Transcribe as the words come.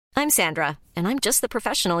I'm Sandra, and I'm just the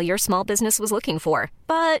professional your small business was looking for.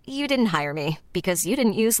 But you didn't hire me because you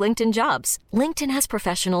didn't use LinkedIn Jobs. LinkedIn has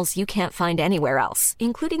professionals you can't find anywhere else,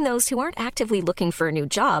 including those who aren't actively looking for a new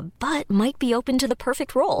job, but might be open to the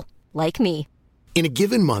perfect role, like me. In a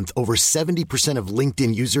given month, over 70% of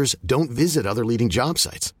LinkedIn users don't visit other leading job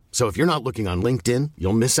sites. So if you're not looking on LinkedIn,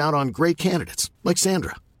 you'll miss out on great candidates like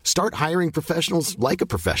Sandra. Start hiring professionals like a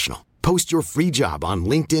professional. Post your free job on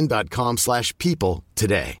linkedin.com/people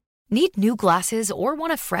today. Need new glasses or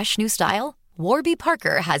want a fresh new style? Warby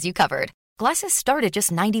Parker has you covered. Glasses start at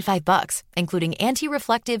just $95, including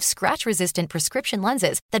anti-reflective, scratch-resistant prescription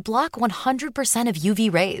lenses that block 100% of UV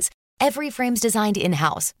rays. Every frame's designed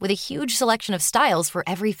in-house with a huge selection of styles for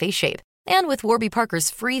every face shape. And with Warby Parker's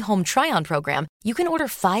free home try-on program, you can order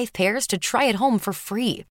 5 pairs to try at home for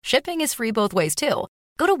free. Shipping is free both ways, too.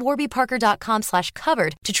 Go to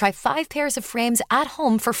warbyparker.com/covered to try 5 pairs of frames at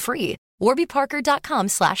home for free.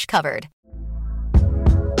 warbyparker.com/covered.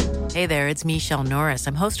 Hey there, it's Michelle Norris.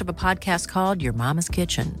 I'm host of a podcast called Your Mama's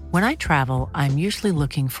Kitchen. When I travel, I'm usually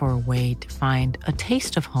looking for a way to find a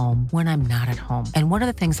taste of home when I'm not at home. And one of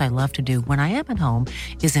the things I love to do when I am at home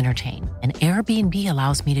is entertain. And Airbnb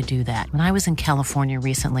allows me to do that. When I was in California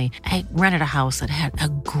recently, I rented a house that had a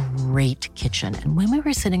great kitchen. And when we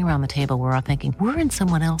were sitting around the table, we were all thinking, we're in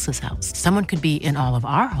someone else's house. Someone could be in all of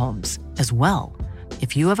our homes as well.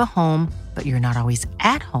 If you have a home, but you're not always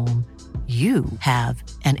at home, you have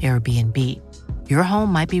an Airbnb. Your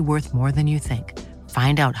home might be worth more than you think.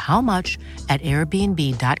 Find out how much at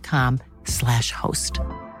airbnb.com/host.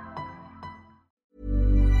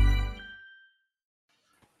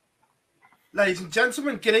 Ladies and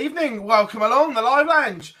gentlemen, good evening. Welcome along the Live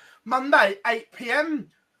Lounge. Monday, 8 p.m.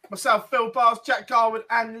 Myself, Phil Bars, Jack Garwood,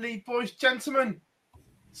 and Lee Boyce. Gentlemen,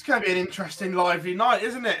 it's going to be an interesting, lively night,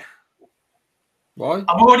 isn't it? Why?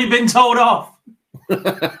 I've already been told off.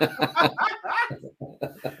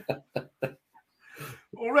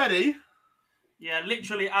 Already? Yeah,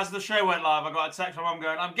 literally as the show went live, I got a text from Mum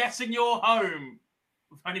going, I'm guessing you're home.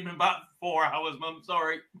 I've only been back 4 hours, Mum,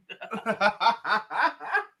 sorry.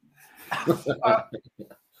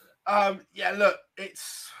 Yeah, look,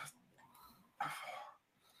 it's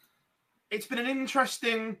been an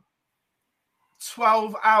interesting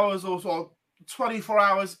 12 hours or so, 24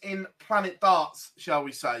 hours in Planet Darts, shall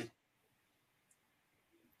we say.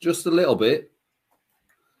 Just a little bit.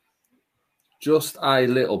 Just a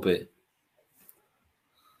little bit.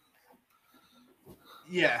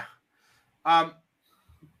 Yeah.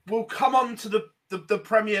 We'll come on to the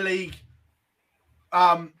Premier League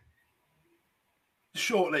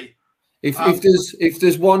shortly. If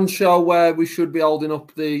there's one show where we should be holding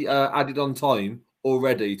up the added on time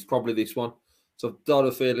already, it's probably this one. So I've got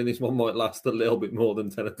a feeling this one might last a little bit more than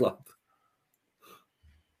 10 o'clock.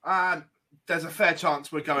 There's a fair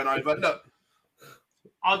chance we're going over. Look,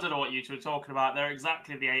 I don't know what you two are talking about. They're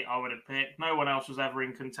exactly the 8 I would have picked. No one else was ever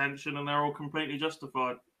in contention, and they're all completely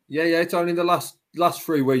justified. Yeah. It's only the last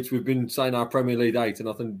 3 weeks we've been saying our Premier League 8, and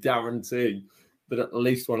I can guarantee that at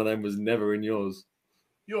least one of them was never in yours.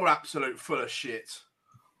 You're absolute full of shit.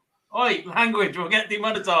 Oi, language, we'll get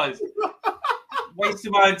demonetised.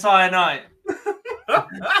 Wasted my entire night.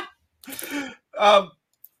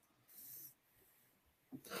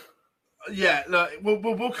 Yeah, look,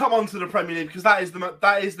 we'll come on to the Premier League because that is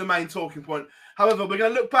the main talking point. However, we're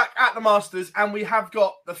going to look back at the Masters, and we have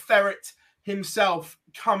got the Ferret himself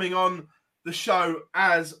coming on the show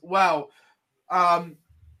as well.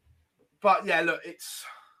 But yeah, look, it's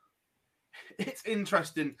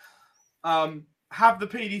interesting. Have the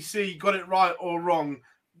PDC got it right or wrong?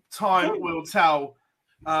 Time will tell.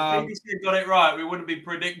 If PDC got it right, we wouldn't be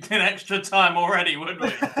predicting extra time already, would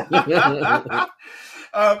we?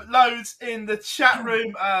 Loads in the chat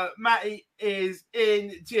room. Matty is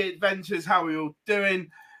in G Adventures. How are we all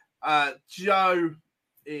doing? Joe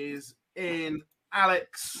is in.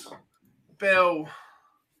 Alex, Bill.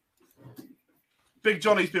 Big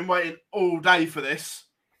Johnny's been waiting all day for this.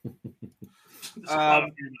 I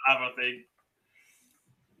think.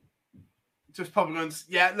 Just probably going to,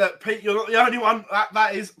 yeah, look, Pete, you're not the only one.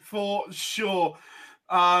 That is for sure.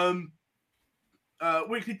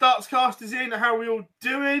 Weekly Darts Cast is in. How are we all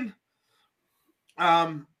doing?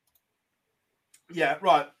 Yeah,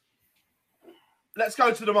 right. Let's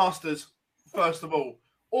go to the Masters, first of all.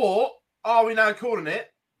 Or are we now calling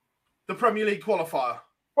it the Premier League qualifier?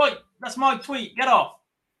 Right, that's my tweet. Get off.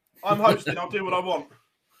 I'm hosting. I'll do what I want.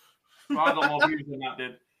 Well, I got more views than that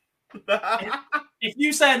did. If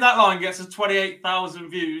you saying that line gets us 28,000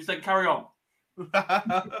 views, then carry on.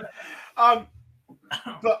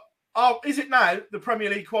 But is it now the Premier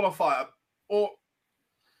League qualifier? Or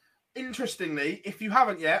interestingly, if you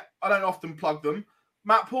haven't yet, I don't often plug them.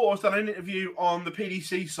 Matt Porter's done an interview on the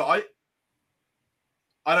PDC site.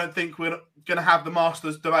 I don't think we're going to have the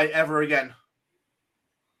Masters debate ever again.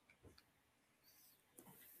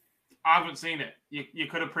 I haven't seen it. You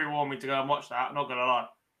could have pre-warned me to go and watch that. I'm not going to lie.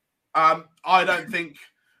 I don't think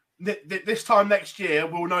this time next year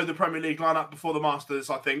we'll know the Premier League lineup before the Masters,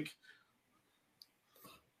 I think.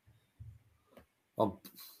 I'm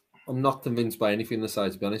not convinced by anything they say,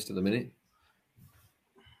 to be honest, at the minute.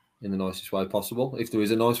 In the nicest way possible. If there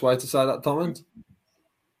is a nice way to say that, Torrent.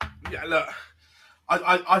 Yeah, look,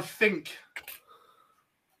 I think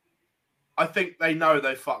they know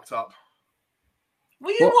they fucked up.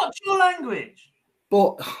 Will you watch your language?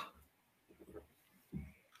 But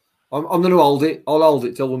I'm going to hold it. I'll hold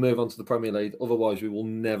it till we move on to the Premier League. Otherwise, we will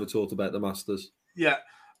never talk about the Masters. Yeah.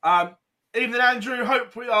 Evening, Andrew.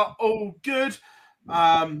 Hope we are all good.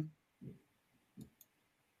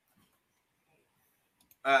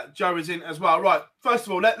 Joe is in as well. Right. First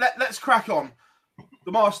of all, let's crack on.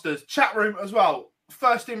 The Masters chat room as well.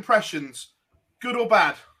 First impressions, good or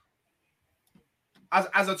bad,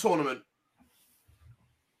 as a tournament.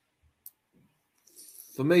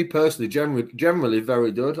 For me personally, generally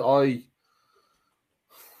very good. Like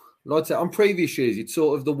I said, on previous years, it's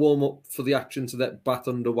sort of the warm up for the action to get back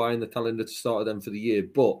underway in the calendar to start them for the year.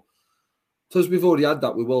 But because we've already had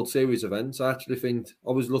that with World Series events, I actually think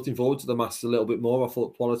I was looking forward to the Masters a little bit more. I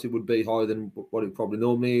thought quality would be higher than what it probably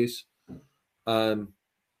normally is.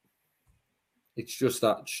 It's just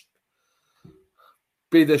that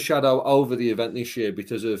be the shadow over the event this year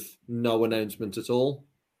because of no announcement at all.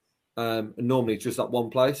 And normally it's just that one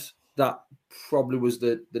place. That probably was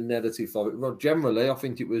the negative for it. Well, generally, I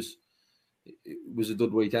think it was a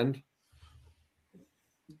good weekend.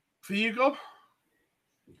 For you, Gob?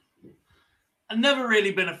 I've never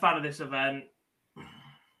really been a fan of this event.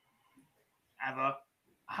 Ever.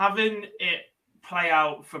 Having it play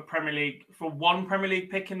out for one Premier League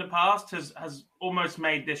pick in the past has almost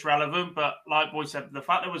made this relevant. But like Boy said, the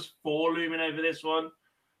fact there was 4 looming over this one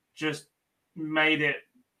just made it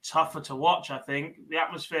tougher to watch. I think the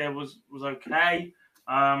atmosphere was okay.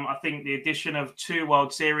 I think the addition of 2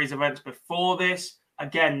 World Series events before this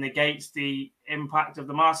again negates the impact of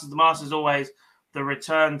the Masters. The Masters always the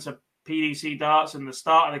return to PDC darts and the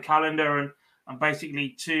start of the calendar and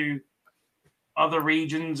basically 2 other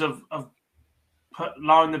regions of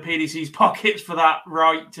line the PDC's pockets for that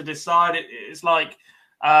right to decide. It's like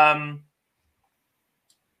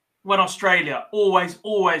when Australia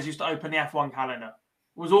always used to open the F1 calendar.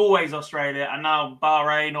 It was always Australia, and now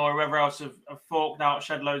Bahrain or whoever else have forked out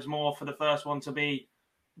shed loads more for the first one to be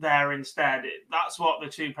there instead. That's what the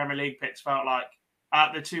 2 Premier League picks felt like.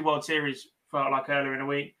 The 2 World Series felt like earlier in the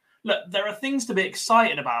week. Look, there are things to be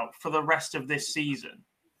excited about for the rest of this season.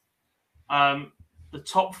 The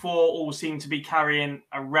top 4 all seem to be carrying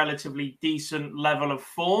a relatively decent level of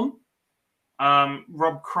form.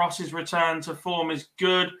 Rob Cross's return to form is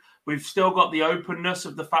good. We've still got the openness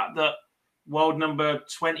of the fact that world number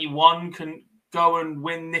 21 can go and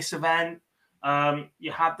win this event.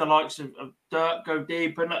 You had the likes of Dirt go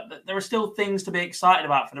deep, and there are still things to be excited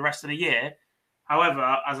about for the rest of the year.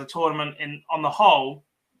 However, as a tournament on the whole,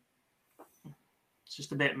 it's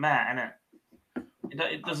just a bit meh, isn't it?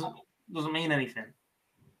 It doesn't mean anything.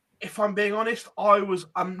 If I'm being honest, I was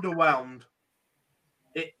underwhelmed.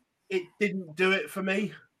 It didn't do it for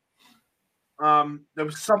me. There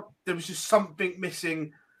was just something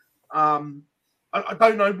missing. I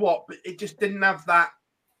don't know what, but it just didn't have that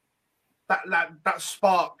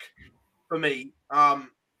spark for me. There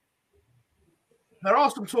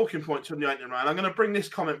are some talking points from the opening round. I'm going to bring this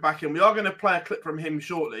comment back in. We are going to play a clip from him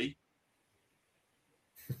shortly.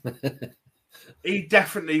 He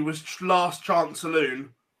definitely was last chance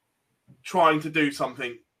saloon trying to do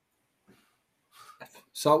something.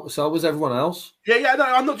 So was everyone else. Yeah. No,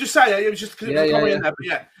 I'm not just saying it. It was just because it was coming in there.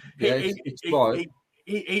 But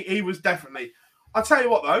he was definitely. I'll tell you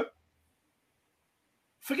what though.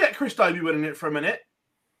 Forget Chris Dobey winning it for a minute.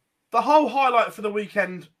 The whole highlight for the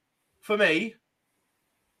weekend, for me,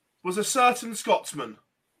 was a certain Scotsman.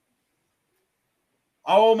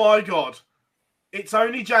 Oh my God. It's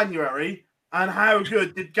only January, and how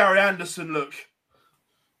good did Gary Anderson look?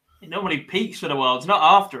 He normally peaks for the Worlds, not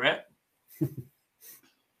after it.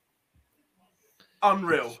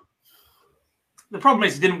 Unreal. The problem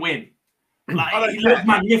is he didn't win. He looked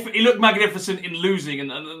magnificent in losing,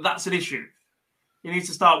 and that's an issue. He needs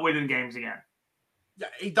to start winning games again. Yeah,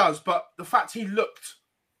 he does, but the fact he looked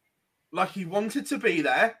like he wanted to be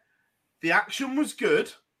there, the action was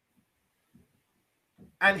good,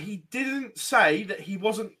 and he didn't say that he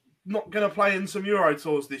wasn't not going to play in some Euro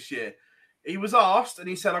tours this year. He was asked, and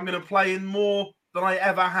he said, "I'm going to play in more than I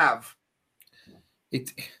ever have."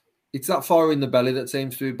 It's that fire in the belly that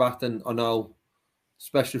seems to be back, and I know,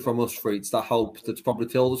 especially from us three, it's that hope that's probably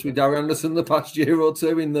killed us with Darren Anderson the past year or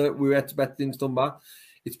two in that we had to bet things done back.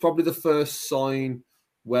 It's probably the first sign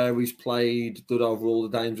where he's played good over all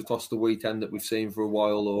the games across the weekend that we've seen for a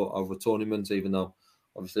while, or over tournaments, even though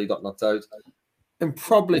obviously he got knocked out. And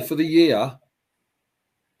probably for the year,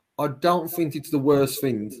 I don't think it's the worst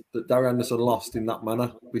thing that Darren Anderson lost in that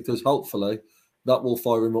manner, because hopefully that will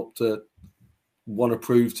fire him up to want to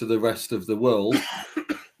prove to the rest of the world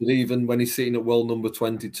that even when he's sitting at world number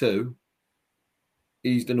 22,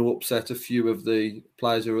 he's going to upset a few of the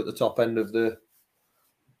players who are at the top end of the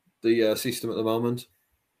system at the moment.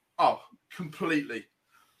 Oh, completely.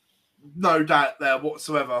 No doubt there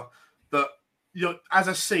whatsoever that as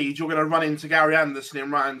a seed, you're going to run into Gary Anderson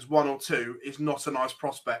in rounds 1 or 2 is not a nice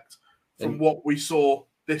prospect from what we saw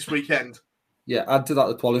this weekend. Yeah, add to that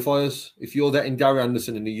the qualifiers. If you're getting Gary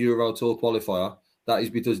Anderson in the Euro Tour qualifier, that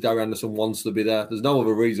is because Gary Anderson wants to be there. There's no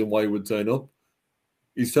other reason why he would turn up.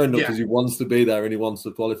 He's turned up because he wants to be there and he wants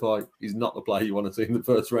to qualify. He's not the player you want to see in the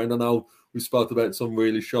first round. I know we spoke about some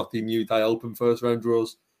really shocking UK Open first round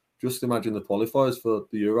draws. Just imagine the qualifiers for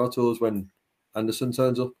the Euro Tours when Anderson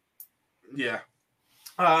turns up. Yeah.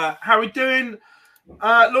 How are we doing?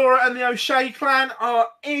 Laura and the O'Shea clan are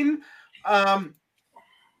in.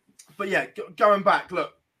 But yeah, going back,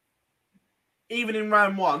 look, even in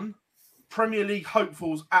round 1, Premier League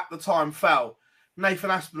hopefuls at the time fell. Nathan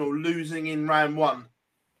Aspinall losing in round 1.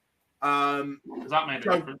 Does that make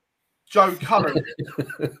a difference? Joe Cullen.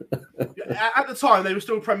 At the time, they were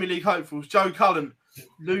still Premier League hopefuls. Joe Cullen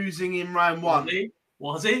losing in round 1.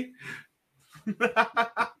 Was he?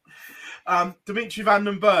 Dimitri van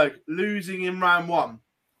den Berg losing in round 1.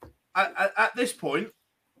 At this point,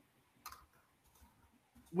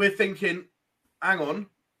 we're thinking, hang on,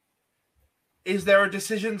 is there a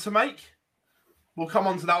decision to make? We'll come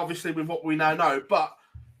on to that, obviously, with what we now know. But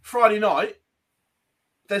Friday night,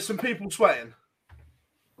 there's some people sweating.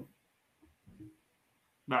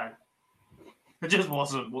 No. It just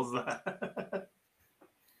wasn't, was there?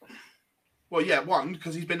 Well, yeah, one,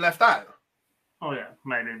 because he's been left out. Oh, yeah,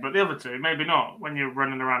 maybe. But the other two, maybe not, when you're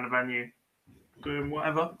running around the venue doing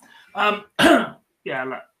whatever. Yeah,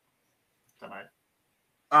 look. Don't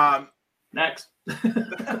know. Next.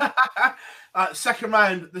 Second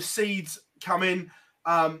round, the seeds come in.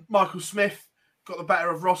 Michael Smith got the better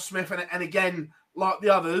of Ross Smith. And again, like the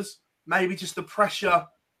others, maybe just the pressure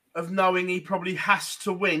of knowing he probably has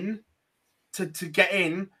to win to get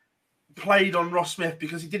in, played on Ross Smith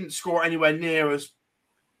because he didn't score anywhere near as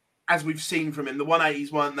we've seen from him. The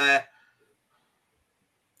 180s weren't there.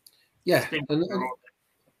 Yeah.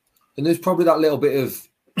 And there's probably that little bit of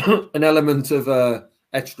an element of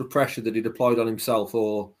extra pressure that he'd applied on himself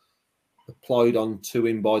or applied onto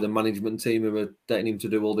him by the management team who were getting him to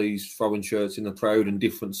do all these throwing shirts in the crowd and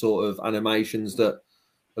different sort of animations that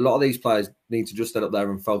a lot of these players need to just get up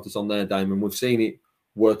there and focus on their game. And we've seen it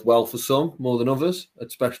work well for some more than others,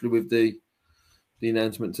 especially with the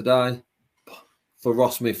announcement today. For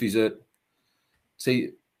Ross Smith, he's a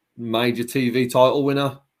major TV title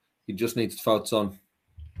winner. He just needs to focus on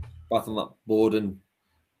back on that board, and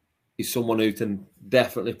he's someone who can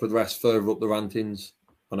definitely progress further up the rankings.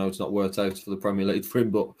 I know it's not worked out for the Premier League for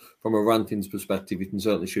him, but from a rankings perspective, he can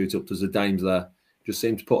certainly shoot up. There's the Dames there. Just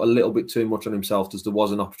seemed to put a little bit too much on himself as there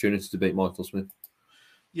was an opportunity to beat Michael Smith.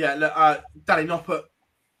 Yeah, look, Danny Noppert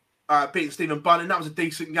beating Stephen Bunting. That was a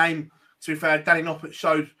decent game, to be fair. Danny Noppert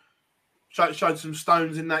showed some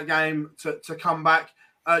stones in that game to come back.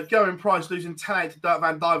 Gerwyn Price losing 10-8 to Dirk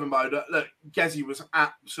van Dijvenbode. Look, Gezi was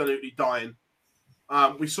absolutely dying.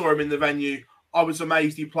 We saw him in the venue. I was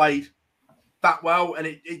amazed he played that well, and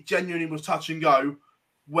it genuinely was touch and go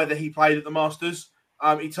whether he played at the Masters.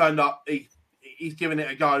 He turned up, he's given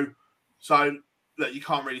it a go. So, look, you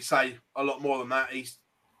can't really say a lot more than that. He's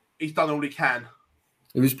done all he can.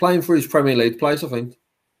 He was playing for his Premier League place, I think.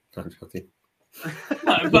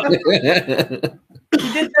 No, but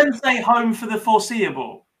he did then say home for the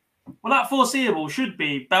foreseeable. Well, that foreseeable should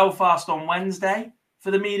be Belfast on Wednesday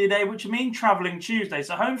for the media day, which would mean travelling Tuesday.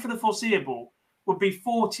 So home for the foreseeable would be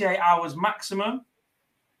 48 hours maximum.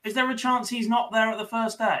 Is there a chance he's not there at the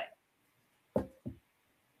first day?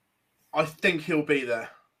 I think he'll be there.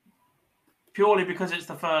 Purely because it's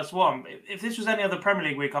the first one. If this was any other Premier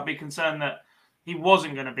League week, I'd be concerned that he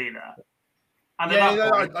wasn't going to be there. And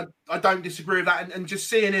I don't disagree with that. And just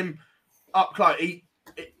seeing him up close,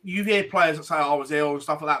 you hear players that say, I was ill and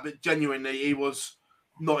stuff like that, but genuinely, he was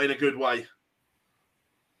not in a good way.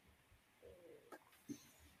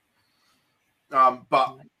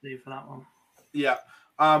 But for that one. Yeah.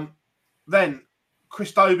 Then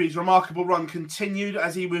Chris Dobey's remarkable run continued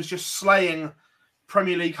as he was just slaying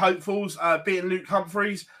Premier League hopefuls, beating Luke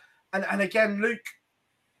Humphries. And again, Luke,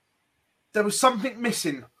 there was something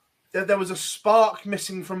missing. There was a spark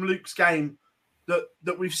missing from Luke's game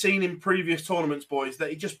that we've seen in previous tournaments, boys,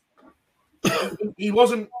 that he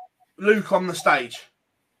wasn't Luke on the stage.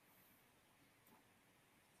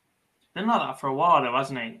 Been like that for a while, though,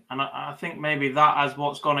 hasn't he? And I think maybe that is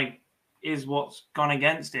what's gone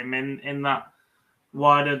against him in that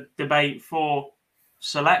wider debate for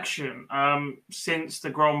selection. Since the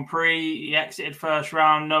Grand Prix, he exited first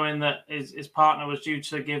round knowing that his partner was due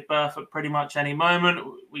to give birth at pretty much any moment.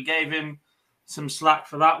 We gave him some slack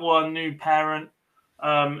for that one, new parent,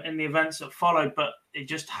 in the events that followed, but it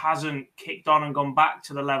just hasn't kicked on and gone back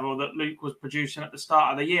to the level that Luke was producing at the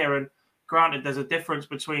start of the year. And granted, there's a difference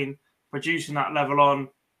between producing that level on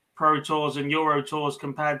Pro Tours and Euro Tours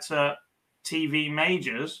compared to TV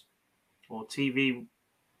majors or TV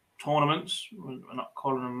tournaments. We're not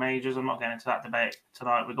calling them majors. I'm not getting into that debate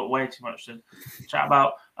tonight. We've got way too much to chat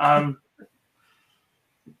about.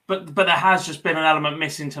 But there has just been an element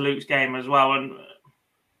missing to Luke's game as well. And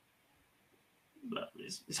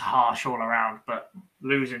it's harsh all around, but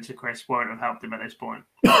losing to Chris won't have helped him at this point.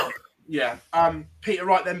 Yeah. Peter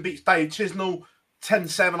Wright then beats Dave Chisnell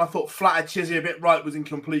 10-7. I thought flattered Chizzy a bit. Wright was in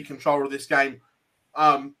complete control of this game.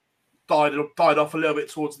 Died off a little bit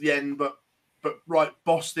towards the end, but Wright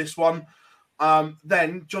bossed this one.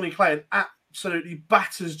 Then Johnny Clayton absolutely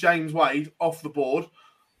batters James Wade off the board.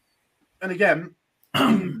 And again,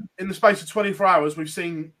 in the space of 24 hours, we've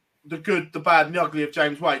seen the good, the bad, and the ugly of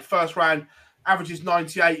James Wade. First round, averages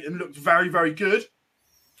 98 and looked very, very good.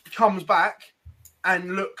 Comes back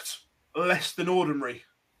and looked less than ordinary.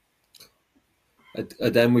 And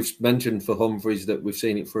then we've mentioned for Humphries that we've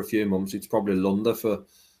seen it for a few months. It's probably Lunda for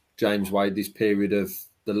James Wade, this period of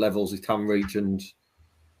the levels he can reach and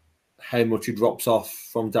how much he drops off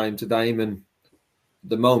from dame to dame. And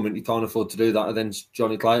the moment he can't afford to do that, and then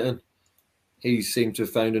Johnny Clayton, he seemed to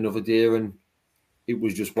have found another deer, and it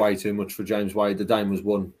was just way too much for James Wade. The dame was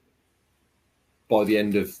won by the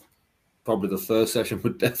end of probably the first session,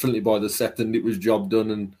 but definitely by the second, it was job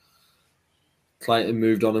done, and Clayton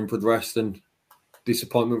moved on and progressed, and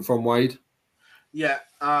disappointment from Wade. Yeah,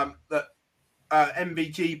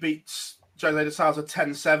 MVG beats Jose de Sousa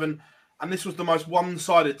 10-7, and this was the most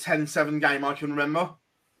one-sided 10-7 game I can remember,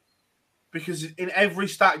 because in every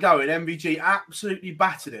stat going, MVG absolutely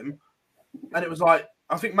battered him, and it was like,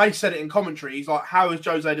 I think May said it in commentary, he's like, how has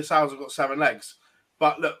Jose de Sousa got 7 legs?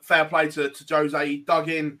 But look, fair play to Jose, he dug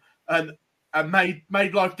in and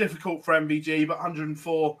made life difficult for MVG, but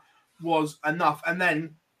 104 was enough. And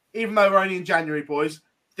then, even though we're only in January, boys,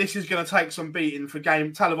 this is going to take some beating for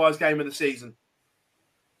televised game of the season.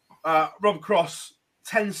 Rob Cross,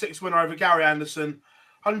 10-6 winner over Gary Anderson,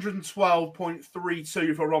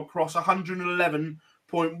 112.32 for Rob Cross,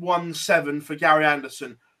 111.17 for Gary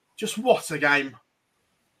Anderson. Just what a game.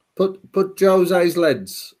 Put Jose's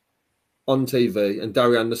leads on TV and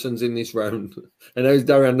Gary Anderson's in this round. And how's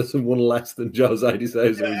Gary Anderson won less than Jose de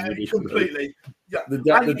Sousa? Yeah, completely. Yeah.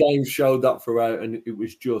 The game showed that throughout, and it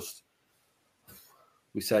was just,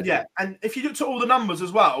 we said. Yeah, and if you looked at all the numbers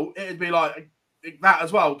as well, it'd be like that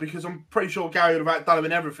as well, because I'm pretty sure Gary would have outdone him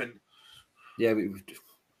in everything. Yeah,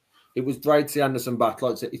 it was great to see Anderson back.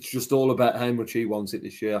 Like I said, it's just all about how much he wants it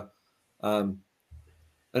this year.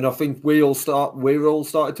 And I think we all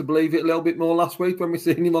started to believe it a little bit more last week when we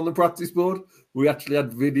seen him on the practice board. We actually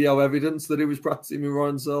had video evidence that he was practicing with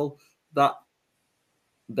Ryan Searle. That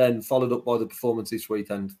then followed up by the performance this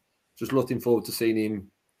weekend. Just looking forward to seeing him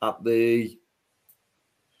at the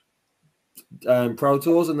Pro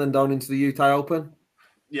Tours and then down into the UK Open.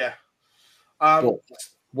 Yeah. But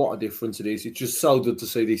what a difference it is. It's just so good to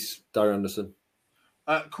see this, Gary Anderson.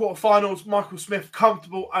 Quarterfinals, Michael Smith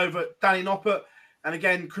comfortable over Danny Noppert. And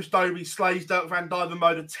again, Chris Dobey slays Dirk van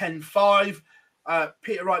Dijvenbode 10-5.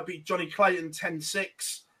 Peter Wright beat Johnny Clayton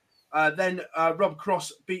 10-6. Then Rob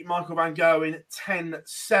Cross beat Michael van Gerwen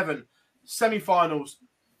 10-7. Semi-finals,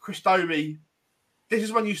 Chris Dobey. This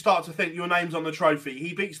is when you start to think your name's on the trophy.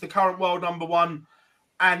 He beats the current world number 1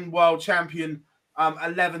 and world champion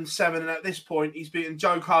 11-7. And at this point, he's beaten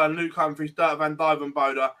Joe Cullen, Luke Humphries, Dirk van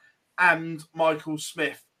Dijvenbode and Michael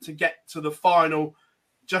Smith to get to the final.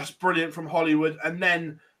 Just brilliant from Hollywood. And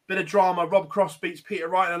then bit of drama. Rob Cross beats Peter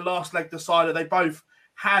Wright in a last leg decider. They both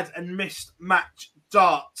had and missed match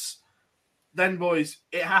darts. Then, boys,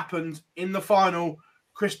 it happened in the final.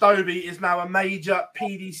 Chris Dobey is now a major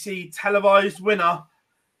PDC televised winner.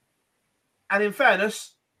 And in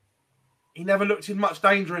fairness, he never looked in much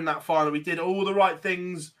danger in that final. He did all the right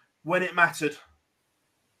things when it mattered.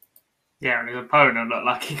 Yeah, and his opponent looked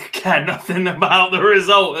like he cared nothing about the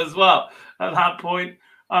result as well at that point.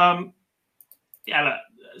 Look,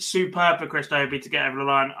 superb for Chris Dobey to get over the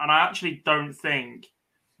line. And I actually don't think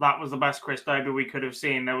that was the best Chris Dobey we could have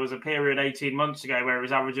seen. There was a period 18 months ago where he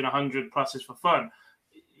was averaging 100 pluses for fun.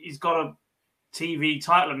 He's got a TV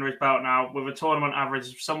title under his belt now with a tournament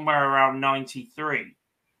average somewhere around 93.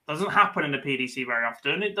 Doesn't happen in the PDC very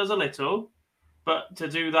often. It does a little. But to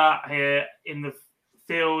do that here in the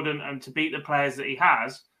field and to beat the players that he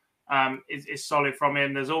has is solid from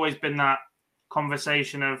him. There's always been that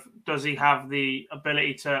conversation of, does he have the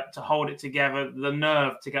ability to hold it together, the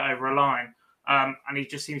nerve to get over a line? And he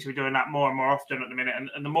just seems to be doing that more and more often at the minute.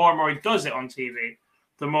 And the more and more he does it on TV,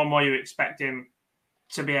 the more and more you expect him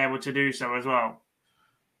to be able to do so as well.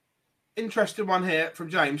 Interesting one here from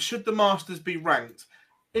James. Should the Masters be ranked?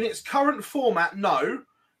 In its current format, no.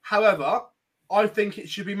 However, I think it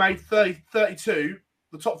should be made 32,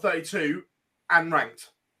 the top 32, and ranked.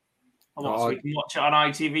 So we can watch it on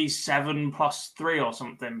ITV 7+3 or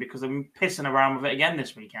something, because I'm pissing around with it again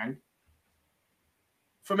this weekend.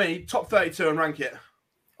 For me, top 32 and rank it.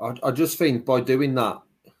 I just think by doing that,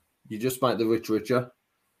 you just make the rich richer.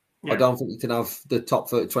 Yeah. I don't think you can have the top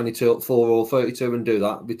 22, 4 or 32 and do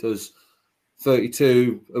that, because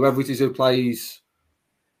 32, whoever it is who plays,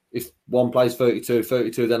 if one plays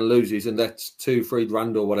 32 then loses, and that's 2-3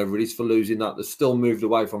 grand or whatever it is for losing that, they're still moved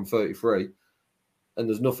away from 33. And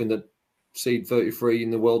there's nothing that seed 33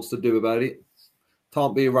 in the world to do about it.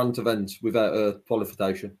 Can't be a rant event without a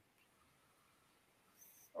qualification.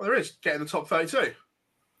 Well, there is, getting the top 32.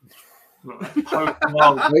 How's that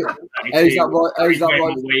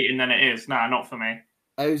right? Waiting than it is. No, not for me.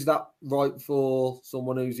 How's that right for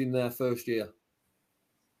someone who's in their first year?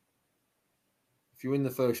 If you're in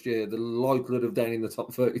the first year, the likelihood of getting in the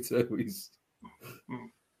top 32 is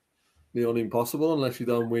nearly impossible unless you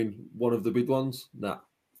don't win one of the big ones. Nah.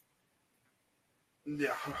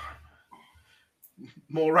 Yeah.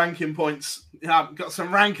 More ranking points. Yeah, got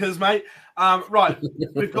some rankers, mate. Right.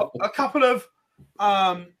 We've got a couple of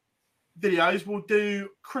videos. We'll do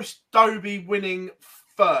Chris Dobey winning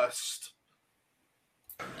first.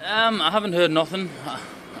 I haven't heard nothing.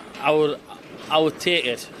 I would take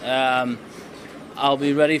it. I'll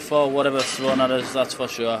be ready for whatever's thrown at us, that's for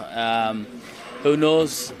sure. Who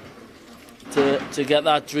knows? To get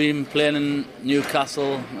that dream playing in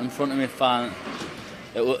Newcastle in front of me fan,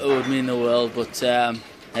 it would mean the world. But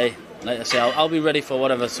hey, like I say, I'll be ready for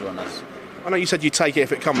whatever's thrown at us. I know you said you'd take it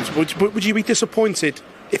if it comes. Would you be disappointed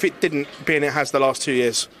if it didn't, being it has the last 2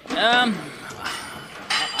 years? I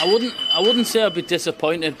wouldn't say I'd be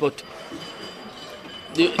disappointed, but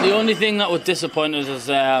the only thing that would disappoint us is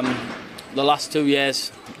the last 2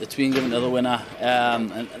 years it's been given to the winner,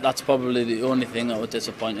 and that's probably the only thing that would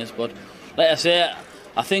disappoint us. But like I say,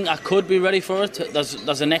 I think I could be ready for it.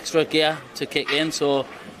 There's an extra gear to kick in, so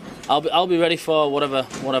I'll be ready for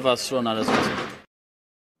whatever's thrown at us.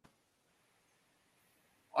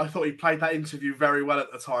 I thought he played that interview very well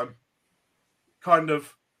at the time. Kind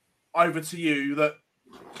of over to you, that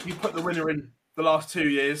you put the winner in the last 2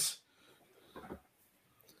 years.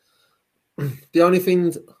 The only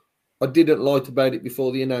thing I didn't like about it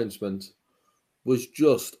before the announcement was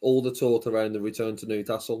just all the talk around the return to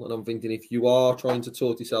Newcastle. And I'm thinking, if you are trying to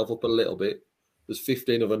talk yourself up a little bit, there's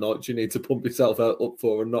 15 other nights you need to pump yourself up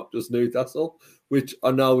for, and not just Newcastle, which I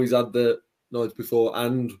know he's had the nights before,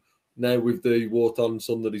 and now with the Wharton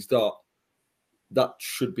son that he's got, that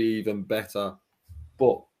should be even better.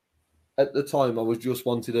 But at the time, I was just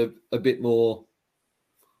wanted a bit more,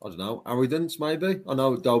 I don't know, arrogance maybe. I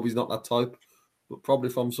know Dobey's not that type, but probably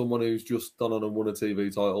from someone who's just done on and won a TV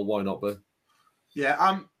title, why not be?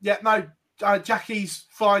 Yeah, Jackie's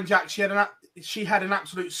fine, Jack. She had an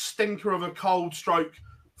absolute stinker of a cold stroke,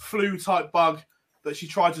 flu type bug that she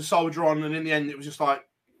tried to soldier on, and in the end, it was just like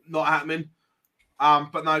not happening.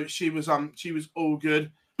 But no, she was all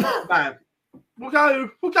good. Man, we'll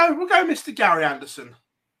go, Mr. Gary Anderson.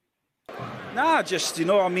 Nah, just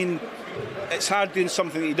it's hard doing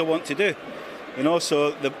something that you don't want to do,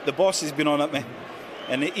 So the boss has been on at me.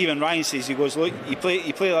 And even Ryan says, he goes, look, you play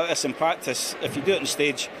like this in practice. If you do it on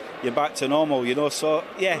stage, you're back to normal, So,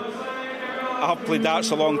 yeah, I have played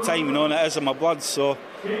darts a long time, and it is in my blood. So,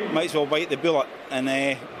 might as well bite the bullet and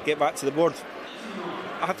get back to the board.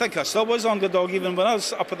 I think I still was underdog even when I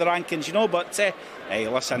was up at the rankings, But, hey,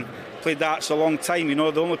 listen, played darts a long time,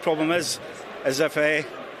 The only problem is if a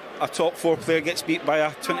top 4 player gets beat by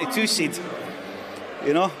a 22 seed.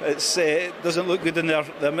 It doesn't look good in their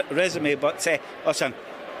resume, but listen,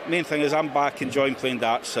 main thing is I'm back enjoying playing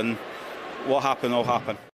darts, and what happened will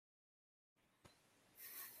happen.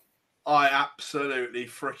 I absolutely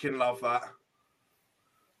freaking love that.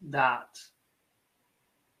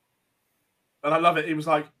 And I love it. He was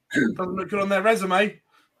like, doesn't look good on their resume.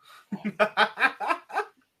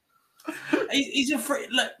 He's a free.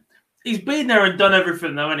 Look, he's been there and done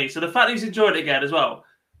everything, though, isn't he? So the fact he's enjoyed it again as well.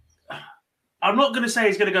 I'm not going to say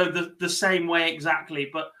he's going to go the same way exactly,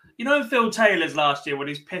 but you know Phil Taylor's last year when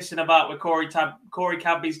he's pissing about with Corey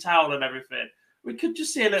Cadby's towel and everything? We could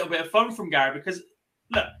just see a little bit of fun from Gary because,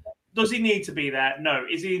 look, does he need to be there? No.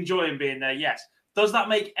 Is he enjoying being there? Yes. Does that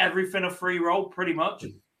make everything a free roll? Pretty much.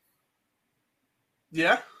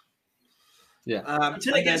 Yeah. Yeah.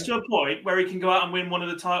 Until it gets to a point where he can go out and win one of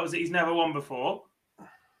the titles that he's never won before,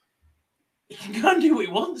 he can go and do what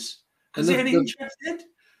he wants. Is he any interested?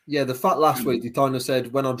 Yeah, the fact last week he kind of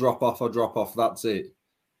said, when I drop off, that's it.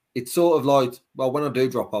 It's sort of like, well, when I do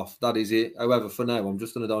drop off, that is it. However, for now, I'm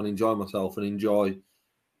just going to go and enjoy myself and enjoy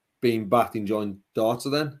being back, enjoying darts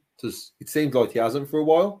then. Because it seems like he hasn't for a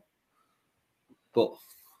while. But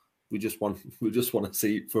we just want to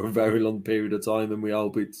see it for a very long period of time, and we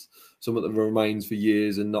hope it's something that remains for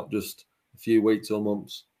years and not just a few weeks or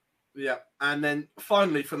months. Yeah, and then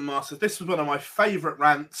finally for the Masters, this was one of my favourite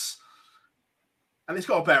rants, and it's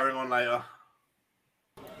got a bearing on later.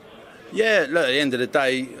 Yeah, look, at the end of the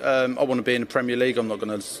day, I want to be in the Premier League. I'm not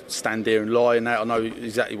going to stand here and lie and that. I know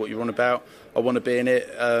exactly what you're on about. I want to be in it.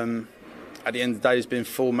 At the end of the day, there's been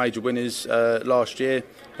 4 major winners last year,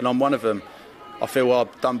 and I'm one of them. I feel I'm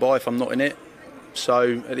done by if I'm not in it.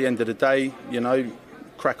 So at the end of the day,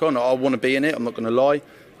 crack on. I want to be in it. I'm not going to lie.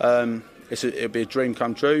 It'll be a dream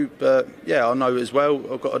come true. But yeah, I know as well.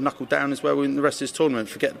 I've got to knuckle down as well in the rest of this tournament.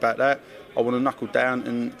 Forget about that. I want to knuckle down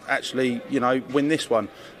and actually, win this one.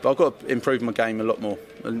 But I've got to improve my game a lot more.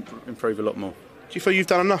 And improve a lot more. Do you feel you've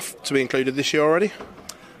done enough to be included this year already?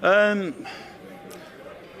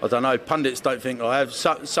 I don't know. Pundits don't think I have.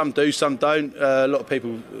 Some do, some don't. A lot of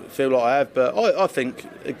people feel like I have. But I think,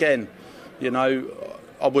 again,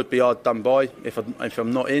 I would be hard done by if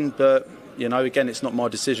I'm not in. But, again, it's not my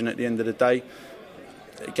decision at the end of the day.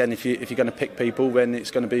 Again, if you're going to pick people, then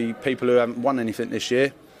it's going to be people who haven't won anything this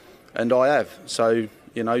year. And I have. So,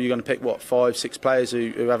 you're going to pick, 5, 6 players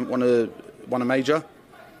who haven't won a major.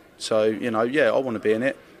 So, I want to be in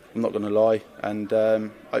it. I'm not going to lie,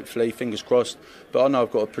 and hopefully, fingers crossed. But I know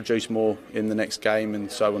I've got to produce more in the next game,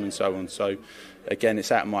 and so on and so on. So, again,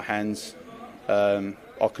 it's out of my hands. I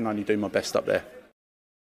can only do my best up there.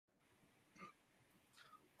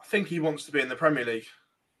 I think he wants to be in the Premier League.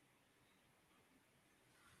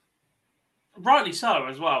 Rightly so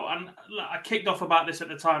as well. And look, I kicked off about this at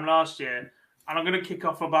the time last year, and I'm going to kick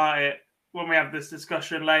off about it when we have this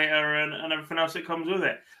discussion later and everything else that comes with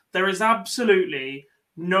it. There is absolutely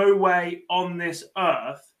no way on this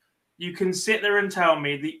earth you can sit there and tell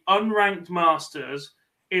me the unranked Masters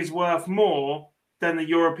is worth more than the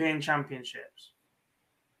European Championships.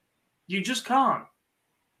 You just can't.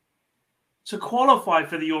 To qualify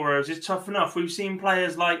for the Euros is tough enough. We've seen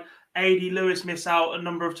players like A.D. Lewis miss out a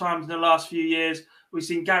number of times in the last few years. We've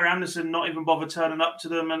seen Gary Anderson not even bother turning up to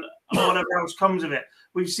them and whatever else comes of it.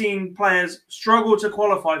 We've seen players struggle to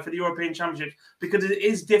qualify for the European Championships because it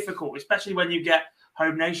is difficult, especially when you get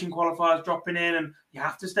home nation qualifiers dropping in and you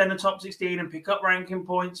have to stay in the top 16 and pick up ranking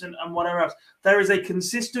points and whatever else. There is a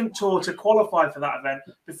consistent tour to qualify for that event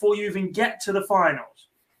before you even get to the finals.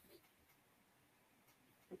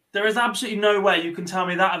 There is absolutely no way you can tell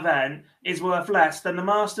me that event is worth less than the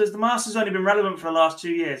Masters. The Masters has only been relevant for the last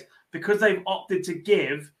 2 years because they've opted to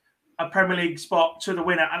give a Premier League spot to the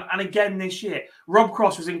winner. And again this year, Rob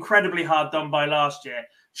Cross was incredibly hard done by last year.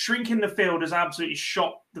 Shrinking the field has absolutely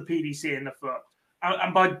shot the PDC in the foot.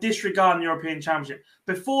 And by disregarding the European Championship.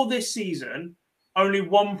 Before this season, only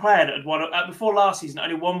one player that had won. Before last season,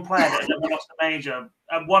 only one player that had lost a major,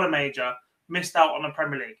 won a major, missed out on the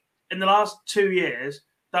Premier League. In the last 2 years,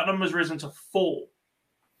 that number's risen to 4.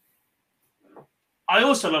 I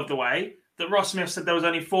also love the way that Ross Smith said there was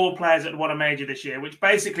only 4 players that had won a major this year, which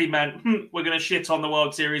basically meant we're going to shit on the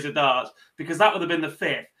World Series of Darts because that would have been the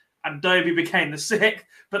 5th. And Dobey became the 6th,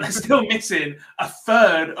 but they're still missing a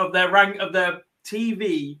third of their rank of their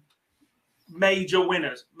TV major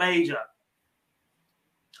winners. Major.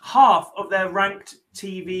 Half of their ranked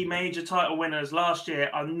TV major title winners last year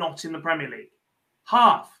are not in the Premier League.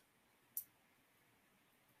 Half.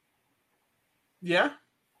 Yeah.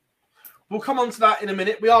 We'll come on to that in a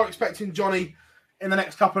minute. We are expecting Johnny in the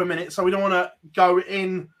next couple of minutes, so we don't want to go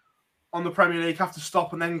in on the Premier League, have to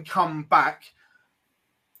stop and then come back.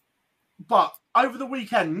 But over the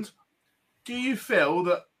weekend, do you feel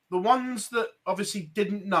that the ones that obviously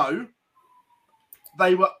didn't know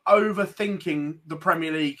they were overthinking the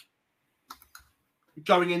Premier League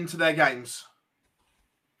going into their games.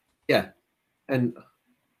 Yeah. And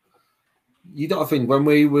you got to think, when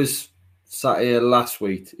we was sat here last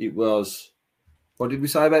week, it was, what did we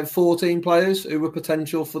say, about 14 players who were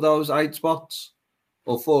potential for those 8 spots?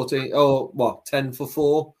 Or 14, or what, 10 for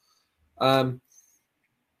 4?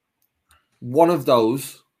 One of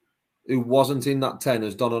those who wasn't in that 10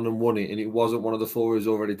 has gone on and won it, and it wasn't one of the 4 who's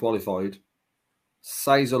already qualified,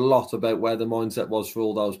 says a lot about where the mindset was for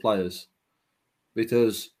all those players.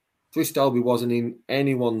 Because Chris Dobey wasn't in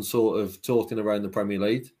anyone's sort of talking around the Premier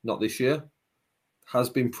League, not this year. Has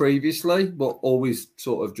been previously, but always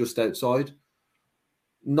sort of just outside.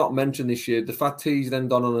 Not mentioned this year. The fact he's then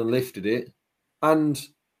gone on and lifted it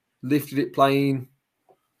playing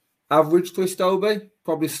average Chris Dobey,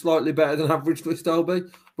 probably slightly better than average Chris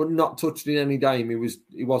Dobey, but not touched in any game.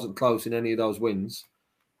 He wasn't close in any of those wins.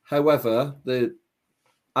 However, the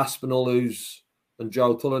Aspinall and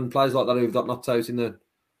Joe Cullen, players like that who've got knocked out in the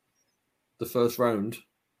first round,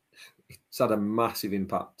 it's had a massive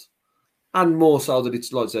impact. And more so that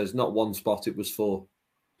it's, like it says, not 1 spot, it was 4.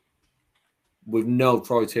 With no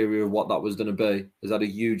criteria of what that was going to be, has had a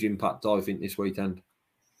huge impact, I think, this weekend.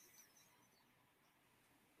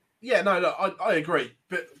 Yeah, no, I agree.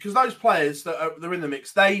 But because those players they're in the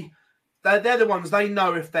mix, they're the ones, they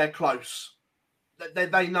know if they're close.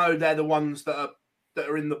 They know they're the ones that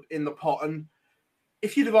are in the pot. And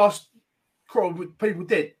if you'd have asked, people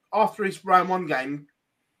did after his round 1 game,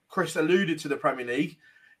 Chris alluded to the Premier League,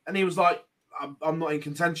 and he was like, "I'm not in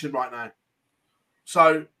contention right now."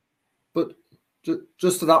 So, but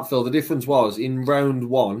just to that, Phil, the difference was in round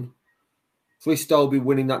 1, Chris Dobey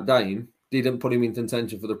winning that game didn't put him in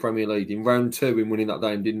contention for the Premier League. In round 2, in winning that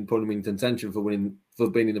game, didn't put him in contention for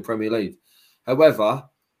being in the Premier League. However,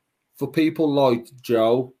 for people like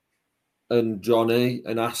Joe and Johnny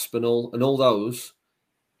and Aspinall and all those,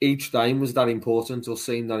 each game was that important or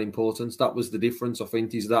seemed that important. That was the difference, I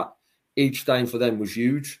think, is that each game for them was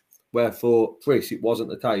huge. Where for Chris, it wasn't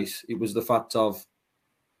the case. It was the fact of,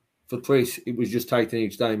 for Chris, it was just taking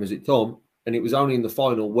each game as it come. And it was only in the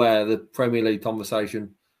final where the Premier League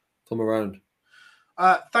conversation come around.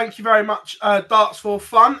 Thank you very much, Darts for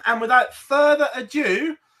Fun. And without further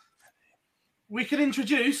ado, we can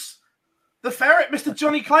introduce the ferret. Mr.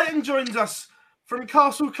 Johnny Clayton joins us from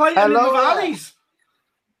Castle Clayton in the Valleys.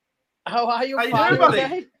 How are you? How you doing, buddy?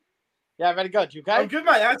 Okay? Yeah, very good. You okay? I'm good,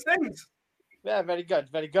 mate. How's things? Yeah, very good.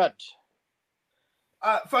 Very good.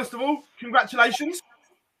 First of all, congratulations.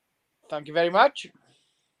 Thank you very much.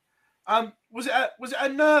 Was it a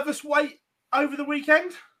nervous wait over the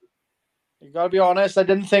weekend? You got to be honest, I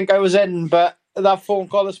didn't think I was in, but that phone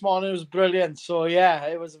call this morning was brilliant. So yeah,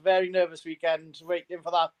 it was a very nervous weekend waiting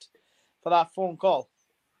for that phone call.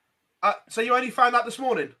 So you only found out this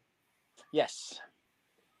morning? Yes.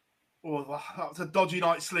 Oh, that was a dodgy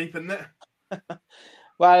night's sleep, isn't it?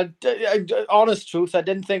 Well, honest truth, I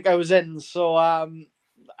didn't think I was in, so I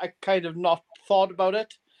kind of not thought about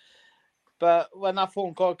it. But when that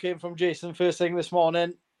phone call came from Jason first thing this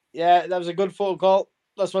morning, yeah, that was a good phone call.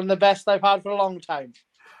 That's one of the best I've had for a long time.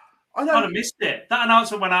 I know. I'd have missed it. That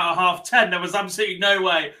announcement went out at 10:30. There was absolutely no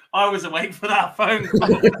way I was awake for that phone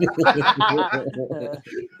call.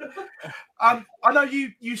 I know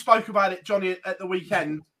you spoke about it, Johnny, at the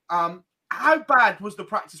weekend. How bad was the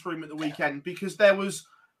practice room at the weekend? Because there was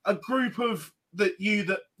a group of that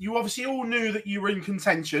you obviously all knew that you were in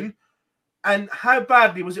contention. And how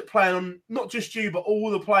badly was it playing on not just you, but all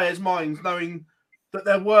the players' minds, knowing that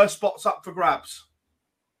there were spots up for grabs?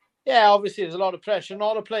 Yeah, obviously there's a lot of pressure. And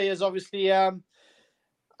all the players, obviously,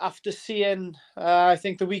 after seeing, I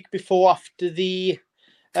think the week before, after the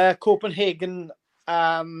Copenhagen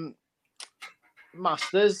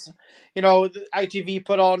Masters, you know, the ITV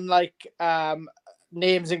put on like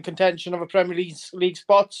names in contention of a Premier League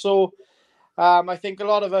spot. So I think a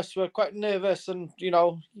lot of us were quite nervous, and you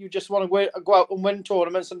know, you just want to go out and win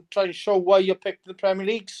tournaments and try and show why you picked the Premier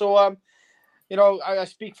League. So you know, I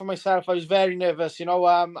speak for myself. I was very nervous. You know,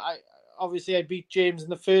 I beat James in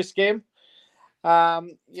the first game.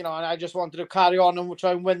 You know, and I just wanted to carry on and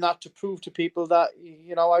try and win that to prove to people that,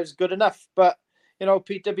 you know, I was good enough. But you know,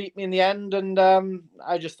 Peter beat me in the end, and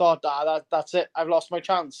I just thought, that's it. I've lost my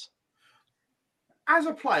chance. As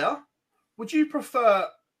a player, would you prefer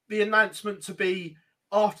the announcement to be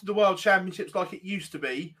after the World Championships like it used to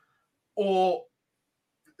be, or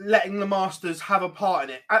letting the Masters have a part in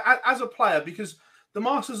it? As a player, because the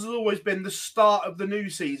Masters has always been the start of the new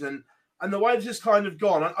season, and the way this has kind of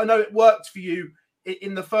gone, I know it worked for you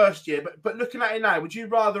in the first year, but looking at it now, would you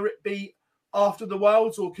rather it be after the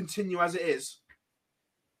Worlds or continue as it is?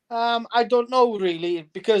 I don't know really,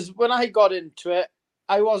 because when I got into it,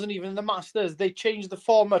 I wasn't even in the Masters. They changed the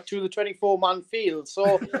format to the 24-man field.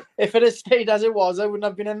 So if it had stayed as it was, I wouldn't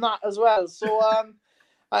have been in that as well. So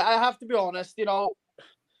I have to be honest,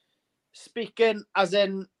 speaking as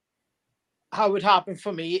in how it happened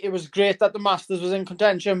for me, it was great that the Masters was in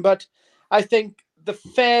contention, but I think the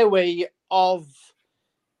fair way of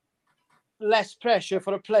less pressure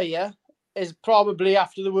for a player is probably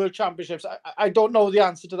after the World Championships. I don't know the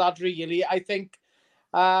answer to that really. I think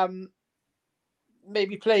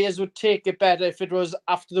maybe players would take it better if it was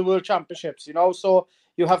after the World Championships, so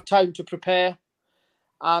you have time to prepare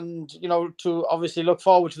and, to obviously look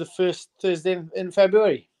forward to the first Thursday in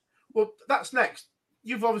February. Well, that's next.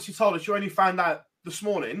 You've obviously told us you only found out this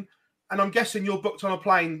morning, and I'm guessing you're booked on a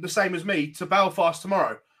plane the same as me to Belfast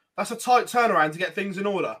tomorrow. That's a tight turnaround to get things in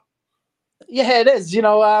order. Yeah, it is.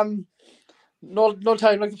 No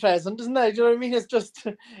time like the present, isn't there? Do you know what I mean? It's just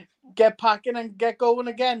get packing and get going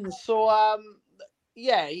again. So,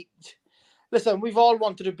 yeah, listen, we've all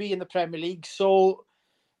wanted to be in the Premier League. So,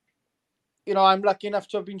 I'm lucky enough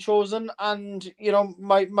to have been chosen. And,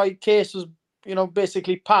 my case was,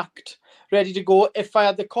 basically packed, ready to go if I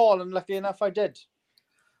had the call. And lucky enough, I did.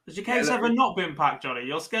 Has your case ever not been packed, Johnny?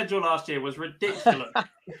 Your schedule last year was ridiculous.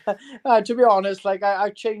 To be honest,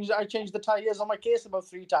 I changed the tyres on my case about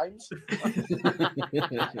 3 times.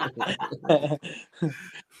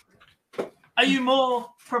 Are you more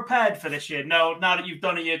prepared for this year? No, now that you've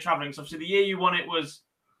done a year travelling. So obviously the year you won it was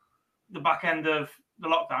the back end of the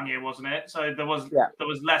lockdown year, wasn't it? So there was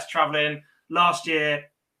less travelling. Last year,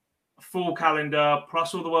 full calendar,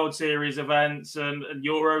 plus all the World Series events and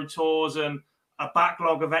Euro tours and a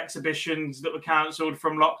backlog of exhibitions that were cancelled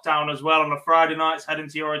from lockdown as well on the Friday nights, heading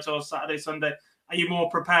to Euro tours Saturday, Sunday. Are you more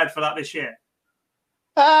prepared for that this year?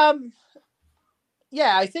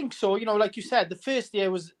 Yeah, I think so. Like you said, the first year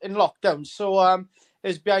was in lockdown. So it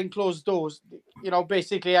was behind closed doors.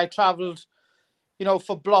 Basically I travelled,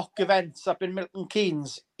 for block events up in Milton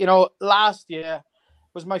Keynes. Last year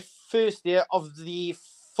was my first year of the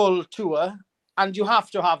full tour. And you have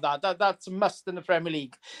to have that. That's a must in the Premier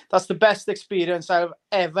League. That's the best experience I've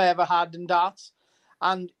ever had in darts.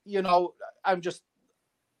 And, I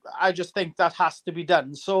just think that has to be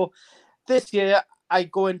done. So this year I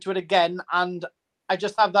go into it again and I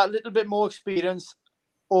just have that little bit more experience,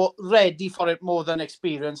 or ready for it more than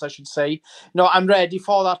experience, I should say. I'm ready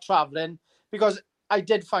for that travelling because I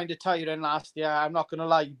did find it tiring last year. I'm not going to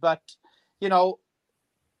lie, but,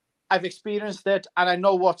 I've experienced it and I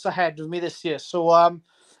know what's ahead of me this year. So, I'm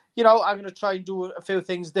going to try and do a few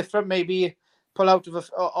things different, maybe pull out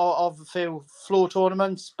of a few floor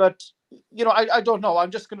tournaments. But, I don't know. I'm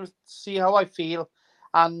just going to see how I feel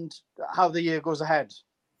and how the year goes ahead.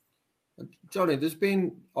 Johnny, there's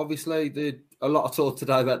been obviously a lot of talk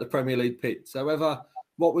today about the Premier League pits. However,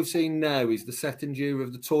 what we've seen now is the set and due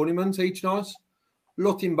of the tournament each night.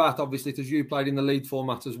 Looking back, obviously, because you played in the league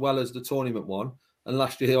format as well as the tournament one, and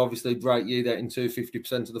last year, obviously, great year getting to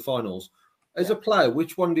 50% of the finals. As a player,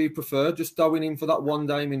 which one do you prefer? Just going in for that one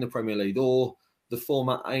game in the Premier League or the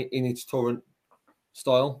format in its current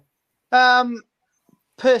style?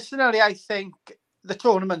 Personally, I think the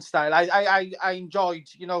tournament style. I enjoyed,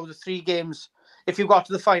 the 3 games. If you got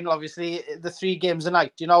to the final, obviously, the 3 games a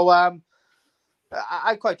night.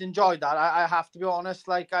 I quite enjoyed that. I have to be honest.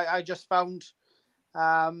 I just found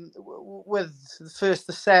with the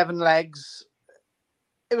 7 legs,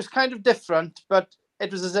 it was kind of different, but it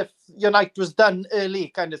was as if your night was done early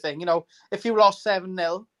kind of thing. If you lost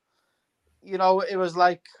 7-0, it was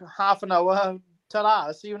like half an hour, ta-da,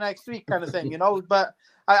 see you next week kind of thing, But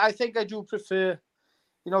I think I do prefer,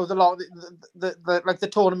 the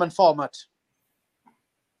tournament format.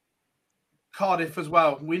 Cardiff as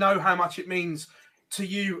well. We know how much it means to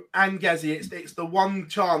you and Gezi. It's the one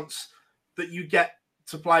chance that you get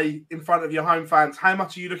to play in front of your home fans. How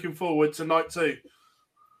much are you looking forward to night 2?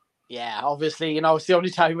 Yeah, obviously, it's the only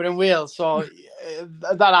time we're in Wales, so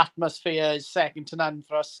that atmosphere is second to none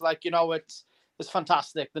for us. It's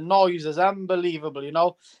fantastic. The noise is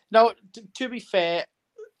unbelievable, Now, to be fair,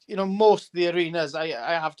 most of the arenas, I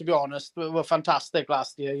have to be honest, were fantastic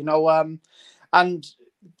last year, and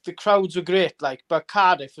the crowds were great, but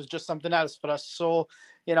Cardiff was just something else for us. So,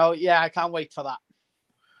 I can't wait for that.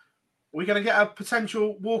 We're going to get a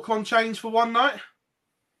potential walk-on change for one night?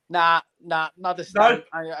 Nah, not this time.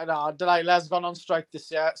 Delilah's gone on strike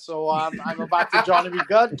this year, so I'm back to Johnny Be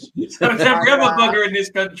Good. So it's every other bugger in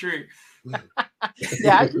this country.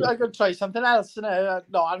 Yeah, I could try something else. No,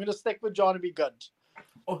 I'm going to stick with Johnny Be Good.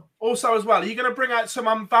 Also, as well, are you going to bring out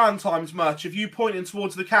some Valentine's merch of you pointing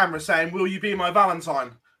towards the camera saying, "Will you be my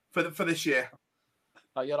Valentine" for this year?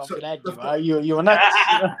 Oh, you're off your head, you were nuts.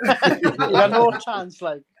 You got no chance,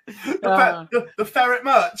 like. The ferret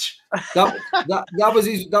merch.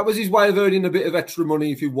 That was his way of earning a bit of extra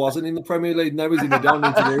money if he wasn't in the Premier League. Now he's in the don't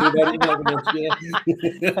need to worry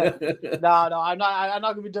about it. No, I'm not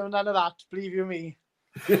going to be doing none of that. Believe you me.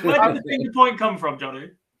 Where did the finger point come from, Johnny?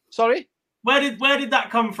 Sorry. Where did that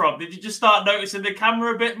come from? Did you just start noticing the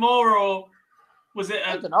camera a bit more, or was it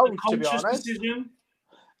a conscious decision?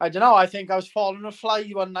 I don't know. I think I was following a fly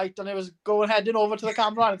one night and I was heading over to the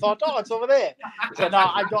camera and I thought, oh, it's over there. So no,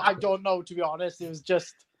 I don't know, to be honest. It was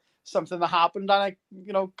just something that happened and I,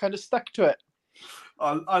 kind of stuck to it.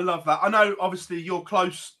 I love that. I know, obviously, you're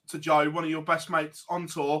close to Joe, one of your best mates on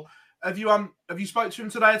tour. Have you spoke to him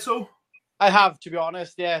today at all? I have, to be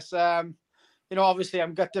honest. Yes. Obviously,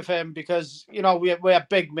 I'm gutted for him because we're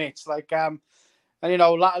big mates. Like, and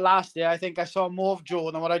last year I think I saw more of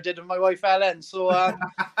Joe than what I did with my wife Ellen. So,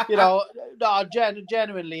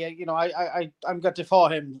 genuinely, I'm gutted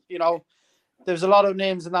for him. There's a lot of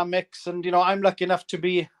names in that mix, and I'm lucky enough to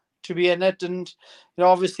be in it. And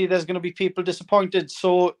obviously, there's going to be people disappointed.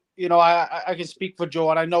 So, I can speak for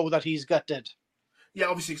Joe, and I know that he's gutted. Yeah,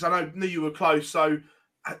 obviously, because I knew you were close. So,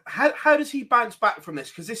 how does he bounce back from this?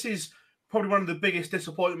 Because this is probably one of the biggest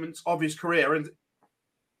disappointments of his career, and.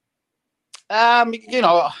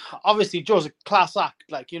 Obviously Joe's a class act.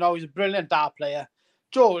 Like, he's a brilliant dart player.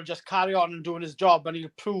 Joe will just carry on and doing his job, and he'll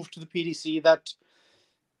prove to the PDC that,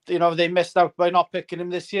 they missed out by not picking him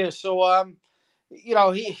this year. So,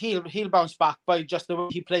 he'll bounce back by just the way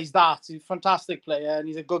he plays darts. He's a fantastic player and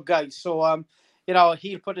he's a good guy. So,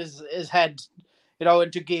 he'll put his head,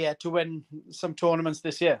 into gear to win some tournaments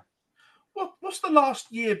this year. What's the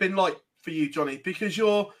last year been like for you, Johnny? Because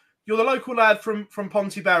you're the local lad from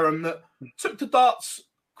Pontyberem that took to darts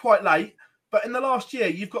quite late, but in the last year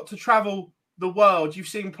you've got to travel the world. You've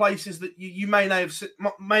seen places that you may not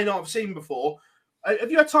have seen before.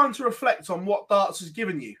 Have you had time to reflect on what darts has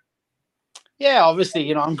given you? Yeah,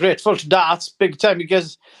 obviously, I'm grateful to darts big time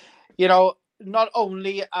because, not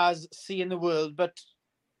only as seeing the world, but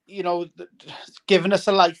giving us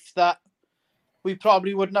a life that we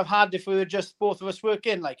probably wouldn't have had if we were just both of us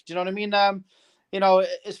working. Like, do you know what I mean?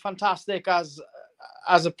 It's fantastic as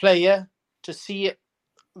a player to see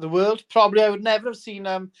the world. Probably I would never have seen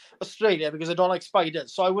Australia because I don't like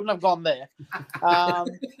spiders, so I wouldn't have gone there.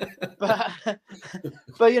 But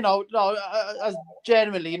as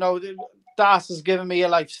generally, darts has given me a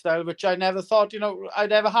lifestyle which I never thought,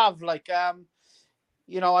 I'd ever have. Like, I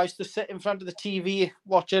used to sit in front of the TV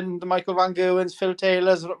watching the Michael Van Gerwens, Phil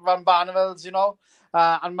Taylors, Van Barnevelds,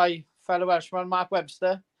 and my fellow Welshman, Mark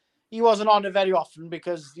Webster. He wasn't on it very often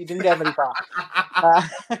because he didn't get very far.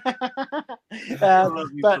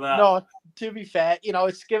 But no, to be fair,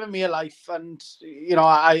 it's given me a life, and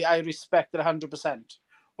I respect it 100%.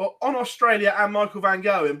 Well, on Australia and Michael Van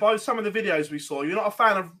Gerwen, by some of the videos we saw, you're not a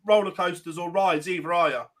fan of roller coasters or rides either, are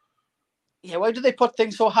you? Yeah, why do they put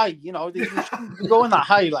things so high? They shouldn't be going that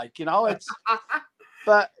high, like, it's.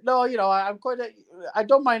 But no, I'm I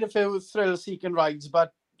don't mind if it was thrill-seeking rides,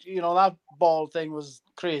 but that ball thing was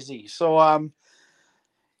crazy. So, I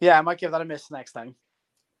might give that a miss next time.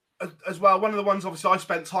 As well, one of the ones, obviously, I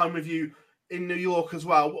spent time with you in New York as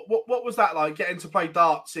well. What was that like, getting to play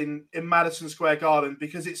darts in Madison Square Garden?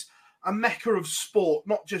 Because it's a mecca of sport,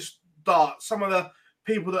 not just darts. Some of the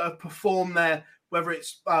people that have performed there, whether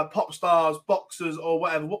it's pop stars, boxers, or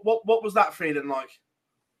whatever. What was that feeling like?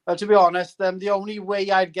 To be honest, the only way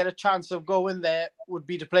I'd get a chance of going there would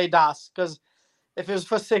be to play darts, because if it was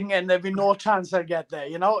for singing, there'd be no chance I'd get there,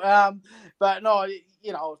 But no,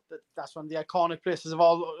 that's one of the iconic places of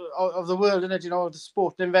all of the world, isn't it? The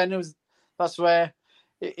sporting venues. That's where,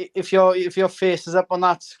 if your face is up on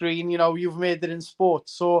that screen, you've made it in sport.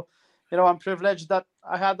 So, I'm privileged that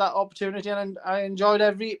I had that opportunity and I enjoyed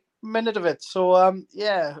every minute of it. So,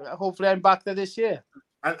 hopefully I'm back there this year.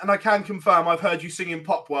 And I can confirm I've heard you sing in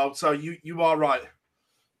Pop World, so you are right.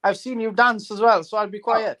 I've seen you dance as well, so I'll be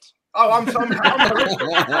quiet. I'm But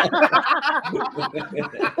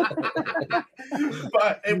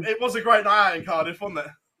it was a great night out in Cardiff, wasn't it?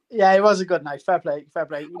 Yeah, it was a good night. Fair play.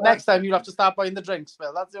 Next time you'll have to start buying the drinks,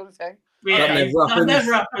 Phil. That's the only thing. Yeah, that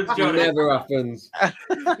never happens, Johnny. Never happens.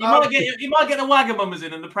 You might get the Wagamamas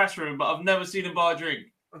in the press room, but I've never seen him buy a drink.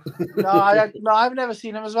 No, I've never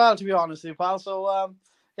seen him as well, to be honest with you, pal. So,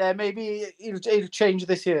 maybe it'll change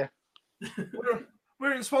this year.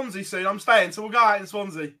 We're in Swansea soon. I'm staying, so we'll go out in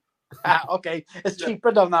Swansea. Okay, it's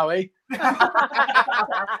cheaper down that way.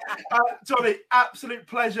 Johnny, absolute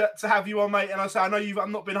pleasure to have you on, mate. And I know you've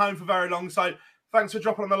not been home for very long, so thanks for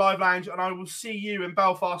dropping on the live lounge. And I will see you in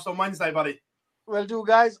Belfast on Wednesday, buddy. Will do,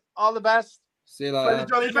 guys. All the best. See you later.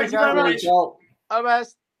 Johnny, thank you very much.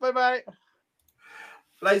 Bye-bye.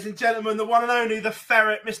 Ladies and gentlemen, the one and only, the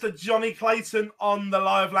ferret, Mr. Johnny Clayton on the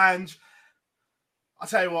live lounge. I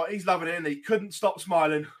tell you what, he's loving it, and he couldn't stop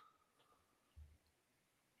smiling.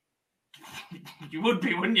 You would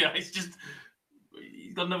be, wouldn't you? It's just,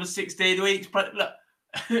 he's got another 16 weeks. But look,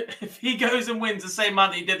 if he goes and wins the same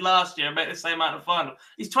amount he did last year and make the same amount of final,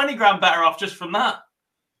 he's 20 grand better off just from that.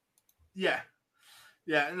 Yeah.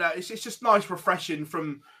 No, it's just nice, refreshing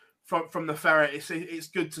from the ferret. It's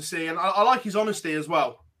good to see, and I like his honesty as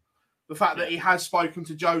well. The fact that he has spoken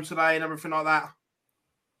to Joe today and everything like that.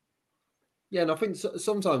 Yeah, and I think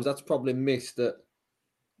sometimes that's probably missed. That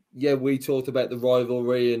we talked about the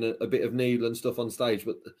rivalry and a bit of needle and stuff on stage,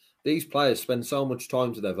 but these players spend so much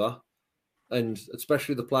time together, and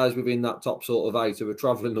especially the players within that top sort of 8 who are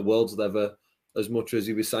travelling the world together. As much as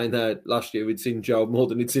he was saying there last year, we'd seen Joe more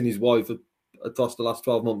than he'd seen his wife across the last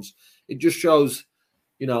 12 months. It just shows,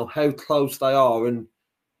 how close they are. And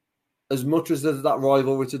as much as there's that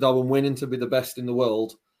rivalry to go and winning to be the best in the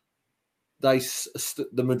world, the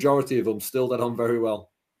majority of them still get on very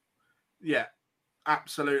well. Yeah,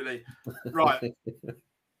 absolutely. Right.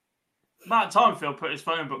 About time Phil put his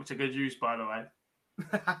phone book to good use, by the way.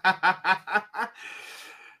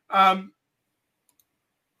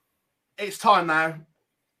 It's time now.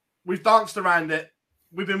 We've danced around it.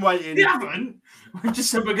 We've been waiting. We haven't. We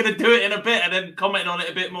just said we're going to do it in a bit and then comment on it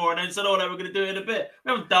a bit more and then said, oh, no, we're going to do it in a bit.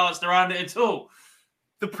 We haven't danced around it at all.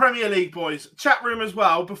 The Premier League, boys. Chat room as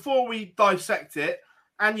well. Before we dissect it,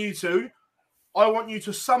 and you two, I want you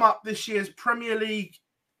to sum up this year's Premier League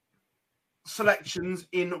selections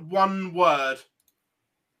in one word.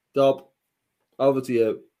 Dob, over to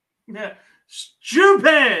you. Yeah.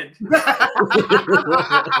 Stupid!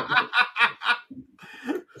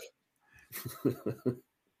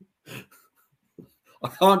 I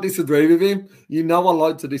can't disagree with him. I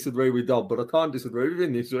like to disagree with Dob, but I can't disagree with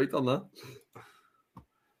him this week on that.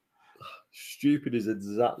 Stupid is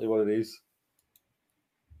exactly what it is.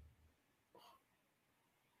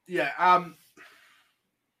 Yeah, I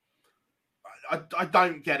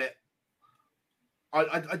don't get it.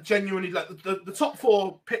 I genuinely like the top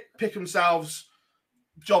 4 pick themselves.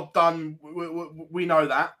 Job done. We know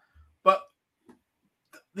that, but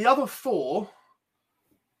the other 4,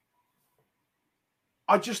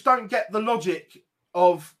 I just don't get the logic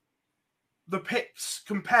of the picks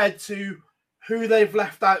compared to who they've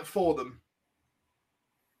left out for them.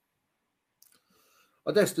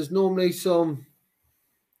 I guess there's normally some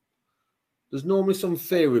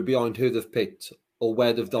theory behind who they've picked or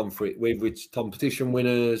where they've done for it. Whether it's competition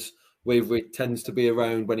winners, whether it tends to be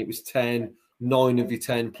around when it was 10, 9 of your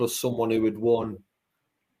 10 plus someone who had won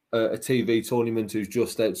a TV tournament who's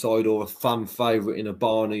just outside, or a fan favourite in a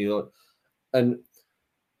Barney. And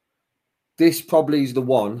this probably is the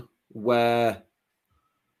one where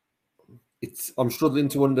I'm struggling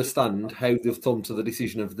to understand how they've come to the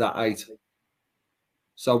decision of that 8.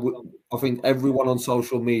 So I think everyone on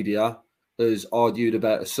social media has argued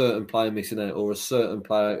about a certain player missing out, or a certain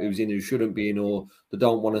player who's in who shouldn't be in, or they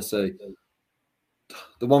don't want to see.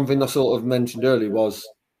 The one thing I sort of mentioned earlier was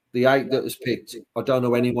the 8 that was picked. I don't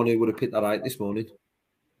know anyone who would have picked that 8 this morning,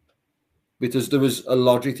 because there was a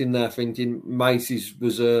logic in there thinking. Macy's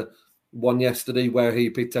was one yesterday where he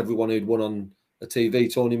picked everyone who'd won on a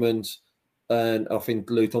TV tournament, and I think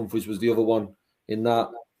Luke Humphries was the other one in that.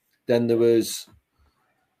 Then there was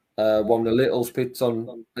one of the Littles picked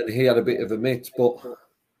on, and he had a bit of a mix, but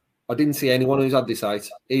I didn't see anyone who's had this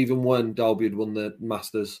 8, even when Dobey had won the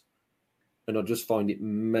Masters. And I just find it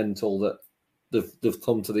mental that they've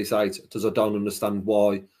come to this 8, because I don't understand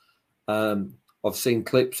why. I've seen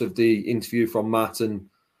clips of the interview from Matt, and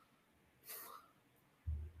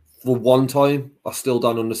for one time, I still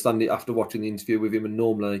don't understand it after watching the interview with him. And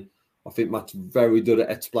normally, I think Matt's very good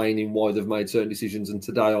at explaining why they've made certain decisions. And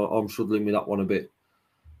today, I'm struggling with that one a bit.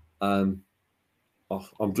 I'm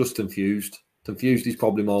just confused. Confused is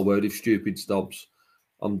probably my word. If stupid stops,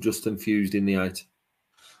 I'm just confused in the 8.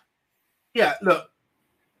 Yeah, look.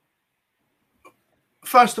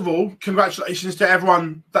 First of all, congratulations to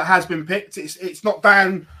everyone that has been picked. It's not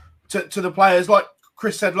down to the players, like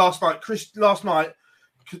Chris said last night. Chris last night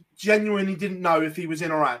genuinely didn't know if he was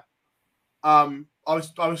in or out. I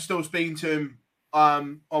was still speaking to him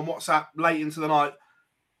on WhatsApp late into the night,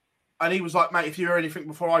 and he was like, "Mate, if you hear anything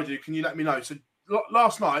before I do, can you let me know?" So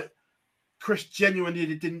last night, Chris genuinely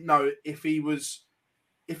didn't know if he was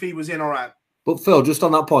in or out. But Phil, just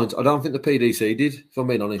on that point, I don't think the PDC did, if I'm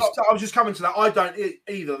being honest. I was just coming to that. I don't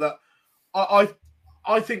either. That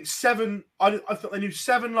I think 7. I thought they knew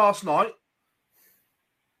 7 last night,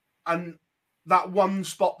 and that one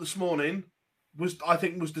spot this morning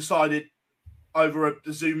was decided over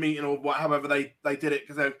a Zoom meeting or however they did it,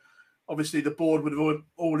 because obviously the board would have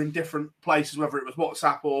all in different places, whether it was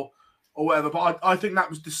WhatsApp or whatever. But I think that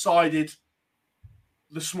was decided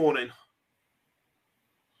this morning.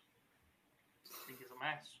 I think it's a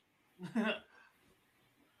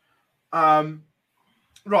mess.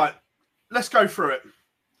 Right, let's go through it.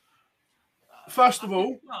 First of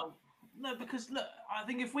all, no, because look, I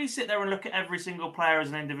think if we sit there and look at every single player as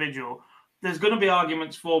an individual, there's going to be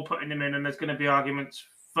arguments for putting them in, and there's going to be arguments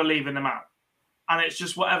for leaving them out. And it's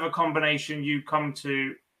just whatever combination you come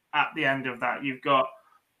to at the end of that. You've got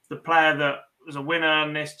the player that was a winner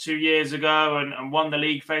on this 2 years ago and won the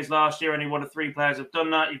league phase last year. Only one of 3 players have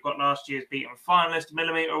done that. You've got last year's beaten finalist, a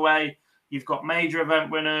millimetre away. You've got major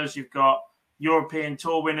event winners. You've got European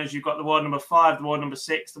Tour winners. You've got the world number 5, the world number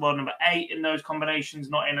 6, the world number 8 in those combinations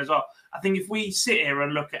not in as well. I think if we sit here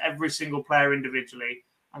and look at every single player individually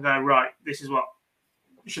and go, right, this is what,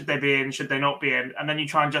 should they be in, should they not be in? And then you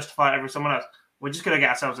try and justify it over someone else. We're just going to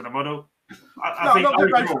get ourselves in a muddle. I'm not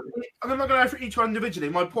going to go for each one individually.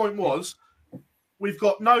 My point was, we've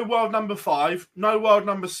got no world number 5, no world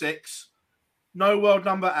number 6, no world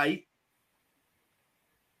number 8.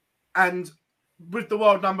 And with the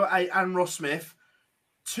world number 8 and Ross Smith,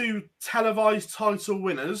 2 televised title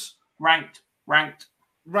winners. Ranked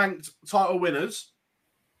title winners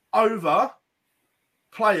over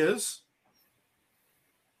players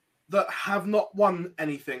that have not won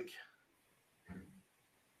anything.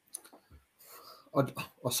 I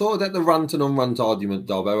saw that the rant and unrant argument,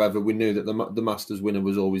 Dob. However, we knew that the Masters winner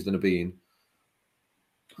was always going to be in.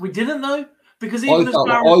 We didn't though, because even as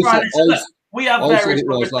Friday, we have various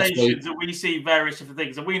conversations that we see various different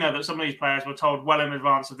things, and we know that some of these players were told well in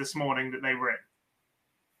advance of this morning that they were in.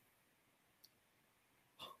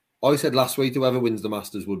 I said last week whoever wins the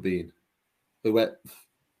Masters would be in.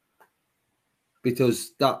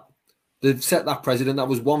 Because they've set that precedent. That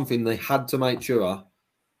was one thing they had to make sure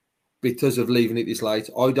because of leaving it this late.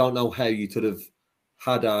 I don't know how you could have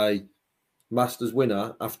had a Masters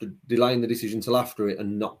winner after delaying the decision till after it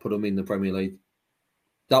and not put them in the Premier League.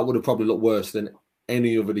 That would have probably looked worse than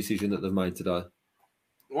any other decision that they've made today.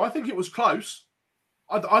 Well, I think it was close.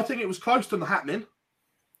 I think it was close to the happening.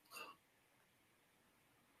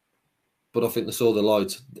 But I think they saw the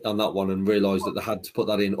light on that one and realised that they had to put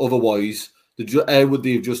that in. Otherwise, how would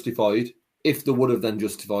they have justified, if they would have then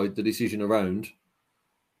justified the decision around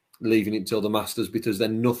leaving it till the Masters, because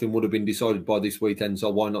then nothing would have been decided by this weekend, so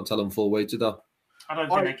why not tell them 4 weeks ago? I don't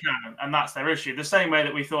think they can, and that's their issue. The same way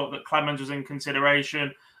that we thought that Clemens was in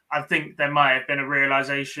consideration, I think there might have been a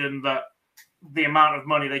realisation that the amount of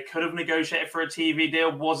money they could have negotiated for a TV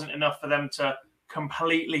deal wasn't enough for them to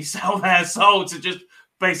completely sell their soul, to just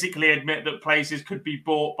basically admit that places could be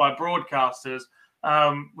bought by broadcasters,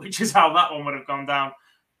 which is how that one would have gone down.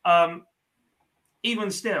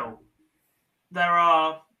 Even still, there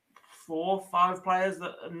are 4 or 5 players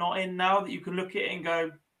that are not in now that you can look at it and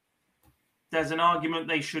go, there's an argument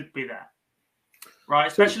they should be there, right?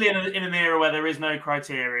 Especially in an era where there is no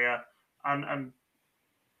criteria and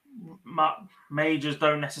majors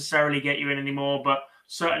don't necessarily get you in anymore, but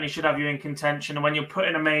certainly should have you in contention. And when you're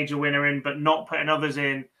putting a major winner in but not putting others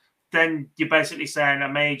in, then you're basically saying a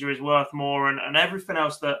major is worth more and everything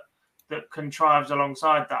else that contrives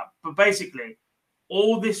alongside that. But basically,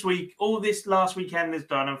 all this last weekend is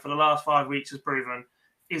done, and for the last 5 weeks has proven,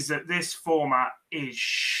 is that this format is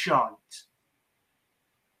shite.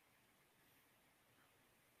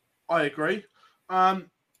 I agree.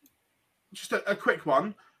 Just a quick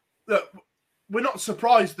one. Look, we're not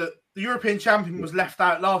surprised that the European champion was left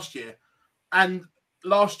out last year. And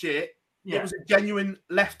last year, it was a genuine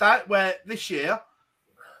left out, where this year,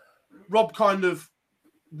 Rob kind of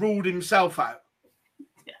ruled himself out.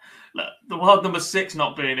 Yeah. Look, the world number 6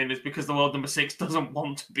 not being in is because the world number 6 doesn't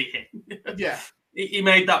want to be in. Yeah. He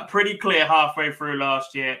made that pretty clear halfway through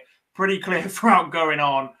last year, pretty clear throughout going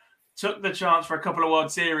on. Took the chance for a couple of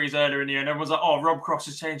World Series earlier in the year, and everyone's like, oh, Rob Cross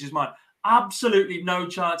has changed his mind. Absolutely no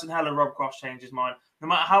chance in hell of Rob Cross changed his mind. No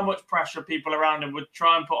matter how much pressure people around him would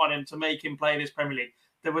try and put on him to make him play this Premier League,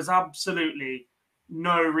 there was absolutely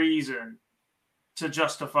no reason to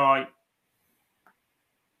justify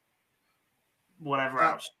whatever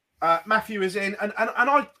else. Matthew is in, and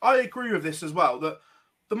I agree with this as well, that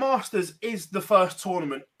the Masters is the first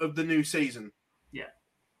tournament of the new season. Yeah.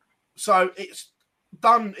 So it's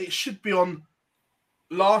done. It should be on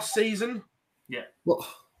last season. Yeah. Well,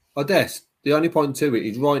 I guess the only point to it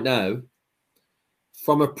is right now,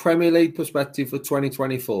 from a Premier League perspective for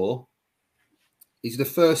 2024, is the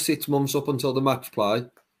first 6 months up until the match play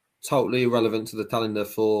totally irrelevant to the calendar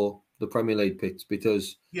for the Premier League pits,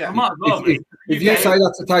 because Yeah, might as well be. if you say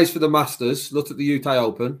that's the case for the Masters, look at the UK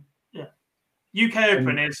Open. Yeah, UK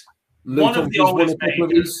Open is Luke one of the oldest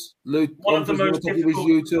majors. One of the most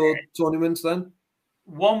difficult tournaments. Then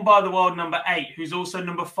won by the world number 8, who's also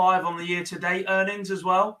number 5 on the year-to-date earnings as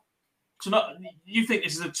well. So you think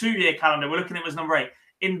this is a 2-year calendar? We're looking at him as number 8.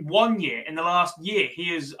 In 1 year, in the last year,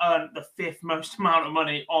 he has earned the 5th most amount of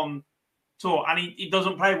money on tour, and he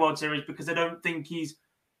doesn't play World Series because they don't think he's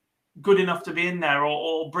good enough to be in there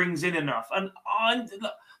or brings in enough. And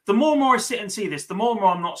the more and more I sit and see this, the more and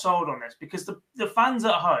more I'm not sold on this, because the fans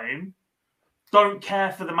at home don't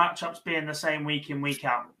care for the matchups being the same week in, week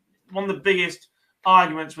out. One of the biggest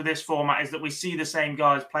arguments with this format is that we see the same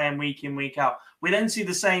guys playing week in, week out. We then see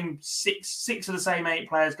the same six of the same 8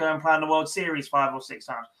 players go and play in the World Series 5 or 6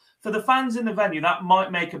 times. For the fans in the venue, that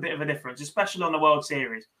might make a bit of a difference, especially on the World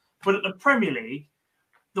Series. But at the Premier League,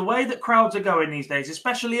 the way that crowds are going these days,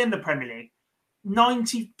 especially in the Premier League,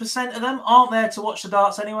 90% of them aren't there to watch the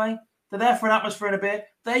darts anyway. They're there for an atmosphere and a beer.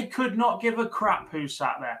 They could not give a crap who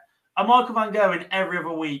sat there. A Michael van Gerwen every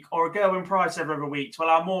other week, or a Gerwin Price every other week, to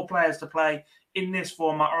allow more players to play in this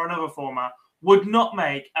format or another format would not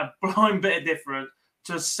make a blind bit of difference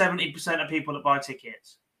to 70% of people that buy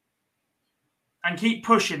tickets. And keep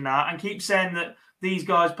pushing that and keep saying that these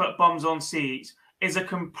guys put bombs on seats is a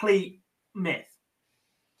complete myth.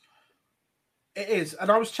 it is.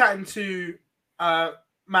 And I was chatting to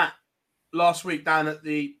Matt last week down at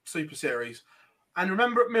the Super Series. And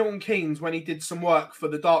remember at Milton Keynes when he did some work for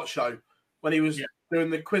the Dart Show, when he was doing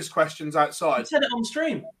the quiz questions outside? He said it on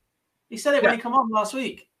stream. He said it when he came on last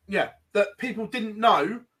week. Yeah, that people didn't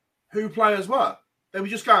know who players were. They were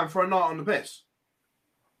just going for a night on the piss.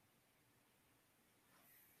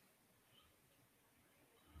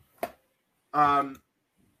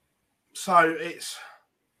 So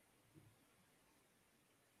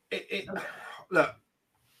look,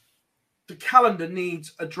 the calendar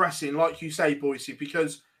needs addressing, like you say, Boise,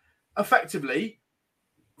 because effectively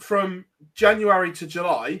from January to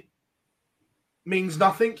July means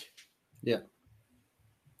nothing. Yeah.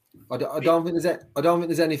 I don't think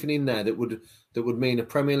there's anything in there that would mean a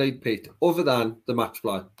Premier League pit other than the match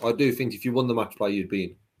play. I do think if you won the match play, you'd be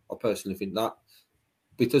in. I personally think that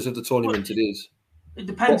because of the tournament it is. It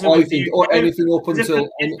depends. I think anything up until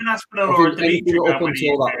anything up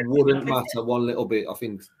until that wouldn't matter one little bit. I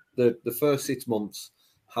think the first 6 months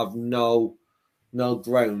have no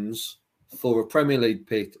grounds for a Premier League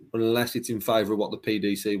pit unless it's in favour of what the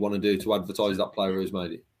PDC want to do to advertise that player who's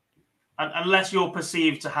made it. Unless you're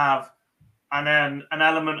perceived to have an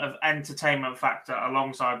element of entertainment factor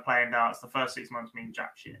alongside playing darts, the first 6 months mean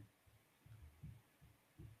jack shit.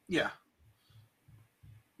 Yeah.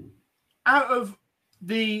 Out of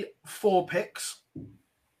the 4 picks,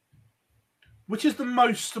 which is the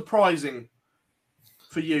most surprising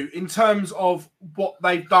for you in terms of what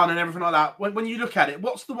they've done and everything like that? When you look at it,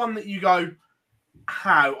 what's the one that you go,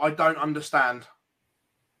 how? I don't understand.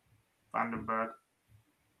 Vandenberg.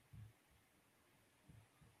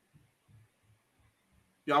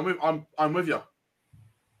 Yeah, I'm with you.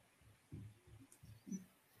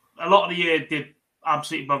 A lot of the year did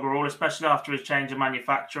absolutely bugger all, especially after his change of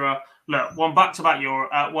manufacturer. Look, won back-to-back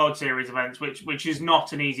World Series events, which is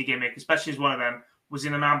not an easy gimmick, especially as one of them was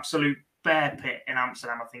in an absolute bear pit in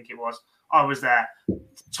Amsterdam, I think it was. I was there.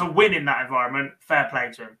 To win in that environment, fair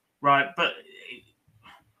play to him, right? But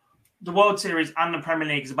the World Series and the Premier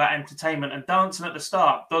League is about entertainment, and dancing at the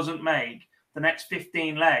start doesn't make the next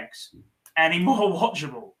 15 legs any more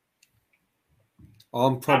watchable.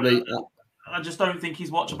 I just don't think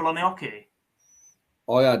he's watchable on the hockey.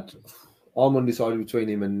 I'm undecided between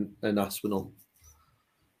him and Aspinall.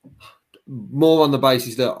 More on the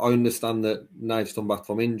basis that I understand that Nave's come back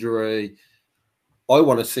from injury. I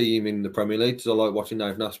want to see him in the Premier League because I like watching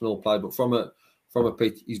Nave and Aspinall play. But from a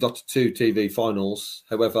pitch, he's got 2 TV finals.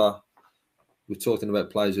 However, we're talking about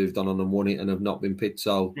players who've done on and won it and have not been picked.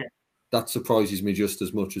 So that surprises me just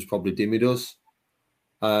as much as probably Dimmy does.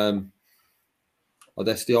 I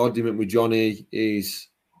guess the argument with Johnny is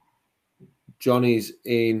Johnny's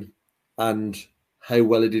in and how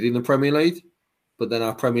well he did in the Premier League, but then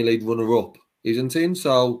our Premier League runner-up isn't in.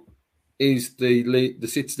 So is the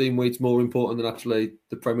 16 weeks more important than actually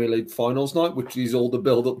the Premier League finals night, which is all the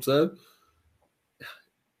build-up to?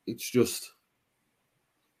 It's just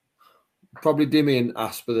probably Dimmy and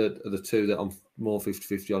Asper are the 2 that I'm more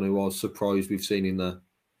 50-50 on, who I was surprised we've seen in there.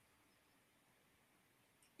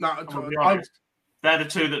 No, they're the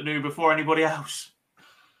 2 that knew before anybody else.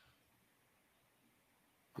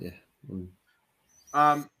 Yeah.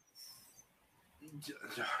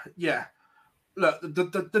 Yeah. Look,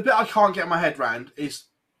 the bit I can't get my head around is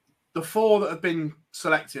the 4 that have been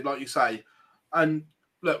selected, like you say, and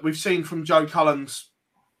look, we've seen from Joe Cullen's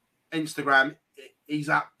Instagram, he's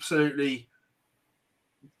absolutely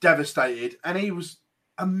devastated, and he was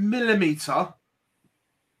a millimetre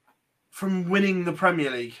from winning the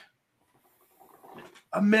Premier League.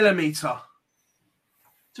 A millimetre.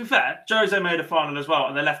 To be fair, Jose made a final as well,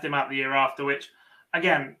 and they left him out the year after, which,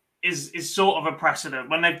 again, is sort of a precedent.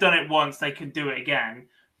 When they've done it once, they could do it again.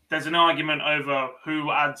 There's an argument over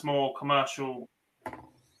who adds more commercial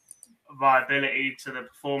viability to the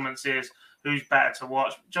performances, who's better to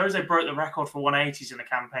watch. Jose broke the record for 180s in the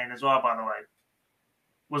campaign as well, by the way.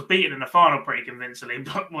 Was beaten in the final pretty convincingly,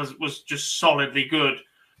 but was just solidly good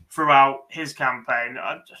throughout his campaign.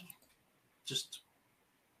 I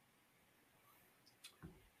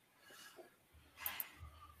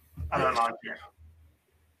don't like it.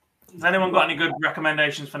 Has anyone got any good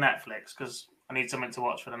recommendations for Netflix? Because I need something to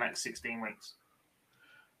watch for the next 16 weeks.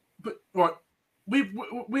 But right, we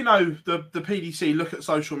know the PDC look at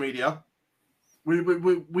social media.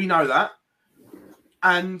 We know that,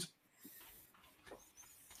 and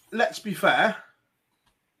let's be fair.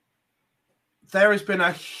 There has been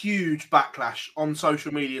a huge backlash on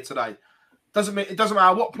social media today. It doesn't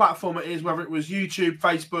matter what platform it is, whether it was YouTube,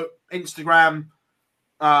 Facebook, Instagram,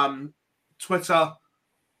 Twitter.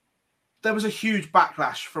 There was a huge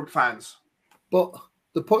backlash from fans. But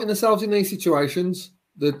they're putting themselves in these situations.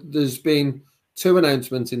 There's been 2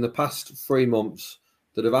 announcements in the past 3 months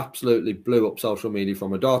that have absolutely blew up social media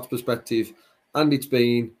from a darts perspective. And it's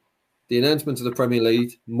been the announcement of the Premier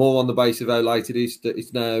League, more on the basis of how late it is, that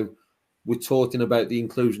it's now we're talking about the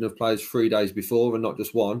inclusion of players 3 days before and not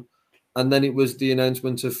just 1. And then it was the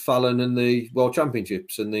announcement of Fallon and the World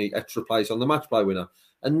Championships and the extra place on the match play winner.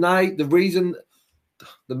 And part of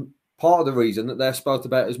the reason that they're spoke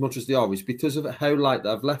about as much as they are is because of how late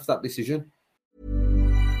they've left that decision.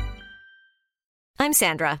 I'm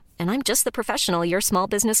Sandra, and I'm just the professional your small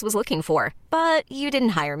business was looking for. But you didn't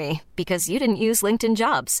hire me because you didn't use LinkedIn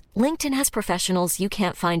Jobs. LinkedIn has professionals you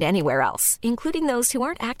can't find anywhere else, including those who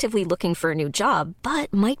aren't actively looking for a new job,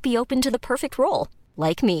 but might be open to the perfect role,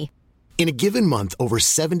 like me. In a given month, over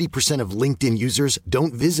 70% of LinkedIn users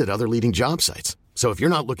don't visit other leading job sites. So if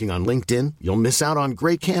you're not looking on LinkedIn, you'll miss out on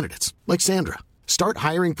great candidates like Sandra. Start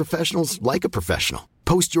hiring professionals like a professional.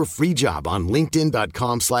 Post your free job on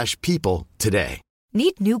linkedin.com/people today.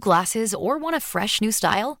 Need new glasses or want a fresh new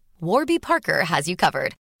style? Warby Parker has you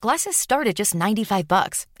covered. Glasses start at just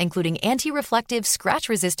 $95, including anti-reflective,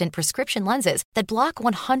 scratch-resistant prescription lenses that block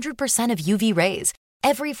 100% of UV rays.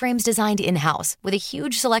 Every frame's designed in-house with a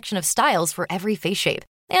huge selection of styles for every face shape.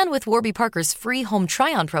 And with Warby Parker's free home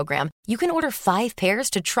try-on program, you can order 5 pairs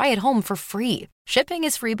to try at home for free. Shipping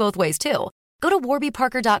is free both ways, too. Go to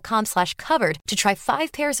warbyparker.com/covered to try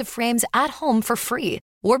 5 pairs of frames at home for free.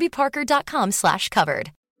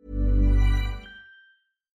 warbyparker.com/covered.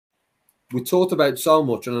 We talked about so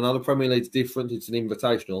much, and I know the Premier League's different, it's an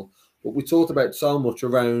invitational, but we talked about so much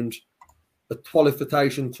around the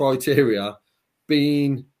qualification criteria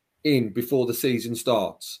being in before the season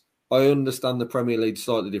starts. I understand the Premier League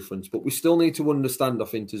slightly different, but we still need to understand, I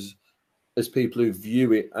think, as people who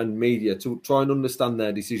view it and media, to try and understand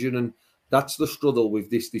their decision. And that's the struggle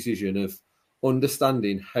with this decision of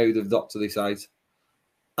understanding how they've got to this height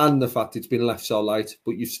and the fact it's been left so late,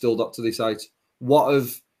 but you've still got to this height. What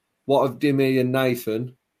have Dimmy and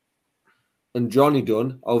Nathan and Johnny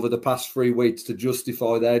done over the past 3 weeks to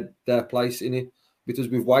justify their place in it? Because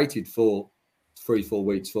we've waited for 3-4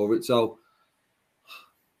 weeks for it. So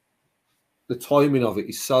the timing of it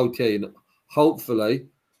is so key. And hopefully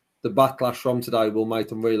the backlash from today will make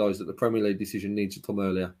them realise that the Premier League decision needs to come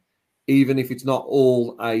earlier. Even if it's not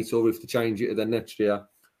all 8 or if they change it then next year.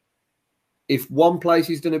 If one place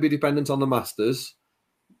is going to be dependent on the Masters,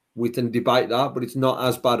 we can debate that, but it's not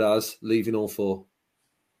as bad as leaving all 4.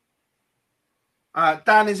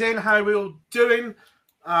 Dan is in. How are we all doing?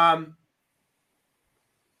 I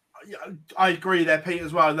agree there, Pete,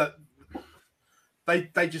 as well, that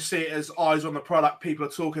they just see it as eyes on the product. People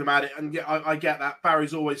are talking about it. And I get that.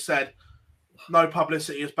 Barry's always said no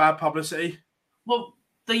publicity is bad publicity. Well,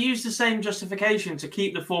 they use the same justification to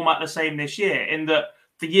keep the format the same this year, in that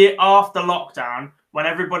the year after lockdown, when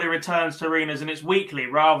everybody returns to arenas and it's weekly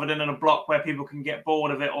rather than in a block where people can get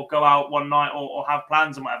bored of it or go out one night or have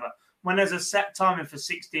plans and whatever, when there's a set timing for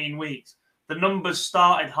 16 weeks, the numbers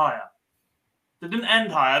started higher. They didn't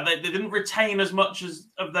end higher. They didn't retain as much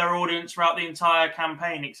of their audience throughout the entire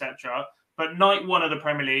campaign, etc. But night 1 of the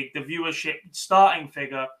Premier League, the viewership starting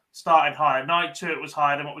figure started higher. Night 2, it was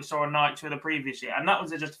higher than what we saw on night 2 of the previous year. And that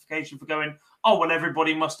was the justification for going,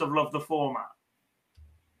 everybody must have loved the format.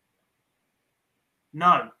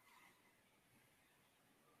 No.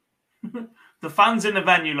 The fans in the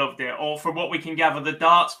venue loved it, or from what we can gather, the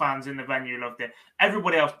darts fans in the venue loved it.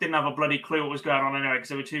 Everybody else didn't have a bloody clue what was going on anyway because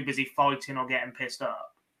they were too busy fighting or getting pissed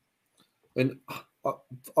up. And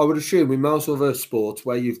I would assume in most other sports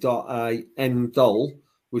where you've got a end goal,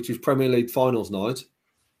 which is Premier League finals night,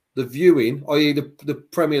 the viewing, i.e. the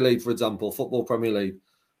Premier League, for example, Football Premier League,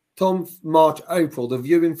 come March, April, the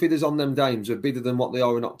viewing figures on them games are bigger than what they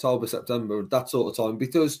are in October, September, that sort of time,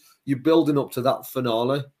 because you're building up to that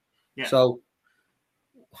finale. Yeah. So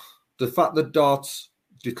the fact that darts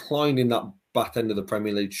declined in that back end of the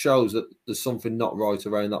Premier League shows that there's something not right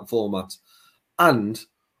around that format. And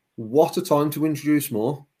what a time to introduce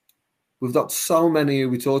more. We've got so many who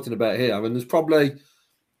we're talking about here, and there's probably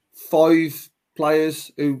 5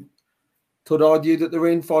 players who could argue that they're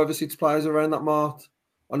in, 5 or 6 players around that mark.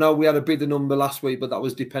 I know we had a bigger number last week, but that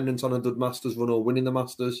was dependent on a good Masters run or winning the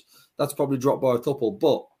Masters. That's probably dropped by a couple,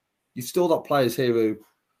 but you've still got players here who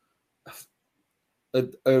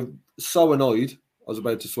are so annoyed. I was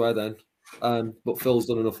about to swear then, but Phil's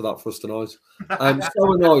done enough of that for us tonight.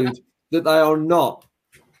 So annoyed that they are not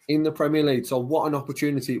in the Premier League. So what an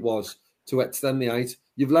opportunity it was to extend the 8.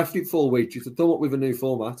 You've left it 4 weeks. You could come up with a new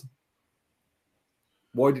format.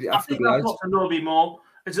 Why did it have to be 8? I think that's what annoyed me more,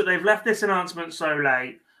 is that they've left this announcement so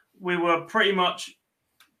late. We were pretty much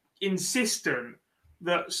insistent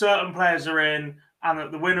that certain players are in and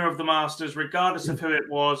that the winner of the Masters, regardless of who it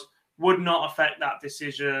was, would not affect that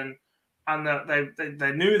decision, and that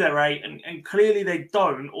they knew their 8, and clearly they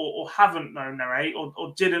don't or haven't known their 8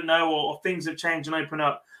 or didn't know or things have changed and opened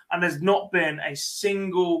up, and there's not been a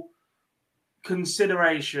single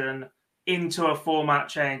consideration into a format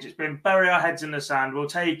change. It's been bury our heads in the sand, we'll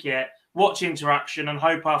take it, watch interaction and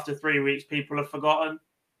hope after 3 weeks people have forgotten.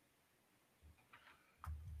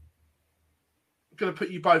 I'm going to put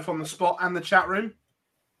you both on the spot and the chat room.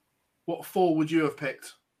 What 4 would you have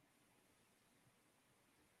picked?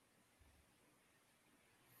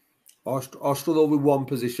 I struggle with one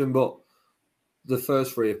position, but the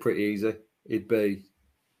first 3 are pretty easy. It'd be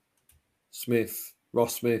Smith,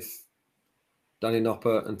 Ross Smith, Danny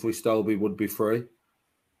Noppert and Dobey would be 3.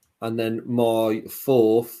 And then my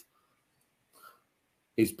 4th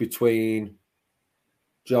is between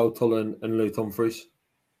Joe Cullen and Luke Humphries.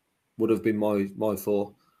 Would have been my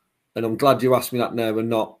 4. And I'm glad you asked me that now and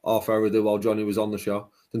not half hour ago while Johnny was on the show,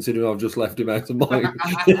 considering I've just left him out of mine.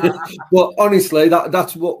 But honestly,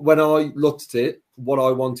 that's what, when I looked at it, what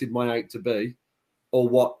I wanted my 8 to be, or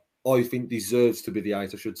what I think deserves to be the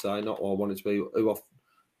 8, I should say, not what I want it to be, who I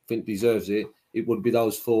think deserves it, it would be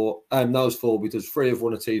those 4. Those 4 because 3 have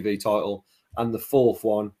won a TV title, and the 4th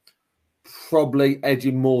one probably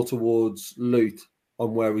edging more towards Luke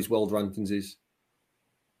on where his world rankings is.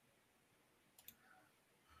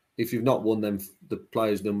 If you've not won them, the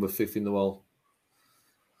player's number 5th in the world.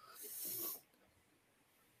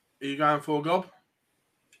 Are you going for Gob?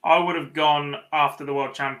 I would have gone after the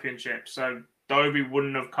World Championship, so Dobey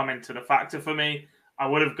wouldn't have come into the factor for me. I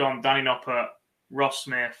would have gone Danny Noppert, Ross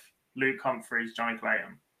Smith, Luke Humphries, Johnny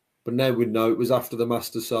Clayton. But now we know it was after the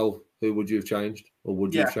Masters, so who would you have changed? Or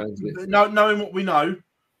would you have changed it? No, knowing what we know,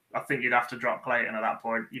 I think you'd have to drop Clayton at that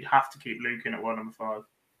point. You'd have to keep Luke in at 1 number 5.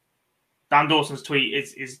 Dan Dawson's tweet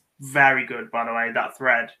is very good, by the way, that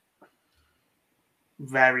thread.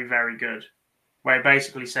 Very, very good. Where he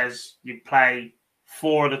basically says you play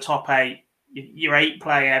 4 of the top 8, your 8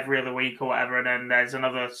 play every other week or whatever, and then there's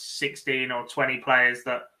another 16 or 20 players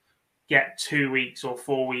that get 2 weeks or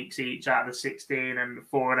 4 weeks each out of the 16, and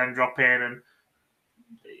 4 of them drop in. And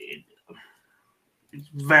it's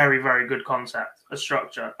very, very good concept, a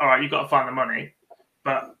structure. All right, you've got to find the money,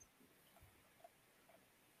 but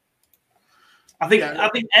I think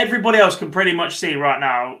everybody else can pretty much see right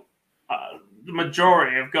now. The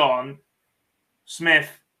majority have gone Smith,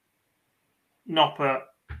 Noppert,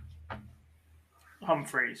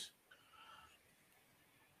 Humphries.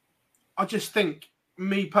 I just think,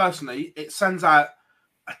 me personally, it sends out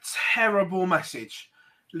a terrible message,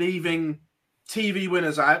 leaving TV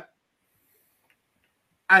winners out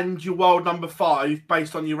and your world number 5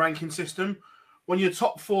 based on your ranking system. When your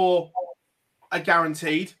top 4 are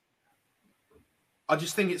guaranteed, I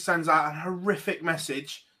just think it sends out a horrific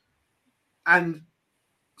message. And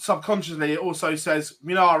subconsciously, it also says,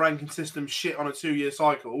 our ranking system's shit on a 2-year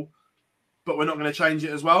cycle, but we're not going to change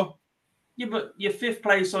it as well. Yeah, but your 5th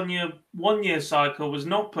place on your 1-year cycle was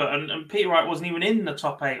Noppert, and Peter Wright wasn't even in the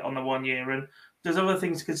top 8 on the 1 year. And there's other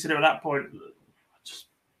things to consider at that point.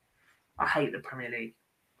 I hate the Premier League.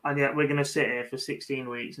 And yet we're going to sit here for 16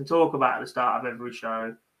 weeks and talk about it at the start of every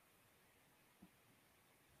show.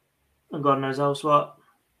 And God knows else what.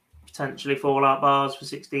 Potentially fallout bars for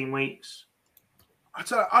 16 weeks.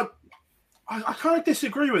 I kind of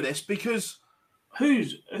disagree with this because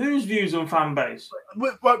whose views on fan base?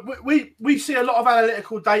 We see a lot of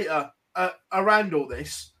analytical data around all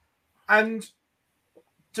this, and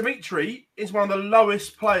Dimitri is one of the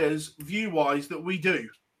lowest players view-wise that we do.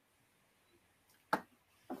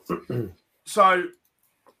 So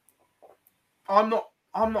I'm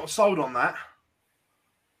not sold on that.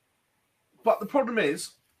 But the problem is,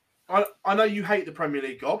 I know you hate the Premier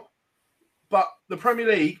League, Gob, but the Premier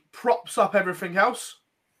League props up everything else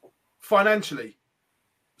financially.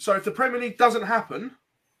 So if the Premier League doesn't happen,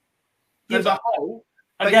 there's a hole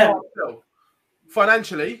again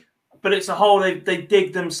financially. But it's a hole they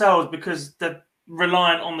dig themselves because they're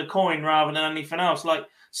reliant on the coin rather than anything else. Like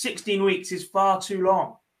 16 weeks is far too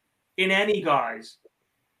long. In any guise,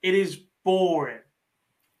 it is boring.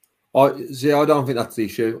 I don't think that's the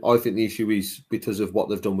issue. I think the issue is because of what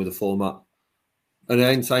they've done with the format. And I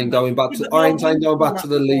ain't saying going back to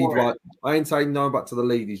the lead, right? I ain't saying going back to the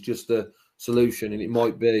lead is just a solution, and it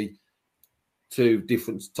might be to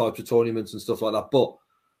different types of tournaments and stuff like that. But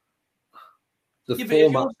if you're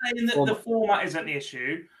saying that the format isn't the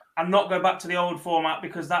issue and not go back to the old format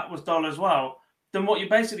because that was dull as well, then what you're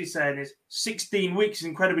basically saying is 16 weeks is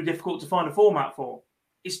incredibly difficult to find a format for.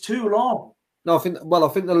 It's too long. No, I think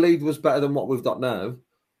the lead was better than what we've got now.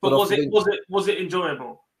 But was it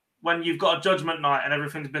enjoyable when you've got a judgment night and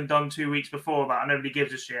everything's been done 2 weeks before that and nobody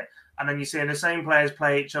gives a shit, and then you're seeing the same players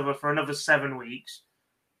play each other for another 7 weeks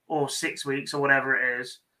or 6 weeks or whatever it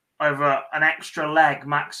is over an extra leg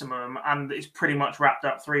maximum, and it's pretty much wrapped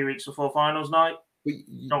up 3 weeks before finals night?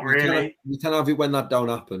 Not really. You can have it when that don't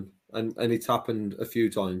happen, and it's happened a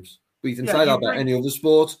few times. But you can say that about any other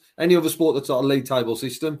sport that's got a league table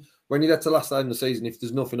system. When you get to the last day of the season, if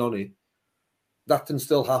there's nothing on it, that can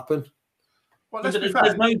still happen. Well,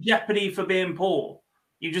 there's no jeopardy for being poor.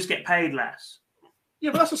 You just get paid less.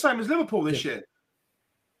 Yeah, but that's the same as Liverpool this year.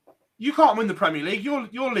 You can't win the Premier League.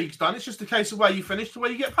 Your league's done. It's just a case of where you finish to where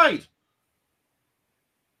you get paid.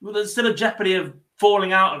 Well, there's still a jeopardy of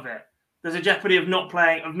falling out of it. There's a jeopardy of not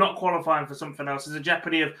playing, of not qualifying for something else. There's a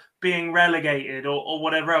jeopardy of being relegated or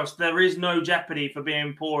whatever else. There is no jeopardy for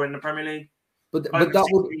being poor in the Premier League. But that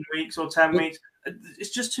 16 weeks or 10 weeks.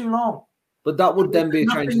 It's just too long. But that would then be a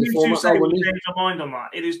change in the format. Change your mind on that.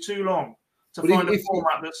 It is too long to find a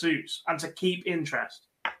format that suits and to keep interest.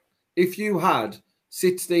 If you had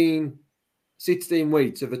 16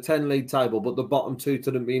 weeks of a 10 league table, but the bottom two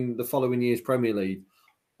to them being the following year's Premier League,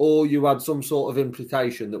 or you had some sort of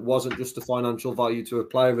implication that wasn't just a financial value to a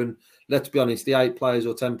player, and let's be honest, the 8 players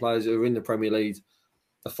or 10 players who are in the Premier League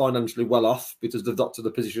are financially well off because they've got to the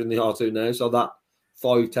position they are to now. So that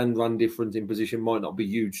 5-10 grand difference in position might not be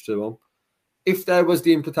huge to them. If there was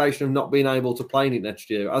the implication of not being able to play in it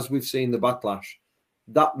next year, as we've seen the backlash,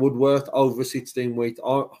 that would work over 16 weeks.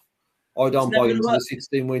 I don't buy into the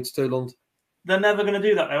 16 weeks too long. They're never going to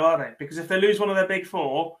do that, though, are they? Because if they lose one of their big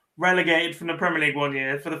four, relegated from the Premier League one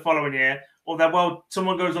year for the following year, or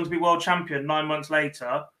someone goes on to be world champion 9 months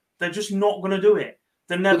later, they're just not going to do it.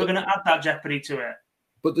 They're never going to add that jeopardy to it.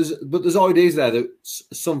 But there's ideas there that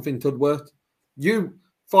something could work. You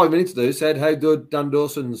 5 minutes ago said how good Dan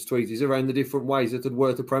Dawson's tweet is around the different ways that would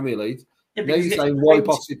work the Premier League. Yeah, now you're saying wipe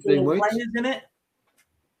off 16 weeks. Players in it.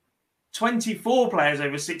 24 players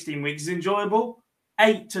over 16 weeks is enjoyable.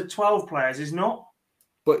 8 to 12 players is not.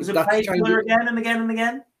 But that's again and again and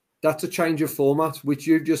again. That's a change of format, which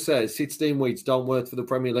you just said 16 weeks don't work for the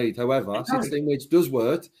Premier League. However, 16 weeks does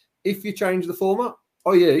work if you change the format.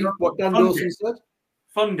 Oh yeah, what Dan Dawson said.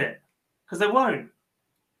 Fund it, because they won't.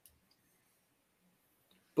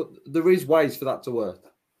 But there is ways for that to work.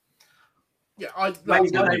 Yeah,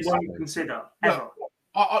 ways that they won't consider ever.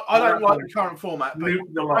 I don't like the current format, but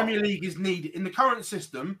the Premier League is needed. In the current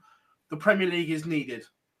system, the Premier League is needed.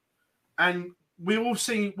 And we all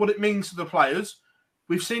see what it means to the players.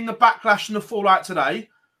 We've seen the backlash and the fallout today.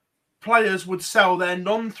 Players would sell their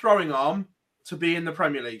non-throwing arm to be in the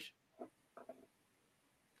Premier League.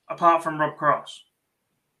 Apart from Rob Cross.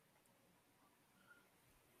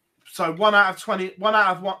 So 1 out of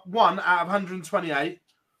 128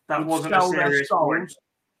 that wasn't a serious point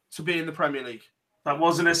to be in the Premier League. That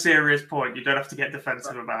wasn't a serious point. You don't have to get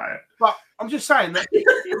defensive about it. But I'm just saying that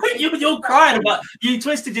you're crying about. You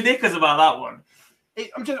twisted your knickers about that one.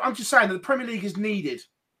 I'm just saying that the Premier League is needed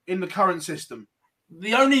in the current system.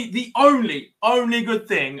 The only good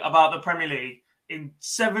thing about the Premier League in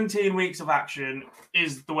 17 weeks of action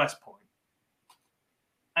is the West Point.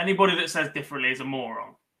 Anybody that says differently is a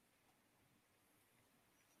moron.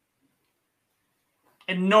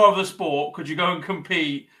 In no other sport could you go and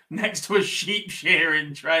compete next to a sheep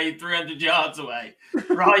shearing trade 300 yards away.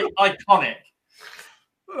 Right? Iconic.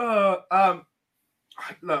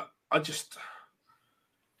 Look,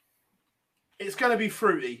 it's going to be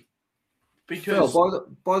fruity because. Phil,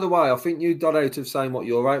 by the way, I think you got out of saying what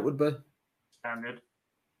your rate would be. Standard.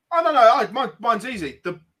 I don't know. Mine's easy.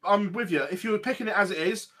 I'm with you. If you were picking it as it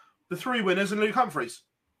is, the 3 winners and Luke Humphreys.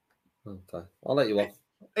 Okay, I'll let you off.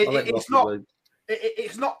 It's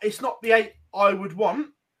not the 8 I would want.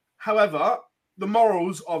 However, the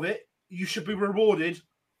morals of it, you should be rewarded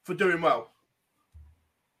for doing well.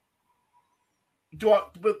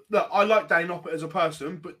 I like Danny Noppert as a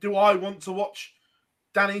person, but do I want to watch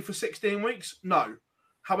Danny for 16 weeks? No.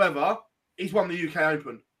 However, he's won the UK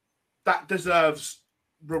Open. That deserves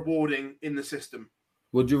rewarding in the system.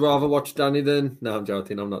 Would you rather watch Danny than? No, I'm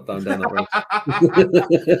joking. I'm not down that road.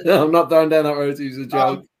 I'm not down that road. He's a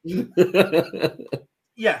joke.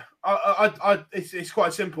 Yeah, it's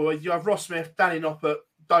quite simple. You have Ross Smith, Danny Noppert,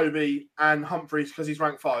 Dobey, and Humphreys because he's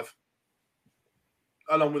ranked 5,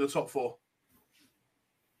 along with the top 4.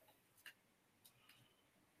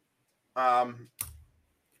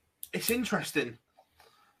 It's interesting.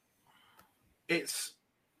 It's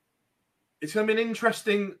going to be an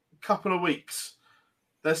interesting couple of weeks.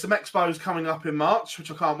 There's some expos coming up in March,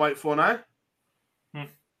 which I can't wait for now.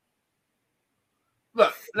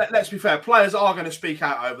 Look, let's be fair. Players are going to speak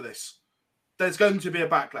out over this. There's going to be a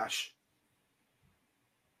backlash.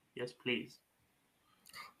 Yes, please.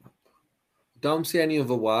 Don't see any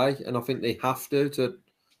other way, and I think they have to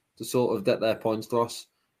sort of get their points to us.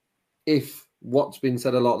 If what's been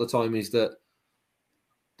said a lot of the time is that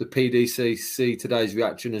the PDC see today's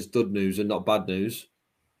reaction as good news and not bad news,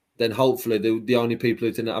 then hopefully the only people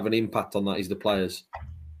who didn't have an impact on that is the players.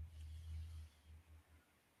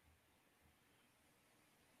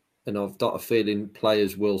 And I've got a feeling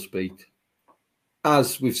players will speak,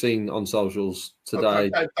 as we've seen on socials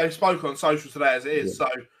today. Okay, they spoke on socials today as it is, so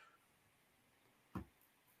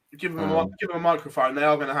give them a microphone. They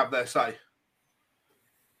are going to have their say.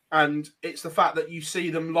 And it's the fact that you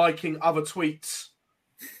see them liking other tweets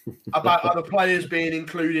about other players being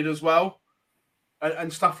included as well,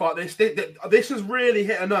 and stuff like this. This has really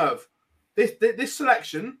hit a nerve. This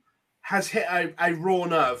selection has hit a raw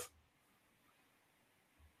nerve.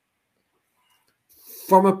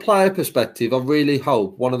 From a player perspective, I really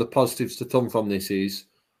hope one of the positives to come from this is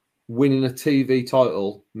winning a TV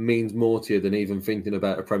title means more to you than even thinking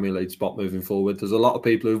about a Premier League spot moving forward. There's a lot of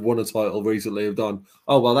people who've won a title recently have done,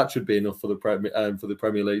 oh, well, that should be enough for the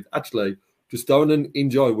Premier League. Actually, just go and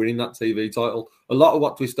enjoy winning that TV title. A lot of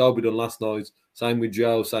what Dobey done last night, same with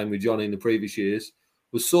Joe, same with Johnny in the previous years,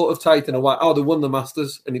 was sort of taken away. Oh, they won the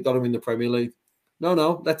Masters and it got them in the Premier League.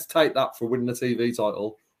 No, let's take that for winning a TV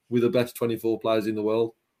title with the best 24 players in the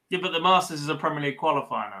world. Yeah, but the Masters is a Premier League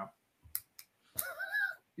qualifier now.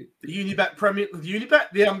 The Unibet,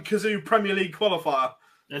 the Kazoo Premier League qualifier.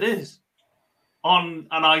 It is on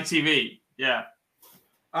an ITV. Yeah.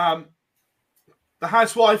 The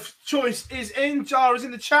housewife choice is in. Jara's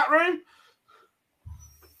in the chat room.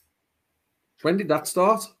 When did that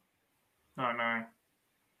start? Oh no.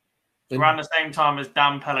 Around the same time as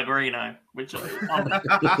Dan Pellegrino, which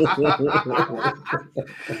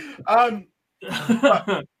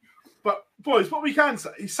but boys, what we can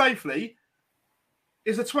say safely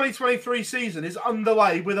is the 2023 season is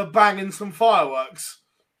underway with a bang and some fireworks.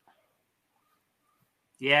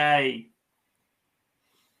 Yay.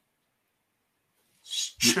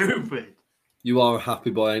 Stupid. You are a happy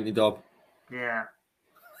boy, ain't you, Dob? Yeah.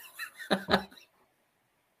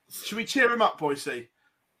 Should we cheer him up, Boise?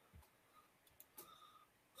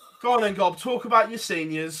 Go on then, Gob. Talk about your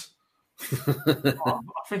seniors. I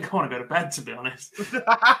think I want to go to bed, to be honest.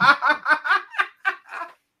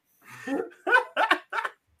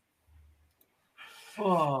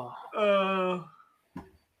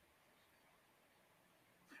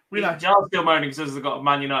 Giles still moaning because they've got a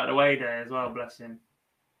Man United away day as well, bless him.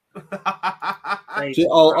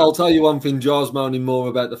 I'll tell you one thing, Giles moaning more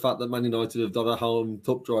about the fact that Man United have done a home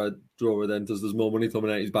cup drawer then because there's more money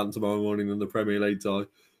coming out his bank tomorrow morning than the Premier League tie.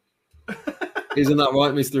 Isn't that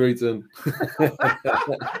right, Mr. Eaton?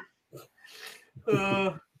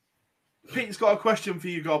 Pete's got a question for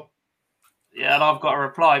you, Gob. Yeah, and I've got a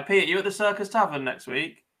reply. Pete, you at the Circus Tavern next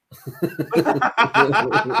week?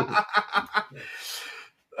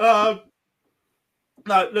 No,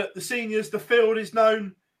 look, the seniors, the field is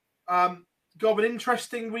known. Gob, an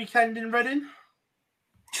interesting weekend in Reading?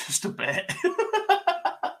 Just a bit.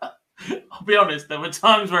 I'll be honest, there were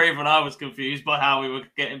times where even I was confused by how we were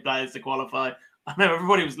getting players to qualify. I know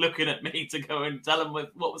everybody was looking at me to go and tell them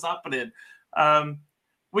what was happening.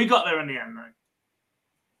 We got there in the end, though.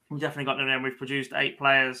 We definitely got there in the end. We've produced 8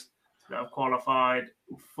 players. that have qualified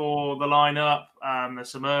for the lineup.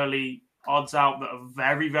 There's some early odds out that are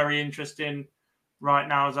very, very interesting right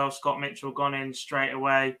now as well. Scott Mitchell gone in straight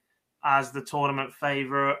away as the tournament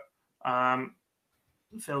favourite.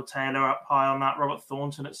 Phil Taylor up high on that. Robert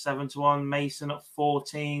Thornton at 7-1. Mason at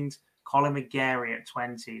 14s. Colin McGarry at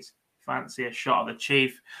 20s. Fancy a shot at the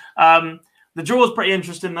Chief. The draw is pretty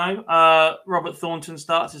interesting, though. Robert Thornton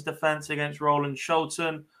starts his defence against Roland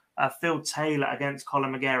Sholton. Phil Taylor against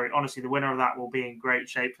Colin McGarry. Honestly, the winner of that will be in great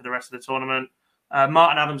shape for the rest of the tournament.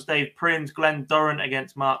 Martin Adams, Dave Prince, Glenn Durrant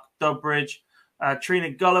against Mark Dubbridge. Trina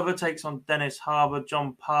Gulliver takes on Dennis Harbour.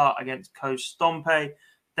 John Part against Coach Stompe.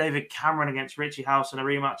 David Cameron against Richie House in a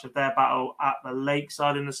rematch of their battle at the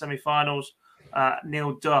Lakeside in the semi-finals.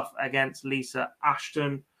 Neil Duff against Lisa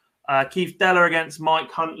Ashton. Keith Deller against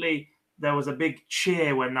Mike Huntley. There was a big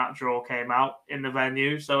cheer when that draw came out in the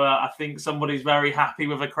venue. So I think somebody's very happy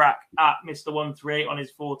with a crack at Mr. 138 on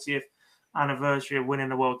his 40th anniversary of winning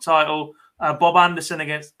the world title. Bob Anderson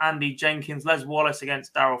against Andy Jenkins. Les Wallace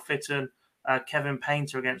against Daryl Fitton. Kevin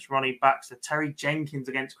Painter against Ronnie Baxter. Terry Jenkins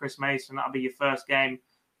against Chris Mason. That'll be your first game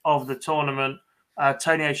of the tournament.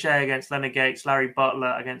 Tony O'Shea against Leonard Gates. Larry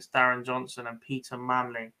Butler against Darren Johnson. And Peter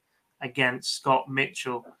Manley against Scott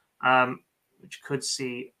Mitchell, which could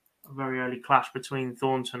see a very early clash between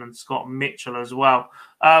Thornton and Scott Mitchell as well.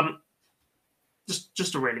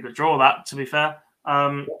 Just a really good draw, that, to be fair.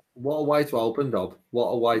 What a way to open, Dob. What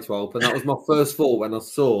a way to open. That was my first thought when I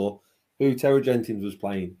saw who Terry Jenkins was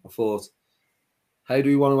playing. I thought, how do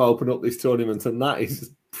we want to open up this tournament? And that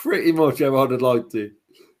is pretty much how I'd like to.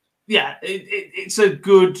 Yeah, it's a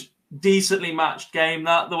good, decently matched game.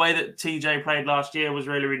 That the way that TJ played last year was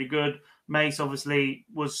really, really good. Mace obviously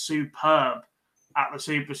was superb at the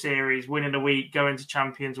Super Series, winning the week, going to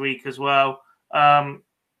Champions Week as well.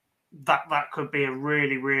 That could be a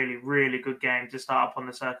really, really, really good game to start up on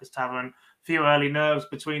the Circus Tavern. A few early nerves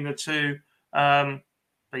between the two. But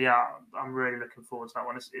yeah, I'm really looking forward to that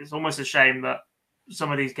one. It's almost a shame that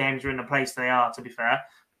some of these games are in the place they are, to be fair.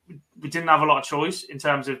 We didn't have a lot of choice in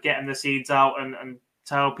terms of getting the seeds out and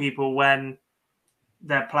tell people when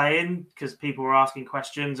they're playing, because people were asking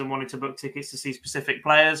questions and wanting to book tickets to see specific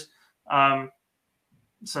players.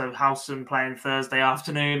 So Howson playing Thursday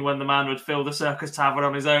afternoon when the man would fill the Circus Tavern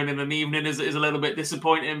on his own in an evening is a little bit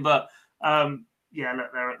disappointing. But yeah,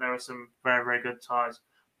 look, there are some very, very good ties.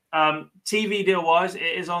 TV deal-wise, it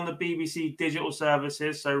is on the BBC digital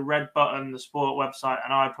services, so Red Button, the sport website,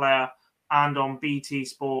 and iPlayer, and on BT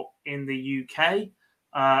Sport in the UK.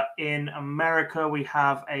 In America, we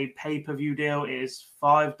have a pay-per-view deal. It is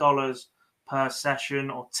 $5 per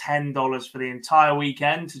session or $10 for the entire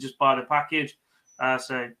weekend to just buy the package.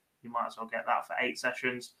 So you might as well get that for 8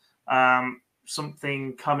 sessions.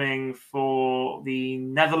 Something coming for the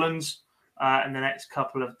Netherlands in the next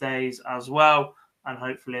couple of days as well. And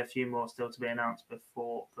hopefully a few more still to be announced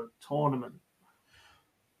before the tournament.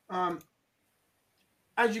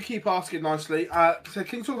 As you keep asking nicely, so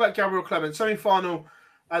can you talk about Gabriel Clemens? Semi-final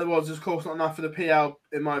at the Worlds is, of course, not enough for the PL,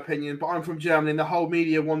 in my opinion, but I'm from Germany and the whole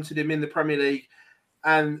media wanted him in the Premier League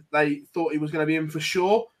and they thought he was going to be in for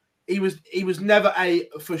sure. He was never a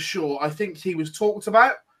for sure. I think he was talked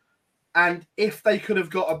about, and if they could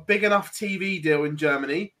have got a big enough TV deal in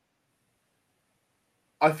Germany,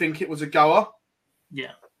 I think it was a goer.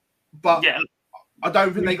 Yeah. But yeah, I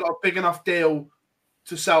don't think they got a big enough deal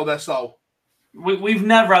to sell their soul. We've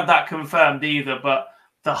never had that confirmed either, but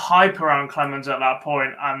the hype around Clemens at that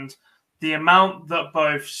point and the amount that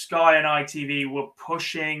both Sky and ITV were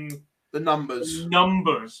pushing the numbers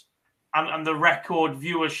and the record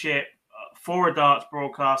viewership for a darts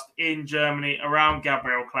broadcast in Germany around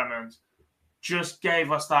Gabriel Clemens just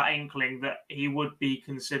gave us that inkling that he would be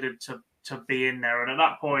considered to be in there. And at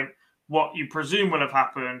that point, what you presume will have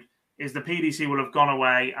happened is the PDC will have gone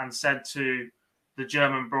away and said to the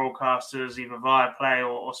German broadcasters, either Viaplay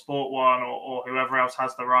or Sport One or whoever else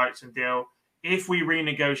has the rights and deal, if we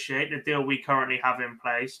renegotiate the deal we currently have in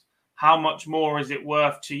place, how much more is it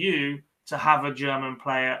worth to you to have a German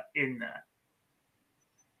player in there?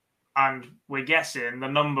 And we're guessing the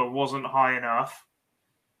number wasn't high enough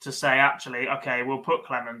to say, actually, okay, we'll put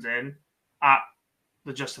Clemens in at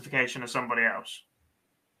the justification of somebody else.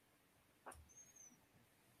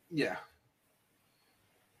 Yeah.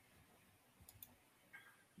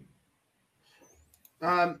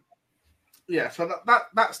 So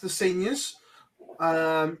that's the seniors.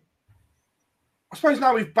 I suppose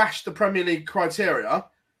now we've bashed the Premier League criteria,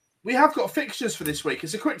 we have got fixtures for this week.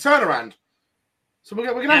 It's a quick turnaround. So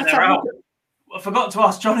we're going to have to have a look at... I forgot to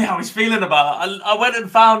ask Johnny how he's feeling about it. I went and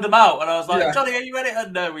found him out and I was like, Johnny, are you ready?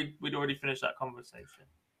 And no, we'd already finished that conversation.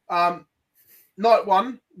 Night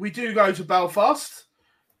one, we do go to Belfast.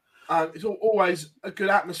 It's always a good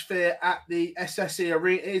atmosphere at the SSE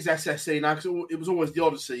Arena. It is SSE now because it was always the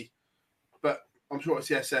Odyssey, but I'm sure it's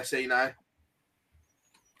the SSE now.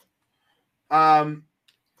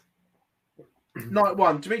 Night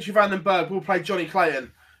one, Dimitri Van den Berg will play Johnny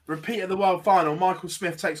Clayton. Repeat of the World Final, Michael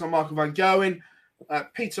Smith takes on Michael Van Gerwen.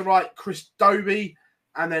 Peter Wright, Chris Dobey,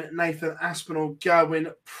 and then Nathan Aspinall,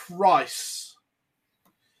 Gerwin Price.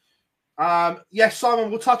 Yes, Simon,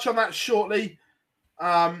 we'll touch on that shortly.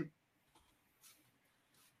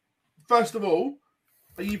 First of all,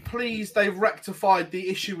 are you pleased they've rectified the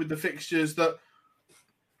issue with the fixtures that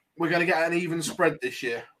we're going to get an even spread this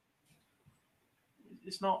year?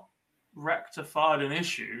 It's not rectified an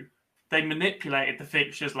issue. They manipulated the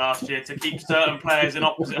fixtures last year to keep certain players in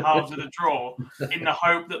opposite halves of the draw in the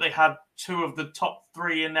hope that they had 2 of the top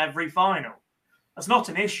 3 in every final. That's not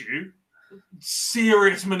an issue.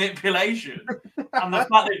 Serious manipulation. And the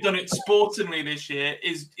fact they've done it sportingly this year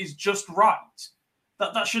is just right.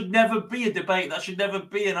 That should never be a debate. That should never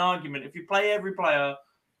be an argument. If you play every player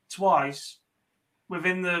twice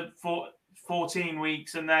within the 14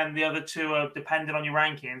 weeks and then the other 2 are dependent on your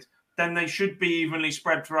rankings, then they should be evenly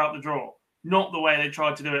spread throughout the draw. Not the way they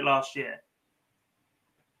tried to do it last year.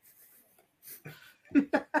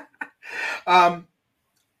 Right.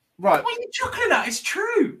 What are you chuckling at? It's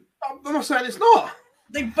true. I'm not saying it's not.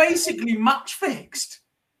 They basically match fixed.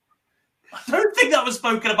 I don't think that was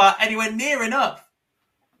spoken about anywhere near enough.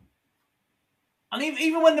 And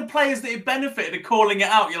even when the players that it benefited are calling it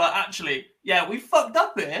out, you're like, actually, yeah, we fucked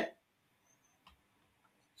up here.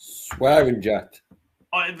 Swearing, Jack.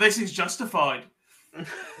 This is justified. Which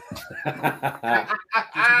is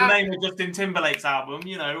the name of Justin Timberlake's album.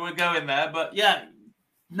 You know, we're going there. But yeah,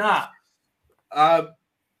 nah.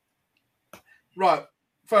 Right.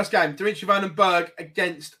 First game, Dimitri Van den Berg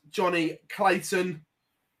against Johnny Clayton.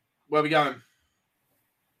 Where are we going?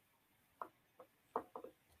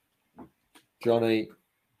 Johnny.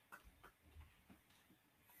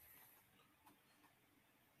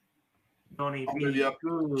 Johnny.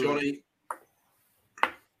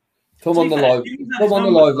 Come on the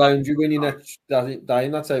live lounge. You win your next game.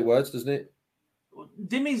 That's how it works, doesn't it?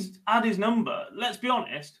 Dimmy's had his number. Let's be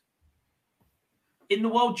honest. In the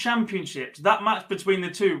World Championships, that match between the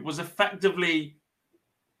two was effectively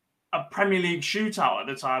a Premier League shootout at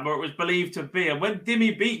the time, or it was believed to be. And when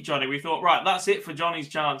Dimmy beat Johnny, we thought, right, that's it for Johnny's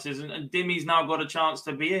chances, and Dimmy's now got a chance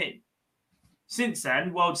to be in. Since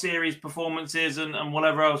then, World Series performances and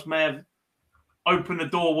whatever else may have opened the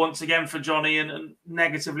door once again for Johnny and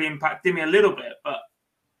negatively impact Dimmy a little bit. But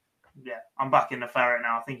yeah, I'm back in the ferret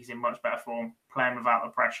now. I think he's in much better form, playing without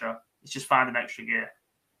the pressure. He's just found an extra gear.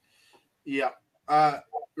 Yeah.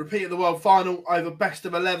 Repeat of the World Final over best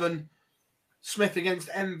of 11. Smith against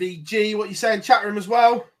MVG. What you saying, chat room as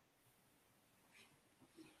well?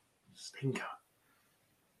 Stinker.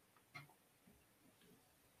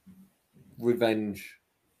 Revenge.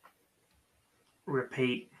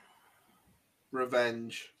 Repeat.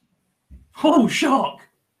 Revenge. Oh, shock.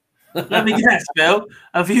 Let me guess, Bill.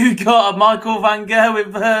 Have you got a Michael Van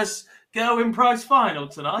Gerwen versus Gerwin Price final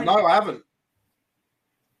tonight? No, I haven't.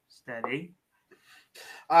 Steady.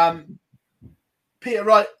 Peter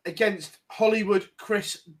Wright against Hollywood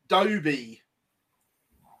Chris Dobey.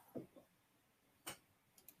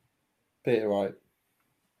 Peter Wright.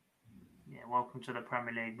 Yeah, welcome to the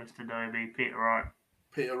Premier League, Mr. Dobey. Peter Wright.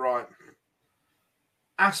 Peter Wright.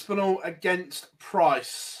 Aspinall against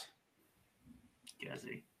Price.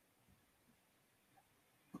 Gazzy.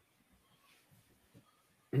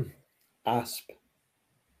 Asp.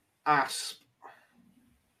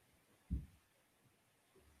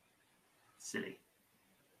 Silly.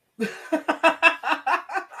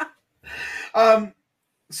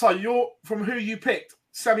 So you're from who you picked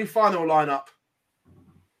semi-final lineup.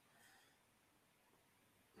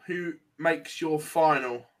 Who makes your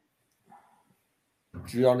final?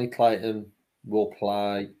 Johnny Clayton will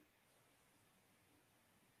play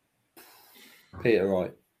Peter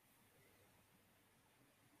Wright.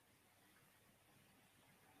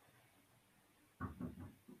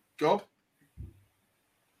 Gob?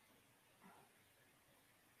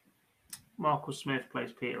 Michael Smith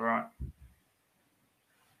plays Peter Wright.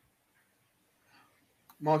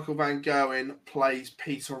 Michael Van Gerwen plays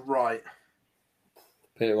Peter Wright.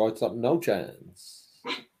 Peter Wright's got no chance.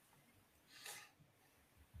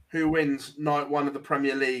 Who wins night one of the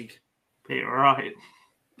Premier League? Peter Wright.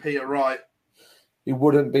 Peter Wright. He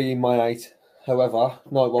wouldn't be my 8. However,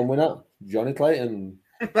 night one winner, Johnny Clayton.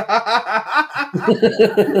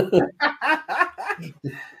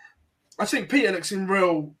 I think Peter looks in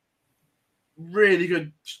really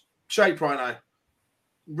good shape right now.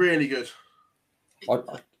 Really good.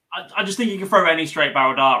 I just think you can throw any straight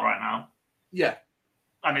barrel dart right now. Yeah.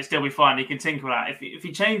 And it still be fine. He can tinker with that. If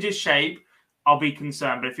he changes shape, I'll be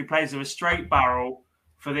concerned. But if he plays with a straight barrel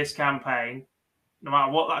for this campaign, no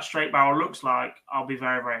matter what that straight barrel looks like, I'll be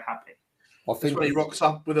very, very happy. I think when he rocks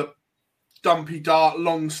up with a dumpy dart,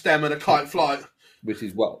 long stem, and a kite flight. Which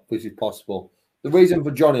is possible. The reason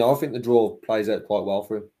for Johnny, I think the draw plays out quite well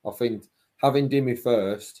for him. I think having Dimmy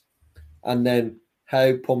first, and then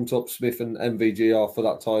how pumped up Smith and MVG are for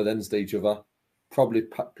that tie against each other, probably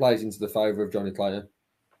plays into the favour of Johnny Clayton.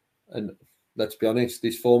 And let's be honest,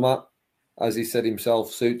 this format, as he said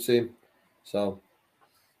himself, suits him. So,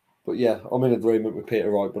 but yeah, I'm in agreement with Peter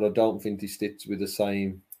Wright, but I don't think he sticks with the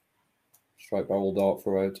same straight barrel dart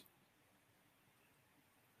throughout.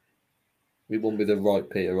 It wouldn't be the right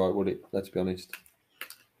Peter Wright, would it? Let's be honest.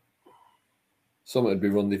 Something would be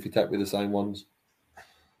run if you take with the same ones.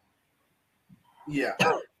 Yeah.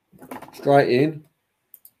 Straight in.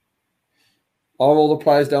 Are all the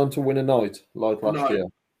players down to win a night like last year?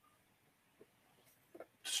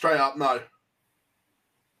 Straight up, no.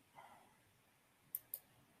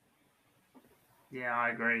 Yeah, I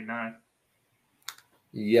agree. No.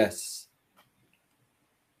 Yes.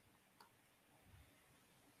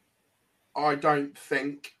 I don't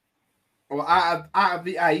think. Well, out of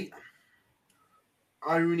the 8,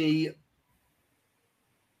 only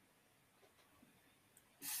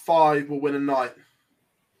 5 will win a night.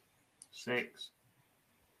 6.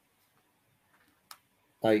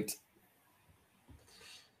 8.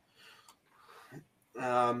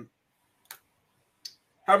 How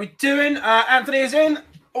are we doing? Anthony is in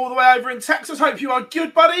all the way over in Texas. Hope you are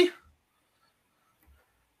good, buddy.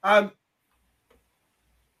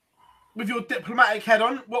 With your diplomatic head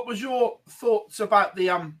on, what was your thoughts about the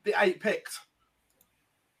 8 picked?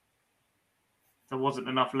 There wasn't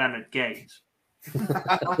enough Leonard Gates.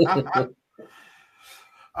 No,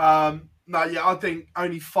 yeah, I think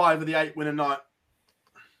only 5 of the 8 win a night.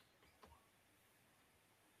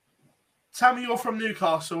 Tell me you're from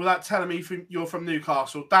Newcastle without telling me you're from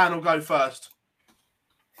Newcastle. Dan will go first.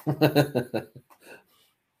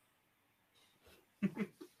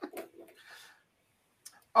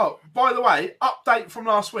 Oh, by the way, update from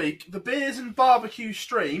last week. The Beers and Barbecue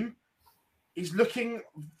stream is looking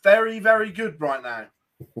very, very good right now.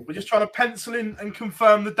 We're just trying to pencil in and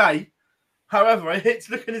confirm the date. However, it's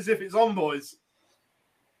looking as if it's on, boys.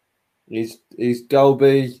 Is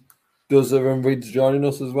Dobey, Duzzer and Ridge joining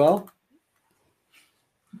us as well?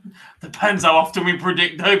 Depends how often we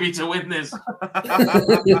predict Dobey to win this.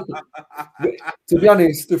 To be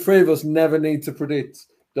honest, the three of us never need to predict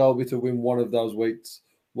Dobey to win one of those weeks.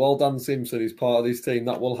 While Dan Simpson is part of this team,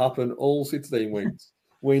 that will happen all 16 weeks.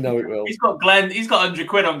 We know it will. He's got Glenn. He's got 100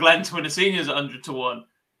 quid on Glenn to win the seniors at 100 to 1.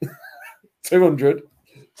 200.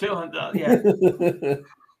 200, yeah.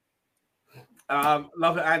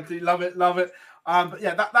 Love it, Anthony. Love it, love it. But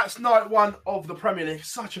yeah, that's night 1 of the Premier League.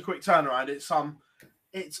 Such a quick turnaround.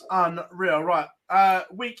 It's unreal. Right.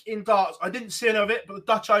 Week in darts. I didn't see any of it, but the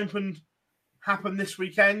Dutch Open happened this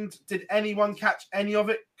weekend. Did anyone catch any of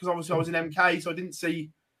it? Because obviously I was in MK, so I didn't see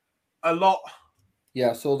a lot. Yeah,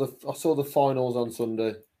 I saw the finals on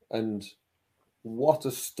Sunday, and what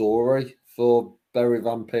a story for Barry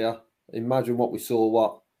Van Peer. Imagine what we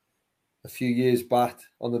saw a few years back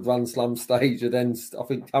on the Grand Slam stage, and then I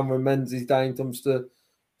think Cameron Menzies' name comes to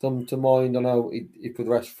mind. I know he could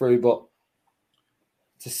rest through, but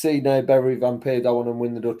to see now Barry Van Peer go on and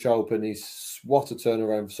win the Dutch Open is what a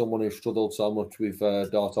turnaround for someone who struggled so much with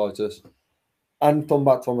dartitis and come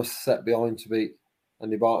back from a set behind to beat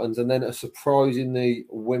Andy Bartons. And then a surprise in the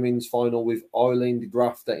women's final with Eileen de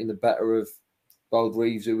Graaf getting the better of Bold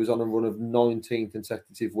Reeves, who was on a run of 19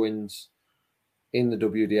 consecutive wins in the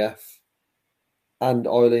WDF. And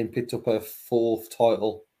Eileen picked up her 4th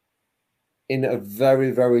title in a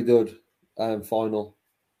very, very good final.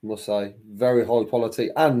 I must say, very high quality.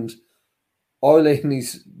 And Eileen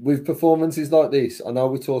is, with performances like this, I know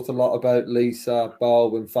we talked a lot about Lisa,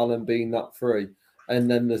 Bow and Fallon being that 3, and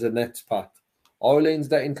then there's a next pack. Eileen's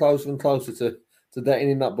getting closer and closer to getting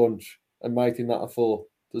in that bunch and making that a 4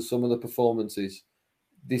 to some of the performances.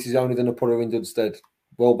 This is only going to put her in good stead.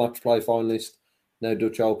 World Match Play finalist, now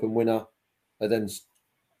Dutch Open winner, and then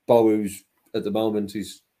Bow, who's at the moment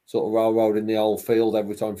is sort of railroading the whole field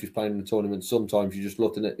every time she's playing in the tournament. Sometimes you're just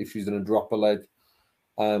looking at if she's going to drop a leg.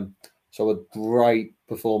 So a great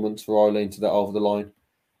performance for Eileen to get over the line.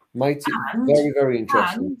 Made it very, very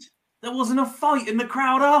interesting. And there wasn't a fight in the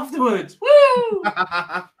crowd afterwards. Woo!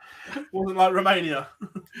 Wasn't like Romania.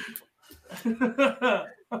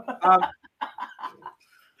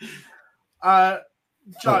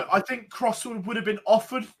 Joe, I think Crosswood would have been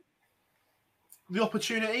offered the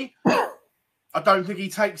opportunity. I don't think he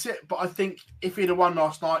takes it, but I think if he'd have won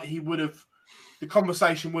last night, the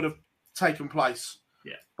conversation would have taken place.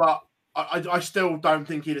 Yeah. But I still don't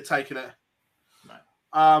think he'd have taken it.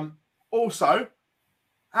 No. Also,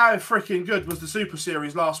 how freaking good was the Super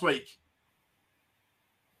Series last week?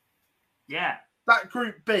 Yeah. That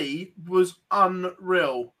Group B was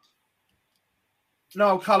unreal.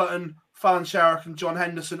 Niall Cullerton, Fallon Sherrick and John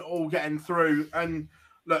Henderson all getting through. And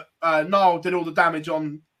look, Niall did all the damage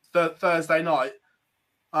on Thursday night.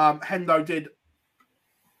 Hendo did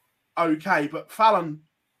okay, but Fallon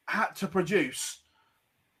had to produce.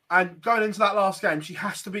 And going into that last game, she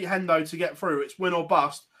has to beat Hendo to get through. It's win or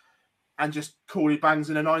bust. And just Corley bangs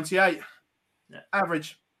in a 98. Yeah.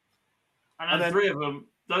 Average. And then 3 of them,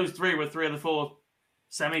 those 3 were 3 of the 4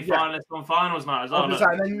 semi-finalists on finals night as well. And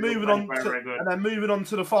then moving on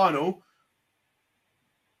to the final.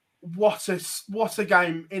 What a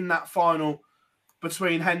game in that final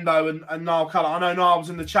between Hendo and Niall Cullerton. I know Niall was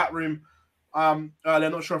in the chat room earlier.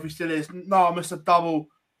 I'm not sure if he still is. Niall missed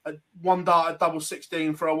one dart at double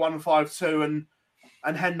 16 for a 1-5-2,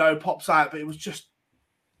 and Hendo pops out, but it was just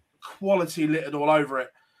quality littered all over it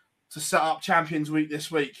to set up Champions Week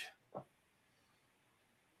this week.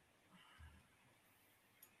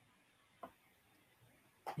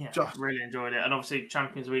 Yeah, really enjoyed it. And obviously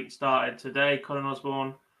Champions Week started today. Colin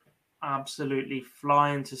Osborne absolutely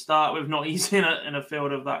flying to start with. Not easy in a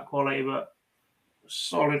field of that quality, but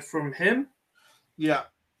solid from him. Yeah.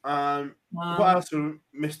 What else we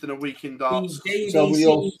missed in a week in darts? The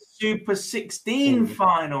JDC Super 16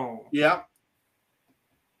 final. Yeah.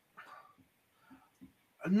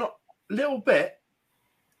 A little bit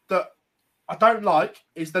that I don't like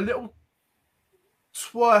is the little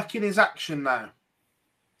twerk in his action now.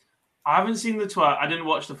 I haven't seen the twerk. I didn't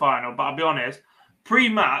watch the final, but I'll be honest.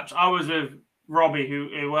 Pre-match, I was with Robbie,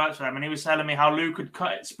 who works for him, and he was telling me how Luke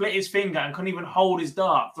had split his finger and couldn't even hold his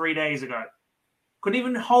dart 3 days ago. Couldn't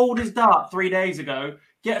even hold his dart 3 days ago.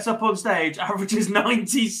 Gets up on stage, averages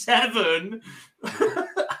 97,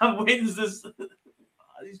 and wins this.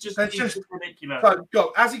 It's just ridiculous.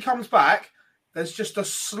 So, as he comes back, there's just a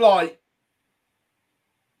slight.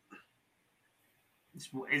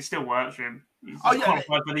 It still works for him. He's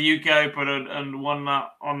qualified for the UK Open and won that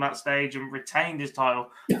on that stage and retained his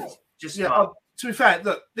title. To be fair,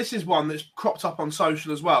 look, this is one that's cropped up on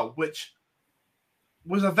social as well, which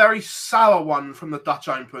was a very sour one from the Dutch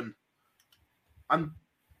Open, and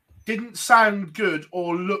didn't sound good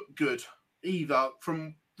or look good either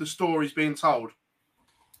from the stories being told.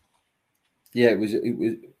 Yeah, it was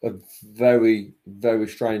a very, very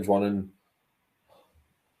strange one, and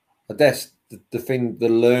I guess the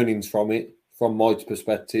learnings from it, from my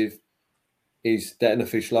perspective, is get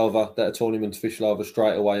a tournament official over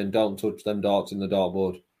straight away and don't touch them darts in the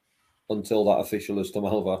dartboard until that official has come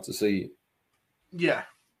over to see it. Yeah.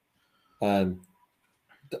 And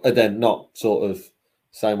then not sort of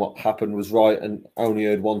saying what happened was right and only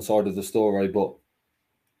heard one side of the story, but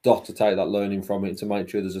got to take that learning from it to make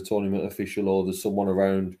sure there's a tournament official or there's someone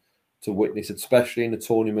around to witness, especially in a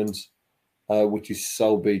tournament which is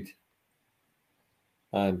so big.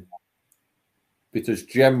 Because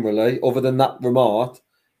generally, other than that remark,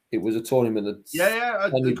 it was a tournament that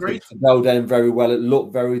I agree. To go down very well. It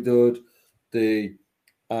looked very good. The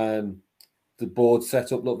board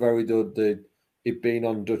setup looked very good. It being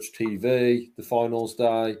on Dutch TV, the finals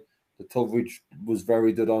day, the coverage was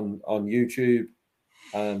very good on YouTube.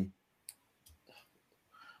 I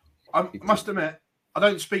must admit, I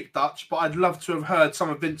don't speak Dutch, but I'd love to have heard some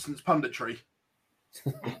of Vincent's punditry.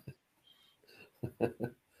 I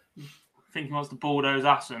think he wants to bulldoze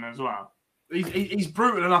Assen as well. He's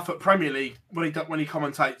brutal enough at Premier League when he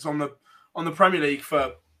commentates on the Premier League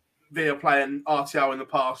for Viaplay and RTL in the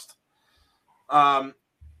past.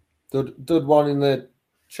 Did one in the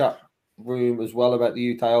chat room as well about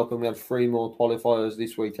the UK Open. We had 3 more qualifiers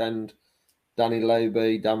this weekend. Danny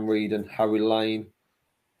Lobey, Dan Reed and Harry Lane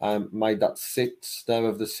made that 6. Now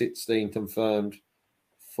of the 16 confirmed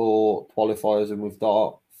for qualifiers, and we've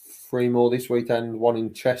got 3 more this weekend. 1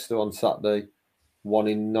 in Chester on Saturday, 1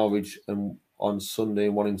 in Norwich and on Sunday,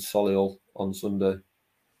 and 1 in Solihull on Sunday.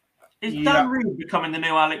 Is Dan Reed becoming the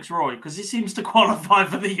new Alex Roy? Because he seems to qualify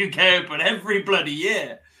for the UK Open every bloody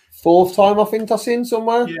year. 4th time, I think I've seen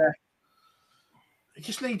somewhere. Yeah. He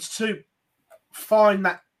just needs to find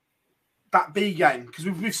that B game, because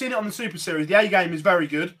we've seen it on the Super Series. The A game is very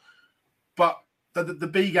good, but the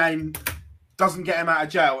B game doesn't get him out of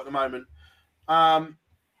jail at the moment.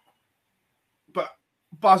 But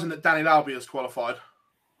buzzing that Danny Lalby has qualified.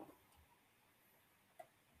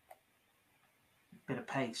 Bit of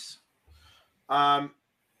pace.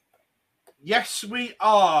 Yes, we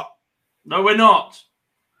are. No, we're not.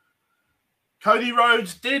 Cody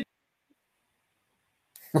Rhodes did.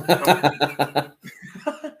 Take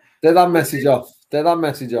that message off. Take that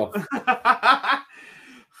message off.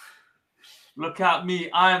 Look at me.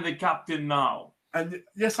 I am the captain now. And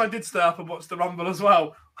yes, I did stay up and watch the Rumble as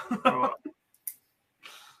well.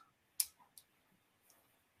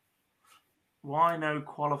 Why no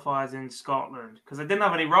qualifiers in Scotland? Because they didn't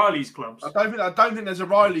have any Riley's clubs. I don't think there's a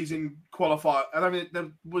Riley's in qualifier. I don't think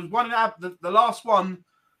there was one in the last one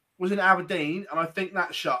was in Aberdeen, and I think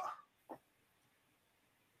that shut.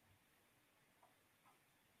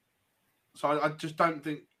 So I just don't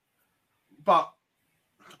think. But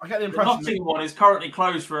I get the impression. The Nottingham one is currently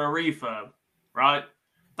closed for a refurb, right?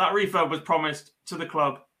 That refurb was promised to the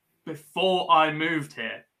club before I moved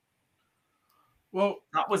here. Well,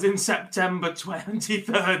 that was in September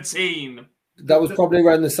 2013. That was probably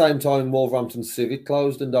around the same time Wolverhampton Civic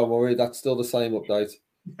closed, and don't worry, that's still the same update.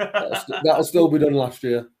 That'll still be done last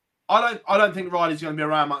year. I don't think Riley's going to be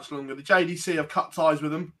around much longer. The JDC have cut ties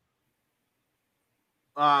with him.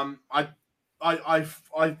 I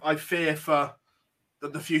fear for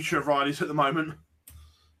the future of Riley's at the moment.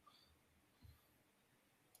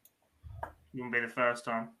 Wouldn't be the first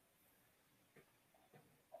time.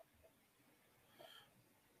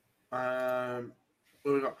 What have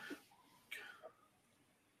we got?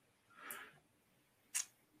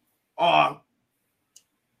 Oh,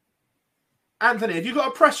 Anthony, have you got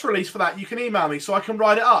a press release for that? You can email me so I can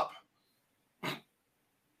write it up.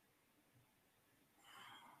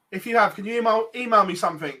 If you have, can you email me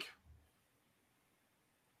something?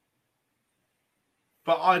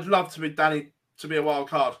 But I'd love to be Danny to be a wild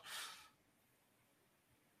card.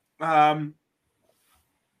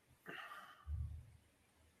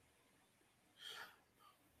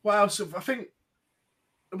 What else? I think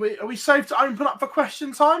are we safe to open up for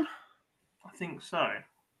question time? I think so.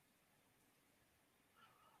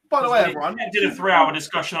 By the way, everyone, we did a 3-hour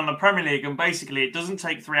discussion on the Premier League, and basically, it doesn't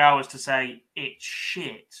take 3 hours to say it's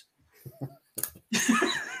shit.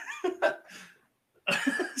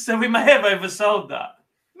 So we may have oversold that.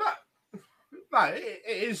 No, it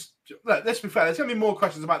is. Look, let's be fair. There's going to be more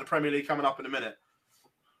questions about the Premier League coming up in a minute.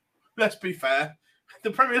 Let's be fair. The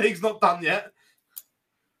Premier League's not done yet.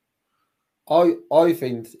 I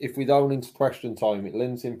think if we go into question time, it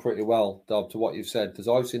links in pretty well, Dob, to what you've said, because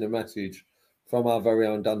I've seen a message from our very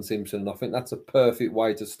own Dan Simpson, and I think that's a perfect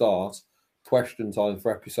way to start question time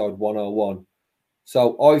for episode 101.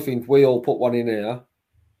 So I think we all put one in here.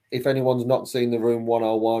 If anyone's not seen the room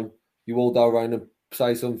 101, you all go around and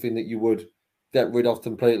say something that you would get rid of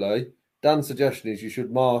completely. Dan's suggestion is you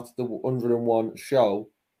should mark the 101 show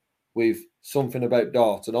with something about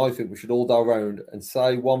darts, and I think we should all go around and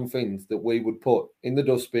say one thing that we would put in the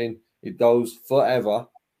dustbin. It goes forever.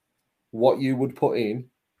 What you would put in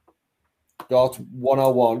Darts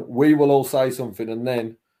 101. We will all say something, and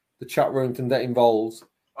then the chat room can get involved.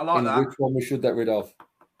 I like that. Which one we should get rid of.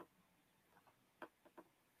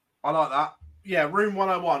 I like that. Yeah, room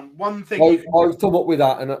 101. One thing. I've come up with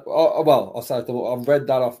that, and I've read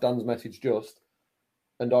that off Dan's message just.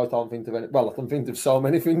 And I can't think of any. Well, I can think of so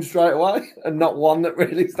many things straight away, and not one that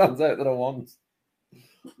really stands out that I want. The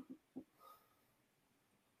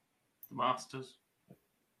Masters.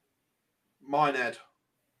 Mine, Ed.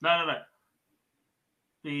 No. I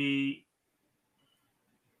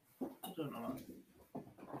don't know.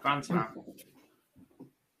 Grand Slam.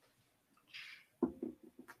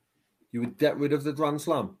 You would get rid of the Grand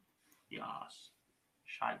Slam? Yes.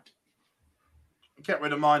 Shite. Get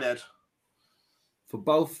rid of mine, Ed. For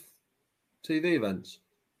both TV events?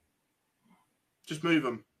 Just move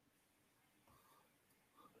them.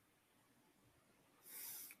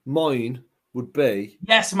 Mine would be...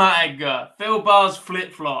 Yes, Matt Edgar. Phil Barr's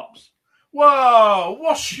flip-flops. Whoa,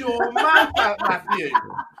 what's your mouth out, Matthew?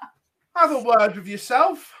 Have a word with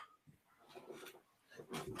yourself.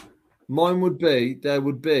 Mine would be, there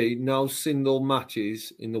would be no single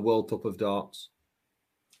matches in the World Cup of Darts.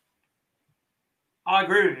 I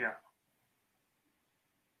agree with you.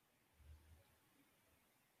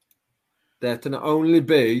 There can only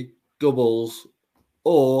be doubles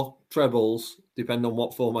or trebles, depending on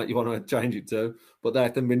what format you want to change it to, but there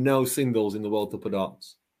can be no singles in the World Cup of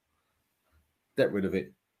Darts. Get rid of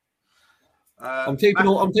it. I'm keeping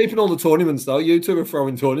all the tournaments though. You two are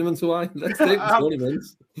throwing tournaments away. Let's take the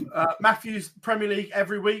tournaments. Matthew's Premier League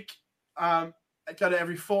every week. Go to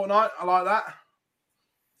every fortnight. I like that.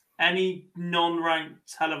 Any non-ranked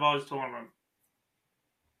televised tournament.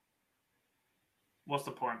 What's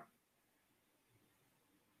the point?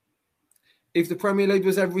 if the Premier League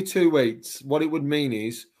was every 2 weeks, what it would mean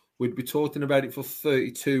is we'd be talking about it for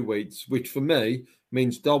 32 weeks, which for me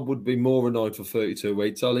means Dob would be more annoyed for 32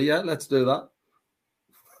 weeks. Ollie, yeah, let's do that.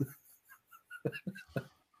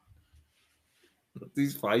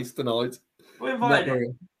 His face tonight. We're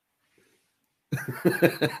invited.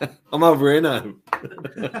 I'm over here now.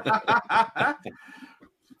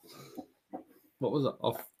 What was that?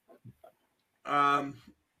 Off.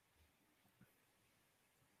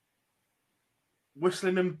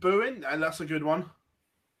 Whistling and booing, and that's a good one.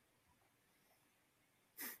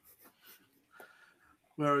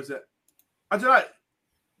 Where is it? I don't know.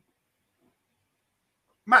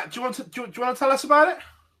 Matt, do you want to tell us about it?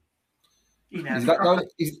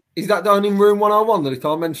 Is that down in room 101 that he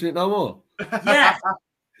can't mention it no more? Yeah.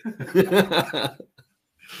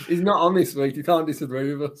 He's not on this week. You can't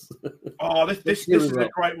disagree with us. Oh, this is a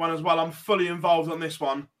great one as well. I'm fully involved on this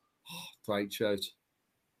one. Great shout.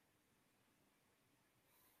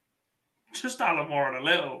 Just Alan Moore a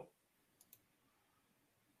little.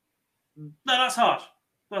 No, that's hard.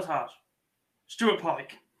 That's hard. Stuart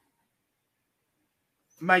Pike.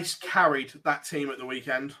 Mace carried that team at the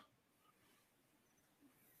weekend.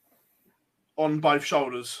 On both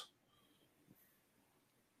shoulders.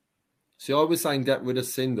 See, I was saying get rid of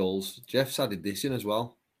singles. Jeff's added this in as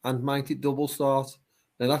well. And make it double start.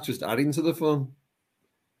 Now that's just adding to the fun.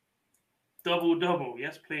 Double.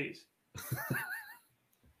 Yes, please.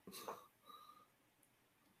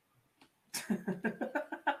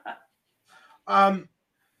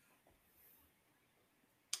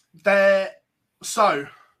 So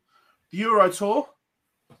the Euro Tour,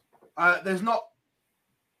 there's not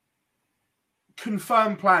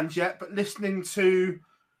confirmed plans yet, but listening to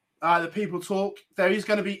the people talk, there is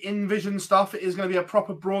going to be in-vision stuff. It is going to be a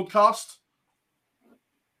proper broadcast.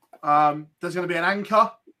 There's going to be an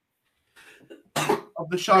anchor of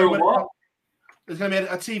the show. There's going to be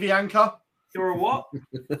a TV anchor. You're a what?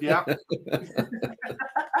 Yeah.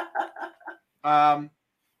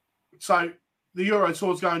 So the Euro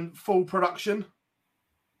Tour's going full production.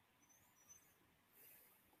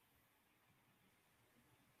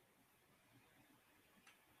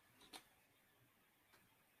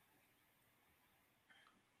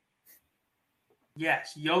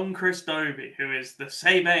 Yes, young Chris Dobey, who is the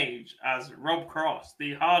same age as Rob Cross,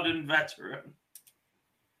 the hardened veteran.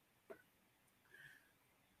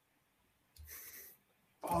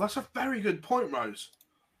 Oh, that's a very good point, Rose.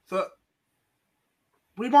 That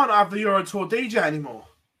we might not have the Euro Tour DJ anymore.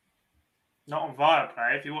 Not on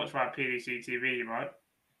Viaplay. If you watch my PDC TV, you might.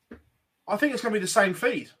 I think it's going to be the same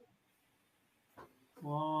feed.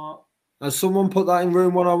 What? Has someone put that in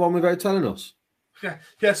room 101 without telling us?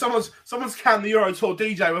 Yeah. Someone's canned the Euro Tour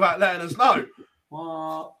DJ without letting us know.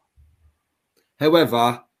 What?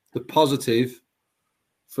 However, the positive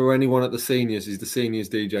for anyone at the seniors is the seniors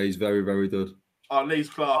DJ is very, very good. Oh, Lee's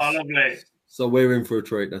class. Oh, lovely. So we're in for a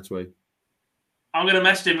treat next week. I'm going to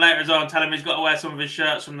message him later as well and tell him he's got to wear some of his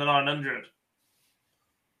shirts from the 900.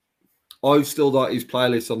 I've still got his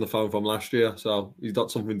playlist on the phone from last year, so he's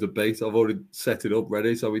got something to beat. I've already set it up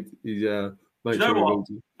ready, so he's Do you know what?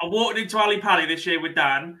 I walked into Ali Pally this year with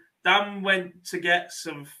Dan. Dan went to get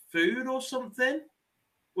some food or something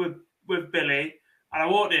with Billy, and I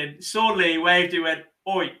walked in, saw Lee, waved, he went,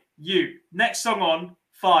 "Oi, you, next song on,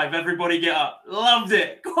 5, everybody get up." Loved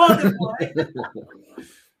it. Go on, boy.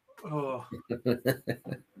 Oh.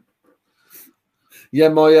 Yeah,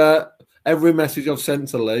 my every message I've sent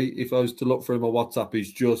to Lee, if I was to look through my WhatsApp,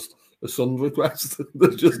 is just a Sun request.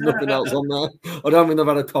 There's just nothing else on there. I don't think I've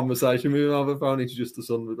had a conversation with him over the phone. It's just a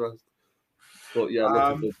Sun request. But yeah,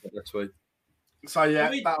 looking forward to next week. So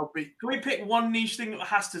yeah, that'll be. Can we pick one niche thing that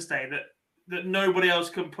has to stay that nobody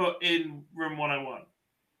else can put in room 101?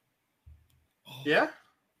 Yeah.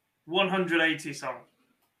 180 song.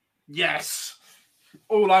 Yes.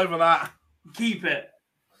 All over that. Keep it.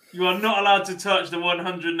 You are not allowed to touch the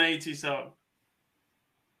 180 song.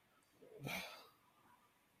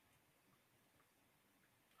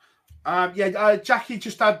 Jackie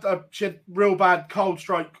just had she had real bad cold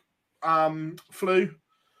stroke, flu.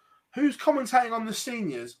 Who's commentating on the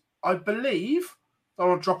seniors? I believe, I don't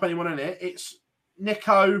want to drop anyone in it. It's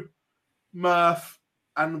Nico, Murph,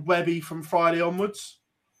 and Webby from Friday onwards.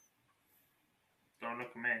 Don't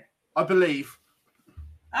look at me. I believe.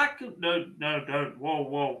 No, don't.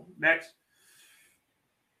 Whoa. Next.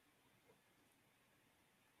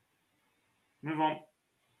 Move on.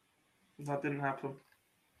 That didn't happen.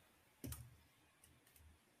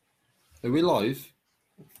 Are we live?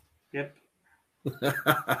 Yep.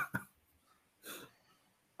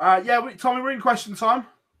 Tommy, we're in question time.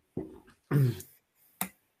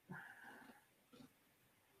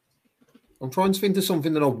 I'm trying to think of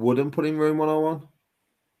something that I wouldn't put in room 101.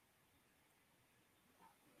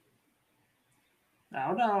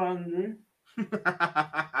 No, Andrew.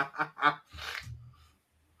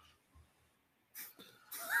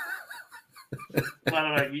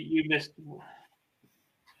 No, you missed.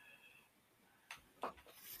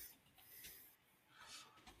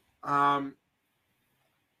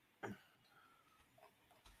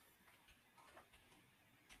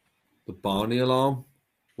 The Barney alarm.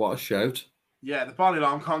 What a shout. Yeah, the Barney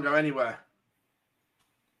alarm can't go anywhere.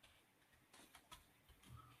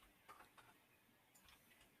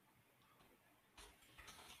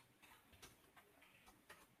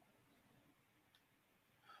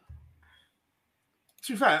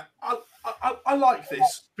 To be fair, I like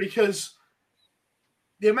this because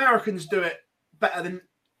the Americans do it better than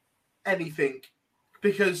anything.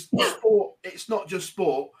 Because sport, it's not just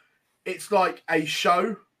sport, it's like a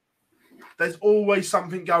show. There's always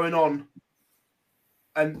something going on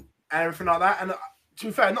and everything like that. And to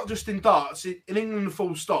be fair, not just in darts, in England,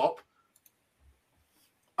 full stop,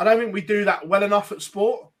 I don't think we do that well enough at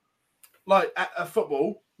sport. Like at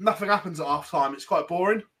football, nothing happens at half time. It's quite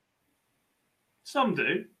boring. Some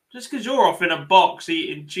do. Just because you're off in a box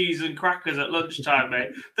eating cheese and crackers at lunchtime, mate,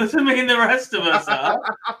 doesn't mean the rest of us are.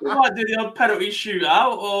 We might do the odd penalty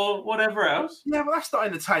shootout or whatever else. Yeah, but that's not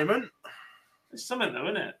entertainment. It's something though,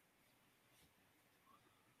 isn't it?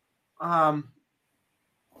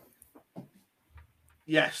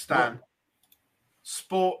 Yes, Dan.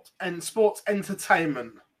 Sport and sports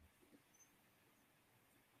entertainment.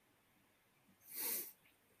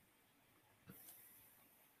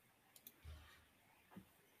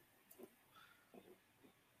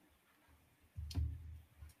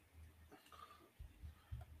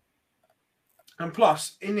 And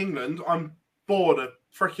plus, in England, I'm bored of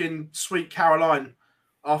freaking Sweet Caroline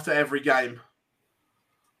after every game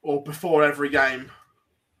or before every game.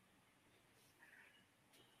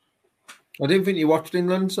 I didn't think you watched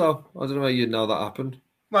England, so I don't know how you'd know that happened.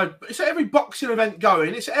 No, it's every boxing event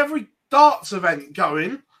going. It's every darts event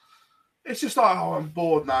going. It's just like, oh, I'm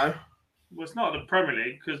bored now. Well, it's not the Premier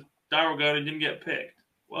League because Daryl Gurney didn't get picked.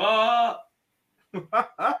 What?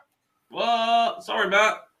 What? Sorry,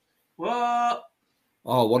 Matt. What?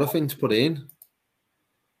 Oh, what a thing to put in.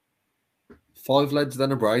 5 legs,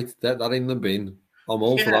 then a break. That in the bin. I'm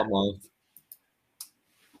all for that, mate.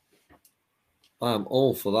 I am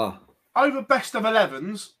all for that. Over best of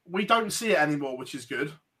 11s, we don't see it anymore, which is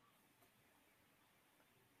good.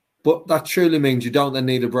 But that surely means you don't then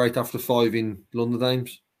need a break after 5 in London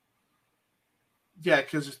Games. Yeah,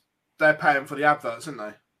 because they're paying for the adverts, aren't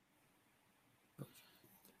they?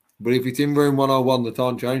 But if it's in room 101, they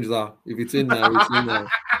can't change that. If it's in there, it's in there.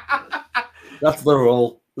 That's the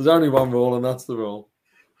rule. There's only one rule, and that's the rule.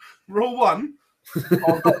 Rule 1?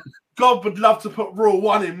 Oh, God would love to put rule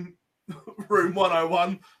 1 in room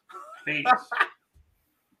 101. Please.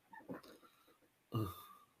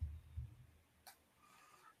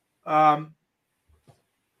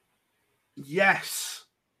 Yes.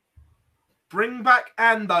 Bring back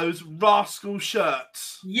Ando's rascal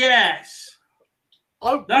shirts. Yes.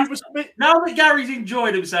 Now that Gary's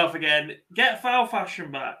enjoyed himself again, get foul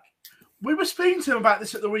fashion back. We were speaking to him about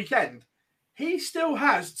this at the weekend. He still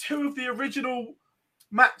has 2 of the original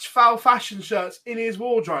match foul fashion shirts in his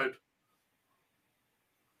wardrobe.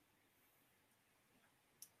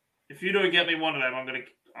 If you don't get me one of them, I'll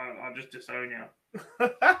just disown you.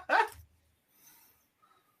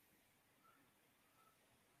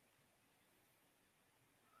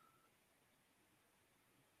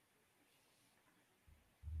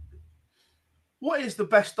 What is the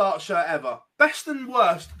best dart shirt ever? Best and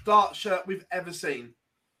worst dart shirt we've ever seen.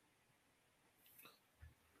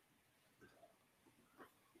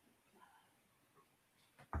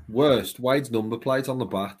 Worst, Wade's number plate on the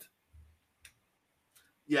back.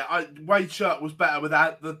 Yeah, Wade's shirt was better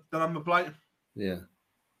without the number plate. Yeah.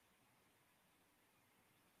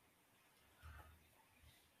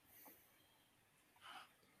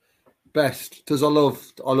 Best, because I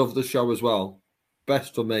love the show as well.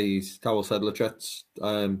 Best for me is Towel Sedlachet's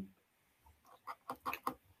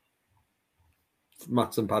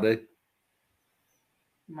Mats and Paddy.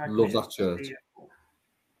 Love that shirt.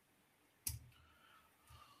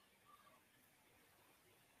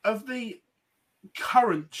 Of the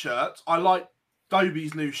current shirts, I like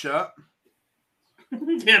Dobey's new shirt.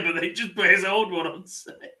 Yeah, but they just put his old one on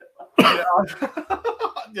sale.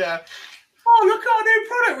 Yeah. Oh, look at our new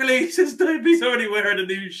product releases. Dobey's already wearing a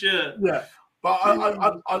new shirt. Yeah. But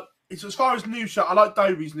I it's as far as new shirt, I like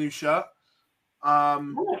Dobey's new shirt.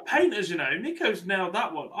 Painters, Nico's nailed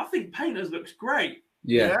that one. I think Painters looks great.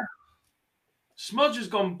 Yeah. Smudge has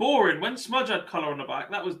gone boring. When Smudge had colour on the back,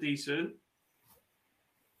 that was decent.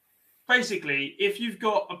 Basically, if you've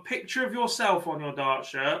got a picture of yourself on your dart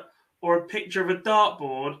shirt or a picture of a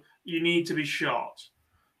dartboard, you need to be shot.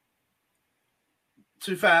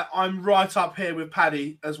 To be fair, I'm right up here with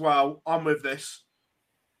Paddy as well. I'm with this.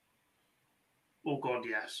 Oh, God,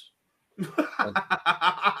 yes.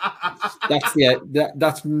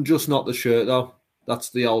 That's just not the shirt, though. That's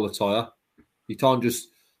the whole attire. You can't just...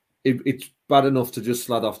 It's bad enough to just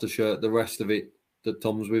slide off the shirt. The rest of it that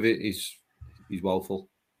comes with it is woeful.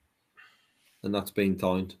 And that's been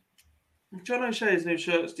timed. John O'Shea's new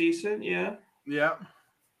shirt's decent, yeah. Yeah.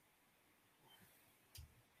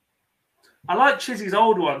 I like Chizzy's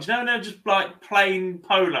old ones. You know, they're just like plain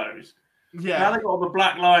polos. Yeah. Now they've got all the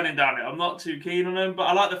black lining down it. I'm not too keen on them, but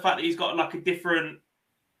I like the fact that he's got like a different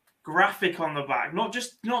graphic on the back. Not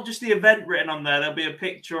just the event written on there. There'll be a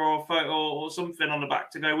picture or a photo or something on the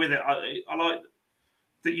back to go with it. I like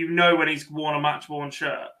that, you know, when he's worn a match-worn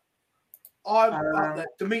shirt.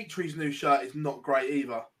 Dimitri's new shirt is not great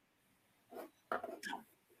either.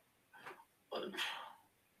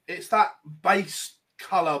 It's that base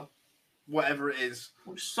colour, whatever it is.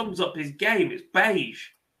 Which sums up his game. It's beige.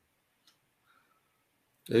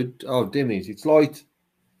 Dimmies. It's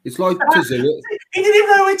like Tizzy. He didn't even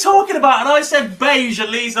know what we're talking about, and I said beige, and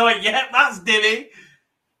Lee's like, "Yeah, that's Dimmy."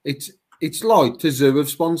 It's like Tizzy have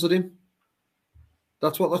sponsored him.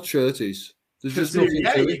 That's what that shirt is. There's just nothing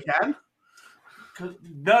to it. Can.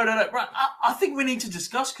 No. Right, I think we need to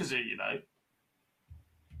discuss Kazoo. You know,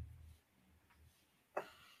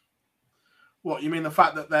 what you mean? The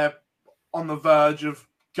fact that they're on the verge of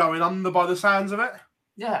going under, by the sounds of it.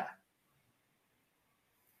 Yeah,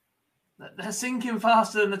 they're sinking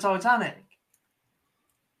faster than the Titanic.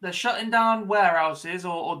 They're shutting down warehouses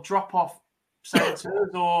or drop-off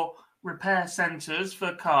centres or repair centres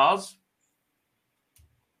for cars.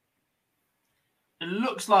 It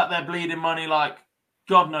looks like they're bleeding money like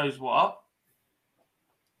God knows what.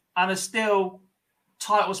 And are still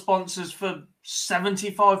title sponsors for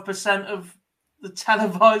 75% of the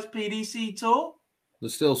televised PDC tour. They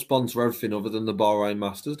still sponsor everything other than the Bahrain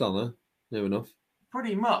Masters, don't they? Near enough.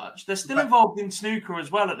 Pretty much. They're still involved in snooker as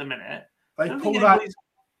well at the minute.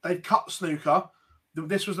 They've cut snooker.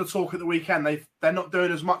 This was the talk at the weekend. They're not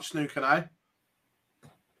doing as much snooker now.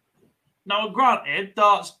 Now, granted,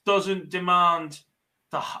 darts doesn't demand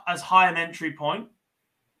as high an entry point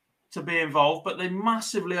to be involved, but they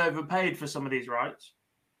massively overpaid for some of these rights.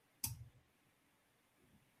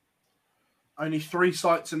 Only 3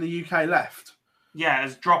 sites in the UK left. Yeah,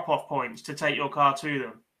 as drop-off points to take your car to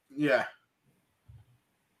them. Yeah.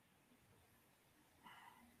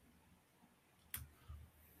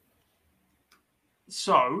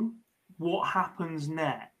 So, what happens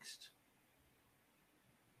next?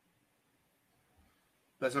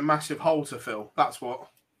 There's a massive hole to fill. That's what.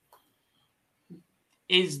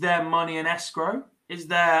 Is there money in escrow? Is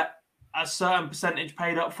there a certain percentage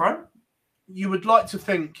paid up front? You would like to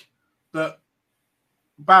think that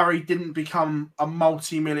Barry didn't become a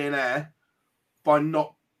multi-millionaire by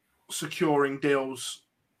not securing deals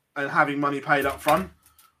and having money paid up front.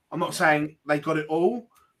 I'm not saying they got it all,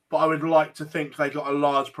 but I would like to think they got a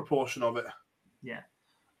large proportion of it. Yeah.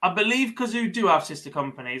 I believe Kazoo do have sister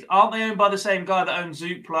companies. Aren't they owned by the same guy that owns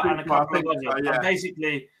Zoopla and a couple of others? Yeah. And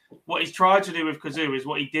basically, what he's tried to do with Kazoo is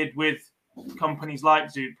what he did with companies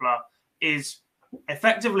like Zoopla, is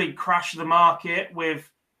effectively crash the market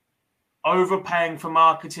with overpaying for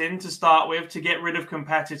marketing to start with to get rid of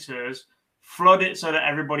competitors, flood it so that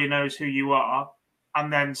everybody knows who you are,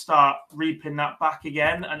 and then start reaping that back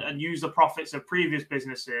again and use the profits of previous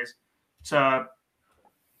businesses to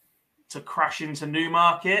crash into new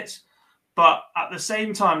markets. But at the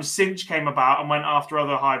same time, Cinch came about and went after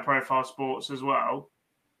other high-profile sports as well.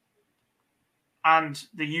 And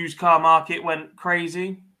the used car market went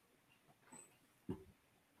crazy.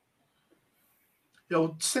 Yeah,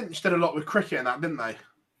 well, Cinch did a lot with cricket and that, didn't they?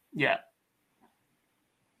 Yeah.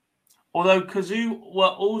 Although Kazoo were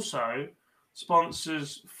also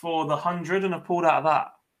sponsors for the 100 and have pulled out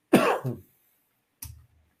of that.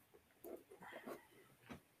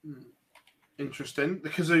 Interesting. The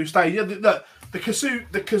Kazoo stage, the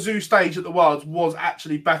Kazoo stage at the Worlds was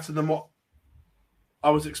actually better than what I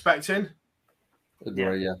was expecting.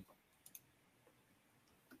 Agree, yeah.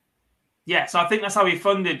 Yeah, so I think that's how he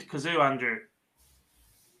funded Kazoo, Andrew.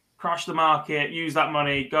 Crash the market, use that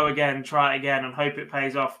money, go again, try it again, and hope it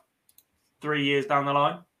pays off 3 years down the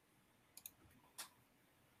line.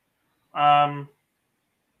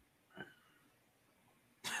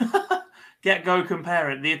 Get go compare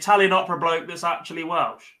it. The Italian opera bloke that's actually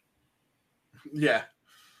Welsh. Yeah.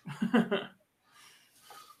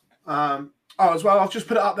 As well, I've just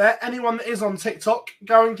put it up there. Anyone that is on TikTok,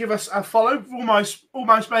 go and give us a follow. We've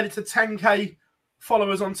almost made it to 10k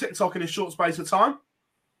followers on TikTok in a short space of time.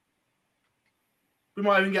 We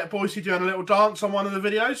might even get Boise doing a little dance on one of the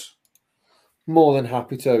videos. More than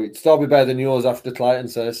happy to. It's still be better than yours after Clayton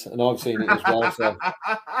says, and I've seen it as well. So.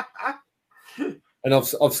 And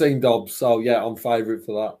I've seen Dobbs, so yeah, I'm favourite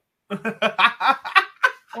for that.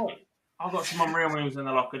 I've got some unreal moves in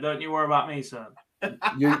the locker. Don't you worry about me, sir.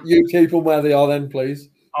 You keep them where they are then, please.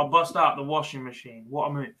 I'll bust out the washing machine.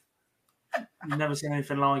 What a move. You've never seen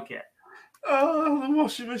anything like it. Oh, the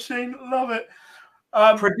washing machine. Love it.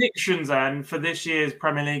 Predictions then for this year's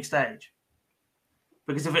Premier League stage.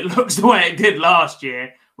 Because if it looks the way it did last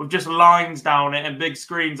year, with just lines down it and big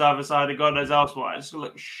screens either side of God knows elsewhere, it's going to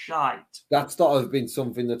look shite. That's got to have been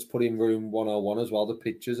something that's put in room 101 as well, the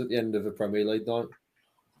pictures at the end of a Premier League night.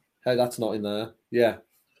 Hey, that's not in there. Yeah.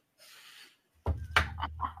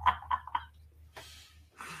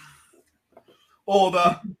 Or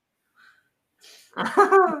the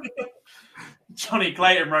Johnny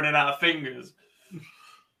Clayton running out of fingers.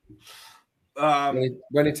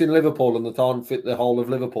 When it's in Liverpool and they can't fit the whole of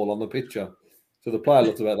Liverpool on the picture. So the player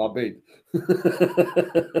looks about that big.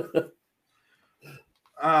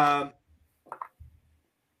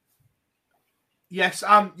 Yes,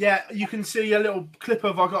 yeah, you can see a little clip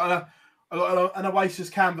of I got an Oasis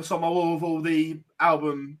canvas on my wall of all the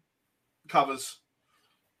album covers.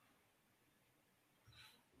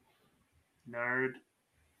 Nerd.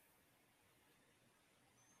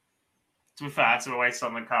 To be fair, I had to Oasis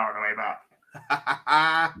on the car on the way back.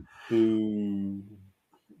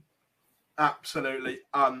 Absolutely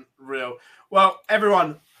unreal. Well,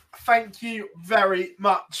 everyone, thank you very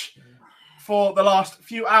much for the last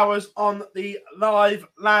few hours on the live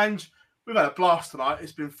lounge. We've had a blast tonight.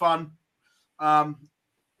 It's been fun.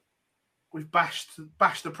 We've bashed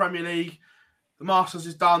the Premier League. The Masters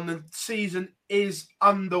is done. The season is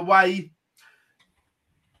underway.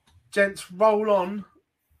 Gents, roll on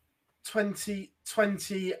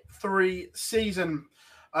 2023 season.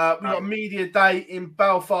 We've got a media day in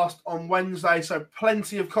Belfast on Wednesday, so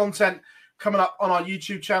plenty of content coming up on our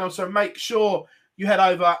YouTube channel. So make sure you head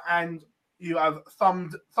over and you have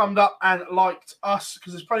thumbed up and liked us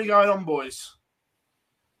because there's plenty going on, boys.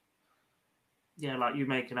 Yeah, like you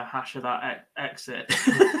making a hash of that exit.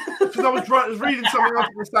 Because I was reading something else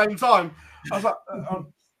at the same time. I was like,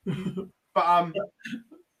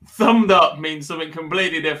 thumbed up means something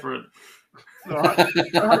completely different. All right.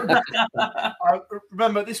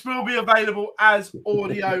 Remember, this will be available as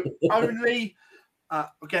audio only. We'll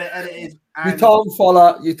get it edited. And...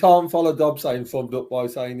 You can't follow Dob saying thumbed up by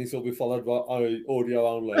saying this will be followed by audio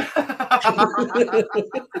only.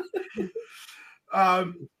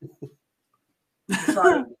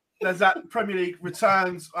 So there's that Premier League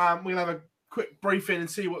returns. We'll have a quick briefing and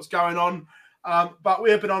see what's going on. But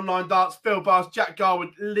we have been Online Darts, Phil Bars, Jack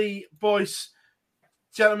Garwood, Lee Boyce.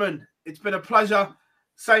 Gentlemen, it's been a pleasure.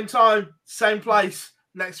 Same time, same place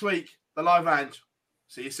next week. The live lounge.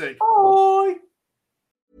 See you soon. Bye.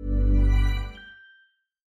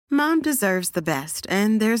 Mom deserves the best,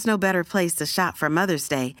 and there's no better place to shop for Mother's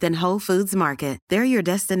Day than Whole Foods Market. They're your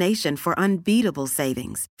destination for unbeatable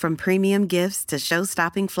savings, from premium gifts to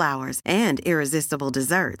show-stopping flowers and irresistible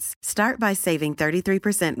desserts. Start by saving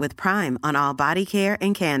 33% with Prime on all body care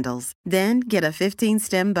and candles. Then get a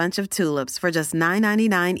 15-stem bunch of tulips for just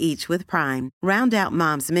 $9.99 each with Prime. Round out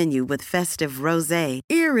Mom's menu with festive rosé,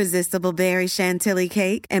 irresistible berry chantilly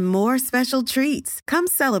cake, and more special treats. Come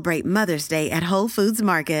celebrate Mother's Day at Whole Foods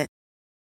Market.